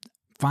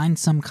 Find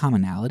some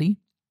commonality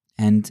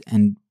and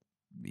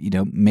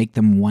make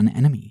them one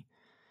enemy.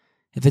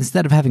 If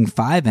instead of having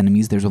 5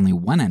 enemies, there's only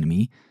one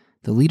enemy,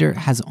 the leader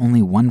has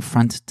only one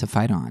front to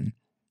fight on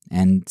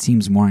and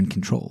seems more in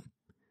control.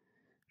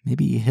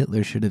 Maybe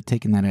Hitler should have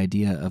taken that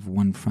idea of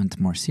one front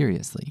more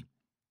seriously.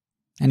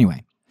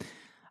 Anyway,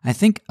 I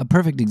think a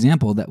perfect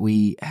example that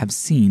we have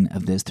seen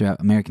of this throughout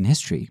American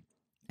history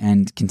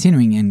and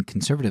continuing in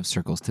conservative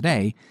circles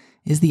today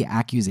is the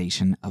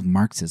accusation of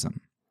Marxism.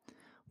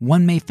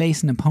 One may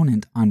face an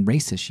opponent on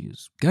race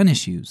issues, gun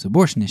issues,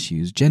 abortion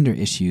issues, gender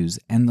issues,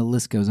 and the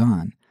list goes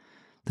on.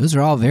 Those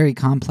are all very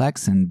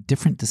complex and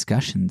different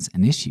discussions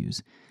and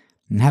issues,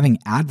 and having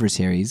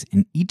adversaries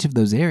in each of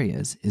those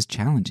areas is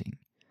challenging.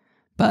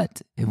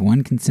 But if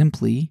one can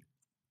simply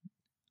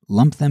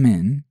lump them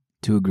in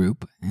to a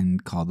group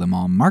and call them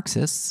all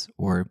Marxists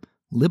or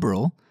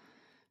liberal,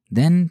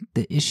 then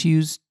the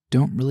issues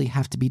don't really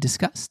have to be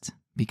discussed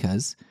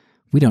because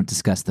we don't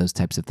discuss those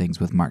types of things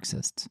with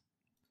Marxists.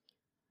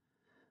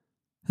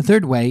 The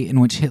third way in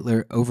which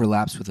Hitler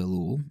overlaps with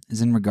Ellul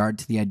is in regard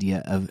to the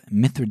idea of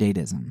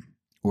Mithridatism,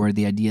 or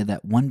the idea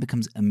that one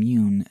becomes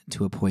immune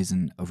to a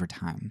poison over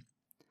time.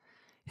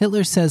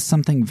 Hitler says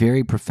something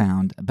very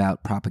profound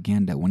about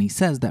propaganda when he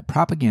says that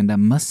propaganda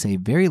must say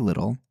very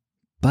little,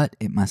 but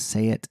it must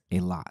say it a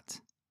lot.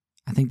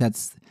 I think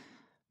that's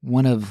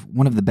one of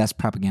the best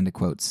propaganda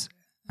quotes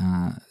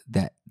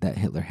that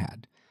Hitler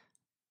had.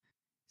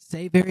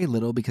 Say very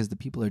little because the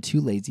people are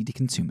too lazy to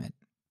consume it,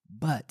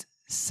 but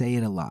say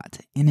it a lot,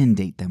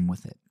 inundate them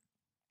with it.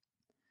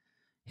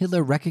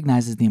 Hitler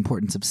recognizes the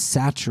importance of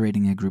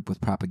saturating a group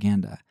with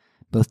propaganda,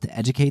 both to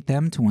educate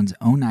them to one's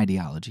own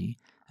ideology,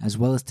 as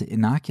well as to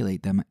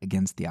inoculate them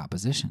against the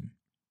opposition.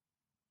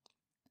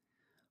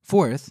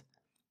 Fourth,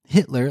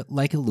 Hitler,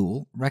 like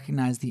Ellul,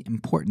 recognized the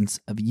importance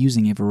of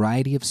using a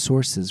variety of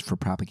sources for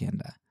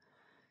propaganda.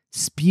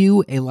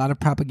 Spew a lot of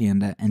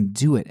propaganda and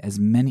do it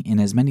in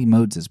as many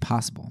modes as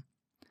possible.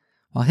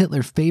 While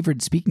Hitler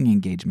favored speaking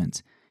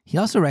engagements, he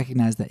also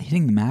recognized that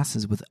hitting the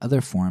masses with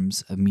other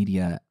forms of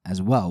media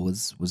as well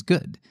was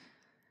good.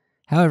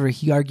 However,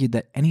 he argued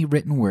that any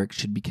written work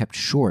should be kept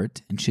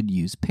short and should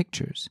use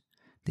pictures.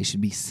 They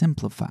should be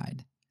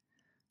simplified.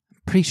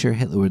 I'm pretty sure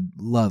Hitler would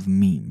love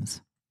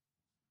memes.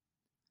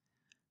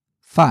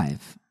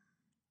 5.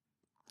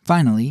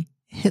 Finally,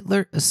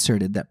 Hitler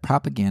asserted that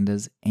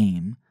propaganda's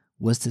aim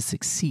was to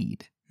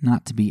succeed,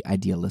 not to be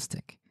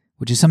idealistic,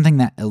 which is something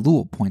that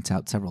Ellul points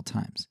out several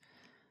times.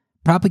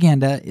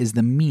 Propaganda is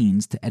the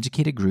means to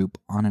educate a group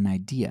on an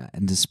idea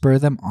and to spur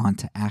them on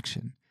to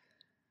action.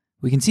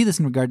 We can see this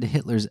in regard to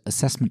Hitler's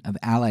assessment of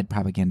Allied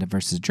propaganda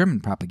versus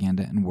German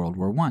propaganda in World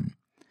War I.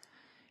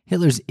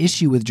 Hitler's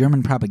issue with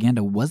German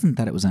propaganda wasn't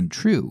that it was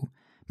untrue,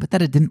 but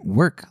that it didn't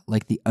work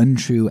like the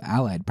untrue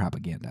Allied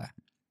propaganda.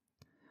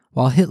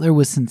 While Hitler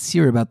was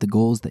sincere about the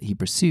goals that he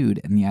pursued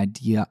and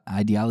the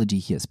ideology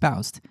he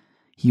espoused,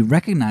 he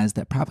recognized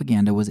that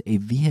propaganda was a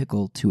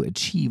vehicle to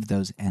achieve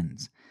those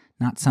ends,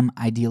 not some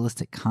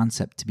idealistic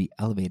concept to be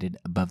elevated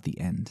above the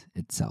end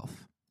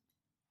itself.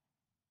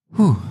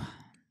 Whew.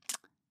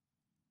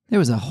 There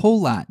was a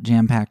whole lot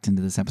jam-packed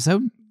into this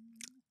episode.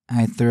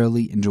 I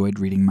thoroughly enjoyed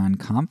reading Mein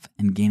Kampf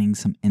and gaining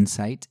some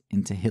insight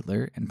into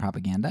Hitler and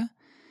propaganda,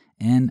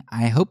 and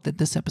I hope that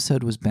this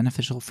episode was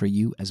beneficial for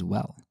you as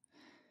well.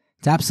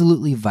 It's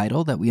absolutely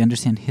vital that we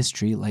understand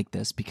history like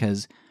this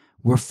because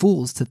we're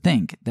fools to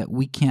think that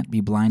we can't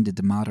be blinded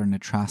to modern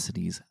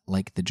atrocities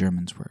like the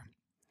Germans were.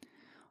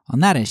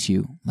 On that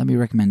issue, let me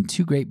recommend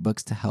 2 great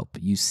books to help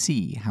you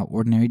see how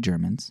ordinary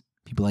Germans,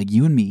 people like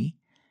you and me,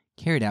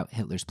 carried out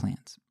Hitler's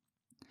plans.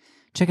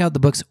 Check out the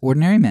books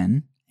Ordinary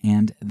Men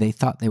and They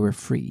Thought They Were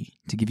Free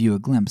to give you a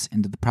glimpse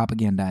into the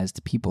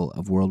propagandized people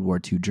of World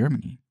War II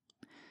Germany,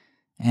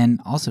 and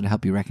also to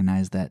help you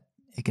recognize that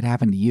it could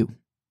happen to you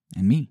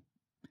and me.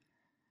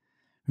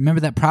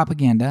 Remember that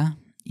propaganda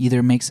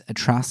either makes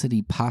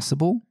atrocity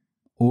possible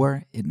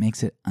or it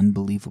makes it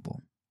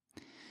unbelievable.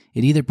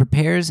 It either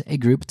prepares a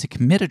group to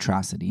commit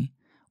atrocity,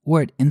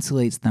 or it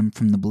insulates them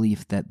from the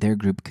belief that their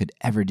group could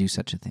ever do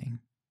such a thing.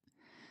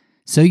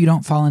 So you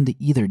don't fall into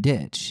either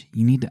ditch,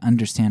 you need to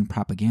understand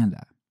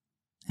propaganda.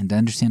 And to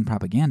understand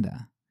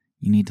propaganda,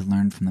 you need to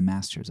learn from the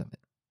masters of it.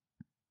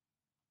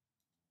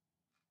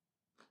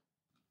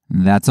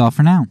 That's all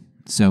for now.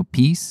 So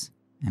peace,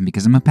 and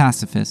because I'm a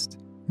pacifist,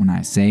 when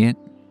I say it,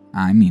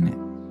 I mean it.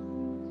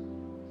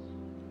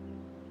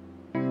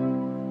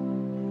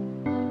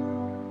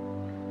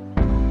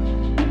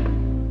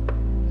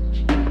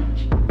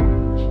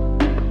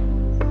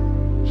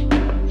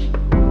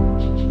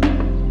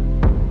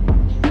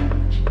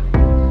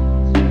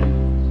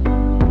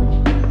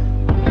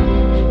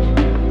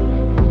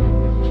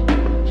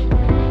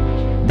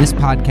 This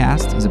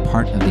podcast is a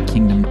part of the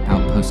Kingdom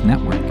Outpost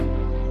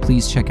Network.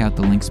 Please check out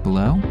the links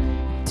below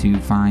to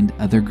find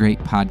other great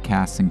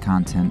podcasts and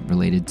content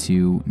related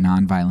to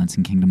nonviolence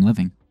and kingdom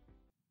living.